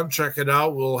 Come check it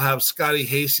out. We'll have Scotty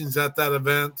Hastings at that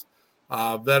event,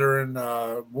 veteran,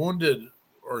 wounded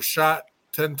or shot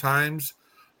 10 times.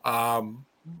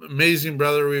 Amazing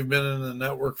brother. We've been in the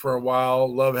network for a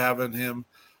while. Love having him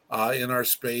in our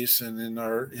space, and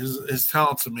his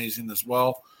talent's amazing as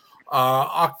well.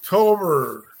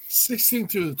 October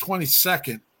 16th through the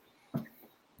 22nd,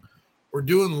 we're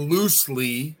doing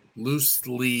loosely.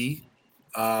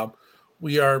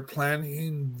 We are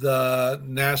planning the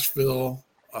Nashville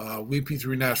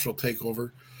WP3 Nashville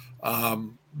takeover.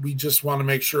 We just want to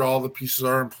make sure all the pieces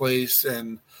are in place,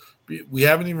 and we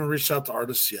haven't even reached out to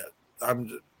artists yet.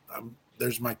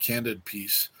 There's my candid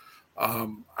piece. I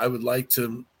would like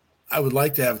to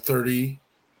have 30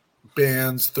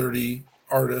 bands, 30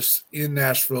 artists in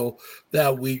Nashville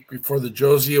that week before the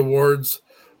Josie Awards,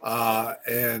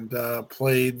 and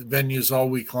played venues all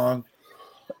week long.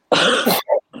 I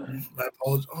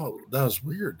apologize. Oh, that was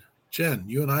weird. Jen,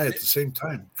 you and I at the same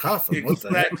time coughing. What the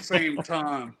heck? Exact same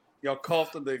time. Y'all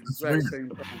coughed at the exact same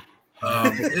time.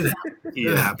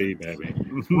 It happened. baby.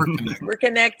 We're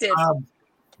connected.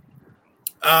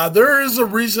 There is a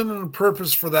reason and a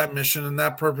purpose for that mission, and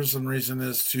that purpose and reason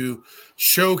is to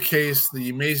showcase the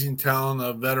amazing talent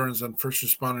of veterans and first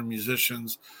responder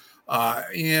musicians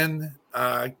in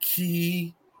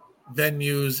key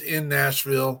venues in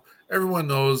Nashville. Everyone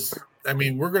knows, I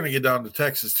mean, we're going to get down to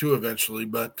Texas too eventually,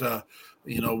 but,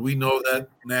 we know that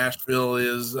Nashville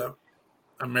is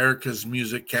America's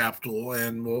music capital,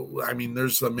 and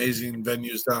there's amazing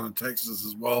venues down in Texas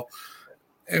as well,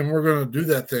 and we're going to do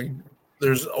that thing.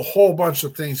 There's a whole bunch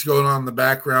of things going on in the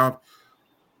background.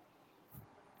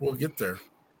 We'll get there.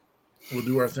 We'll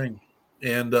do our thing.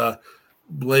 And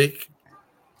Blake,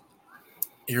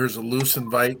 here's a loose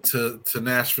invite to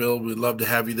Nashville. We'd love to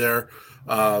have you there.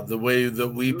 The way that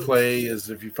we play is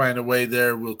if you find a way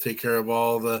there, we'll take care of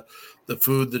all the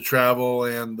food, the travel,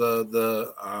 and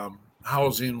the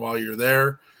housing while you're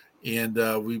there. And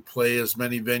we play as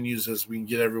many venues as we can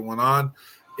get everyone on.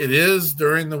 It is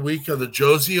during the week of the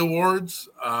Josie Awards,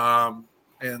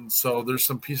 and so there's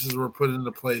some pieces we're putting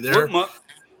into play there. What month?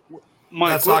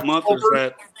 Mike, what month is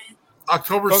that?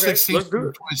 October 16th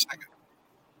to 22nd.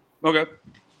 Okay.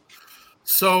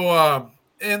 So,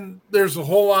 and there's a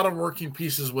whole lot of working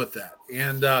pieces with that.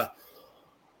 And I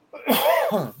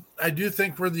do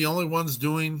think we're the only ones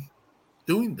doing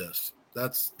this.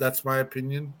 That's my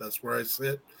opinion. That's where I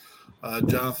sit.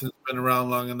 Jonathan's been around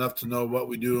long enough to know what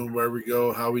we do and where we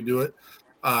go, how we do it.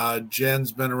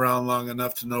 Jen's been around long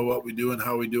enough to know what we do and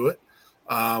how we do it.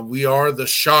 We are the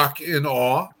shock and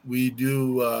awe. We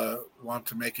do want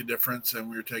to make a difference, and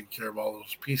we're taking care of all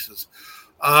those pieces.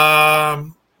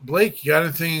 Blake, you got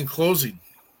anything in closing?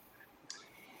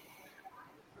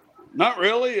 Not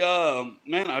really.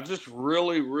 Man, I just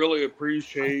really, really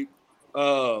appreciate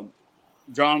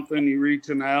Jonathan, you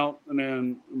reaching out, and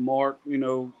then Mark,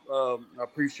 I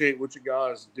appreciate what you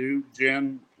guys do.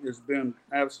 Jen has been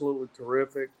absolutely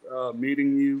terrific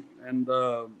meeting you and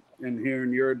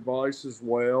hearing your advice as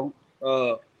well.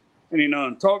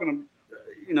 And talking,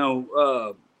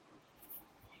 you're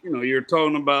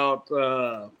talking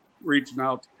about reaching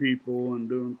out to people and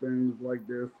doing things like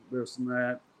this and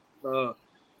that.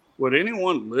 Would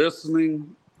anyone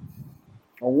listening?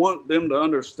 I want them to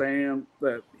understand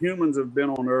that humans have been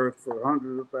on Earth for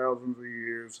hundreds of thousands of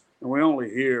years, and we're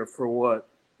only here for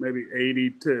maybe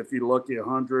 80 to, if you're lucky,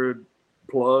 100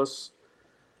 plus.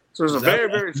 So it's a very,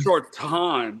 very short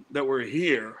time that we're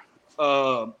here,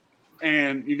 and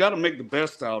you got to make the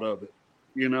best out of it,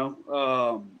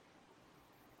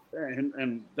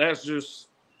 and that's just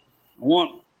I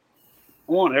want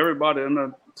everybody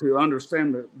to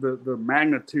understand the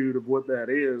magnitude of what that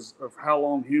is, of how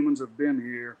long humans have been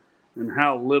here and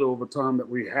how little of a time that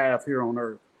we have here on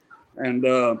Earth. And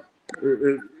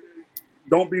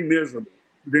don't be miserable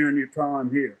during your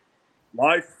time here.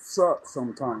 Life sucks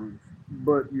sometimes,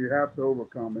 but you have to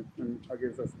overcome it. And I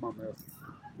guess that's my message.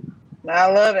 I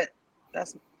love it.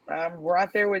 I'm right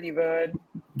there with you, bud.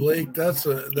 Blake, that's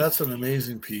an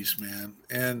amazing piece, man.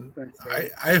 And thanks,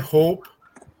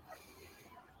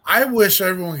 I wish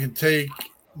everyone could take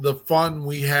the fun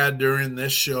we had during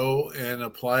this show and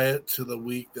apply it to the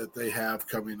week that they have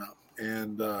coming up.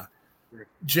 And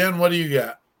Jen, what do you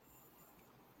got?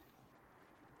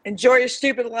 Enjoy your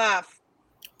stupid life.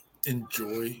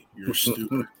 Enjoy your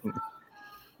stupid.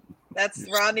 That's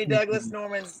Rodney Douglas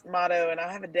Norman's motto, and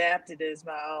I have adapted it as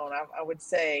my own. I would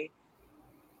say,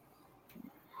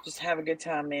 just have a good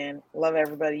time, man. Love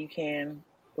everybody you can.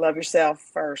 Love yourself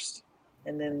first,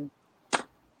 and then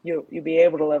you'll be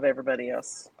able to love everybody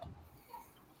else.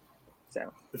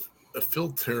 So I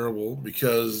feel terrible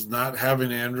because not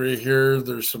having Andrea here,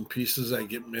 there's some pieces that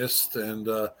get missed, and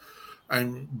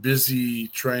I'm busy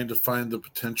trying to find the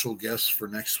potential guests for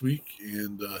next week.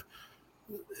 And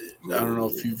I don't know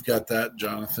if you've got that,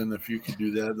 Jonathan. If you could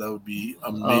do that, that would be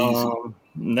amazing.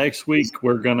 Next week,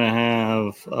 we're going to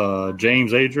have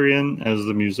James Adrian as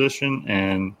the musician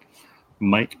and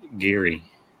Mike Geary.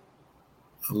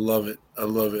 I love it.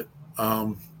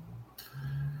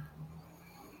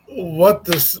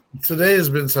 Today has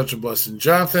been such a blessing.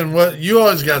 Jonathan, you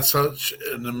always got such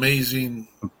an amazing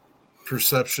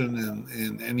perception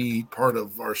in any part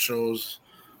of our shows.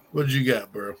 What did you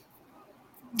got, bro?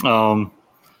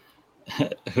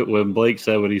 When Blake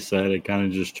said what he said, it kind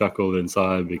of just chuckled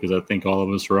inside because I think all of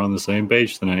us were on the same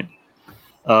page tonight.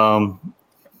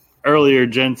 Earlier,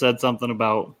 Jen said something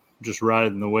about just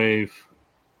riding the wave.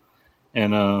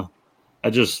 And I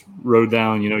just wrote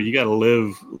down, you got to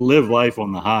live life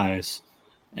on the highs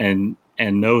and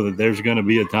and know that there's going to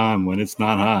be a time when it's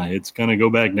not high. It's going to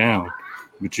go back down,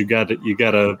 but you got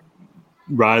to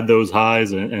ride those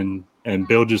highs and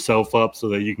build yourself up so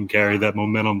that you can carry that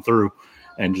momentum through,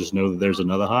 and just know that there's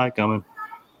another high coming.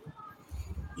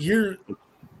 You're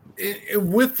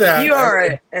with that. You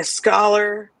are a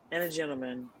scholar and a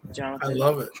gentleman, Jonathan. I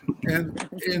love it.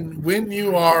 And when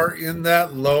you are in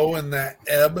that low and that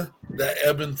ebb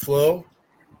and flow,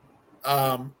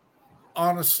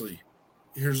 honestly,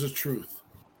 here's the truth.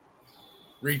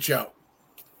 Reach out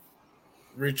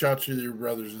to your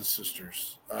brothers and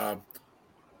sisters.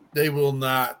 They will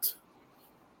not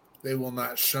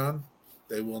shun.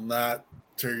 They will not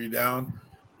tear you down.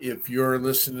 If you're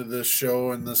listening to this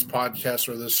show and this podcast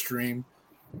or this stream,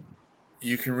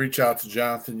 you can reach out to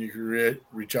Jonathan. You can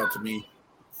reach out to me.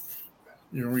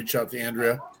 You can reach out to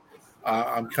Andrea.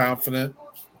 I'm confident.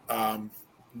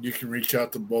 You can reach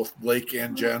out to both Blake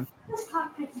and Jen.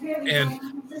 And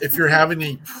if you're having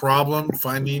a problem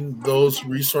finding those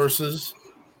resources,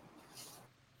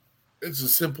 it's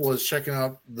as simple as checking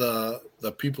out the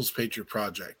People's Patriot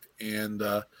Project, and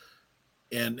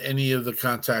any of the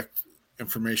contact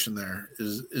information there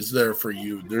is there for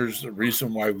you. There's a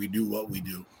reason why we do what we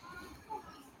do.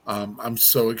 I'm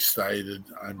so excited.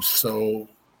 I'm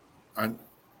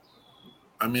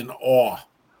in awe.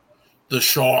 The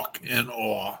shock and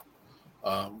awe.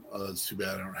 That's too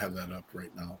bad I don't have that up right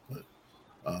now, but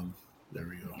there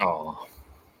we go.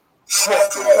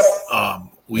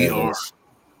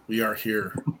 We are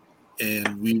here,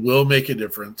 and we will make a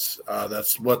difference.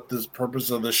 That's what the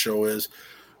purpose of the show is.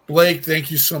 Blake,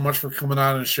 thank you so much for coming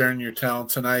on and sharing your talent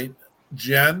tonight.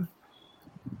 Jen,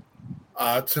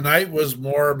 tonight was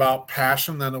more about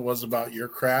passion than it was about your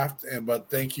craft, but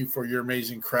thank you for your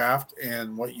amazing craft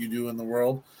and what you do in the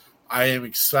world. I am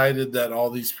excited that all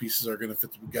these pieces are going to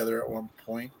fit together at one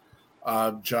point.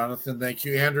 Jonathan, thank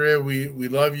you. Andrea, we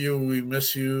love you. We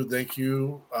miss you. Thank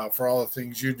you for all the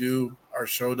things you do. Our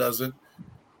show doesn't.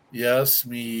 Yes,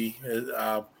 me.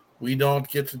 We don't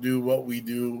get to do what we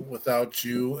do without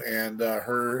you and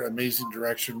her amazing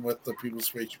direction with the People's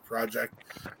Patriot Project.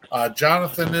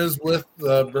 Jonathan is with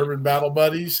the Bourbon Battle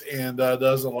Buddies and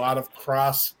does a lot of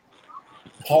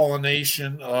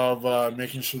cross-pollination of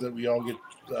making sure that we all get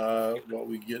what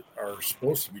we are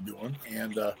supposed to be doing.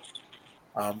 And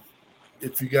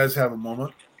if you guys have a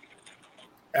moment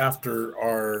after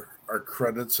our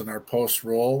credits and our post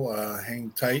roll, hang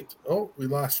tight. Oh, we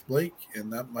lost Blake,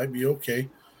 and that might be okay.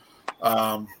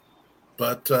 But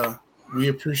we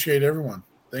appreciate everyone.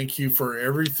 Thank you for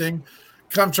everything.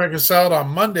 Come check us out on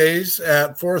Mondays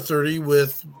at 4:30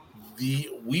 with the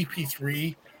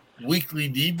WP3 weekly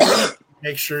debrief.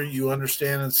 Make sure you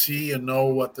understand and see and know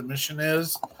what the mission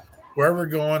is, where we're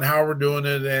going, how we're doing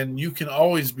it, and you can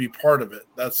always be part of it.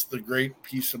 That's the great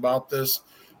piece about this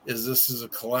is a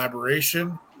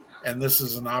collaboration, and this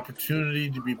is an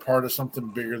opportunity to be part of something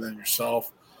bigger than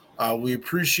yourself. We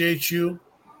appreciate you.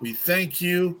 We thank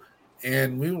you,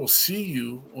 and we will see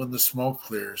you when the smoke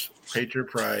clears. Patriot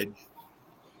Pride.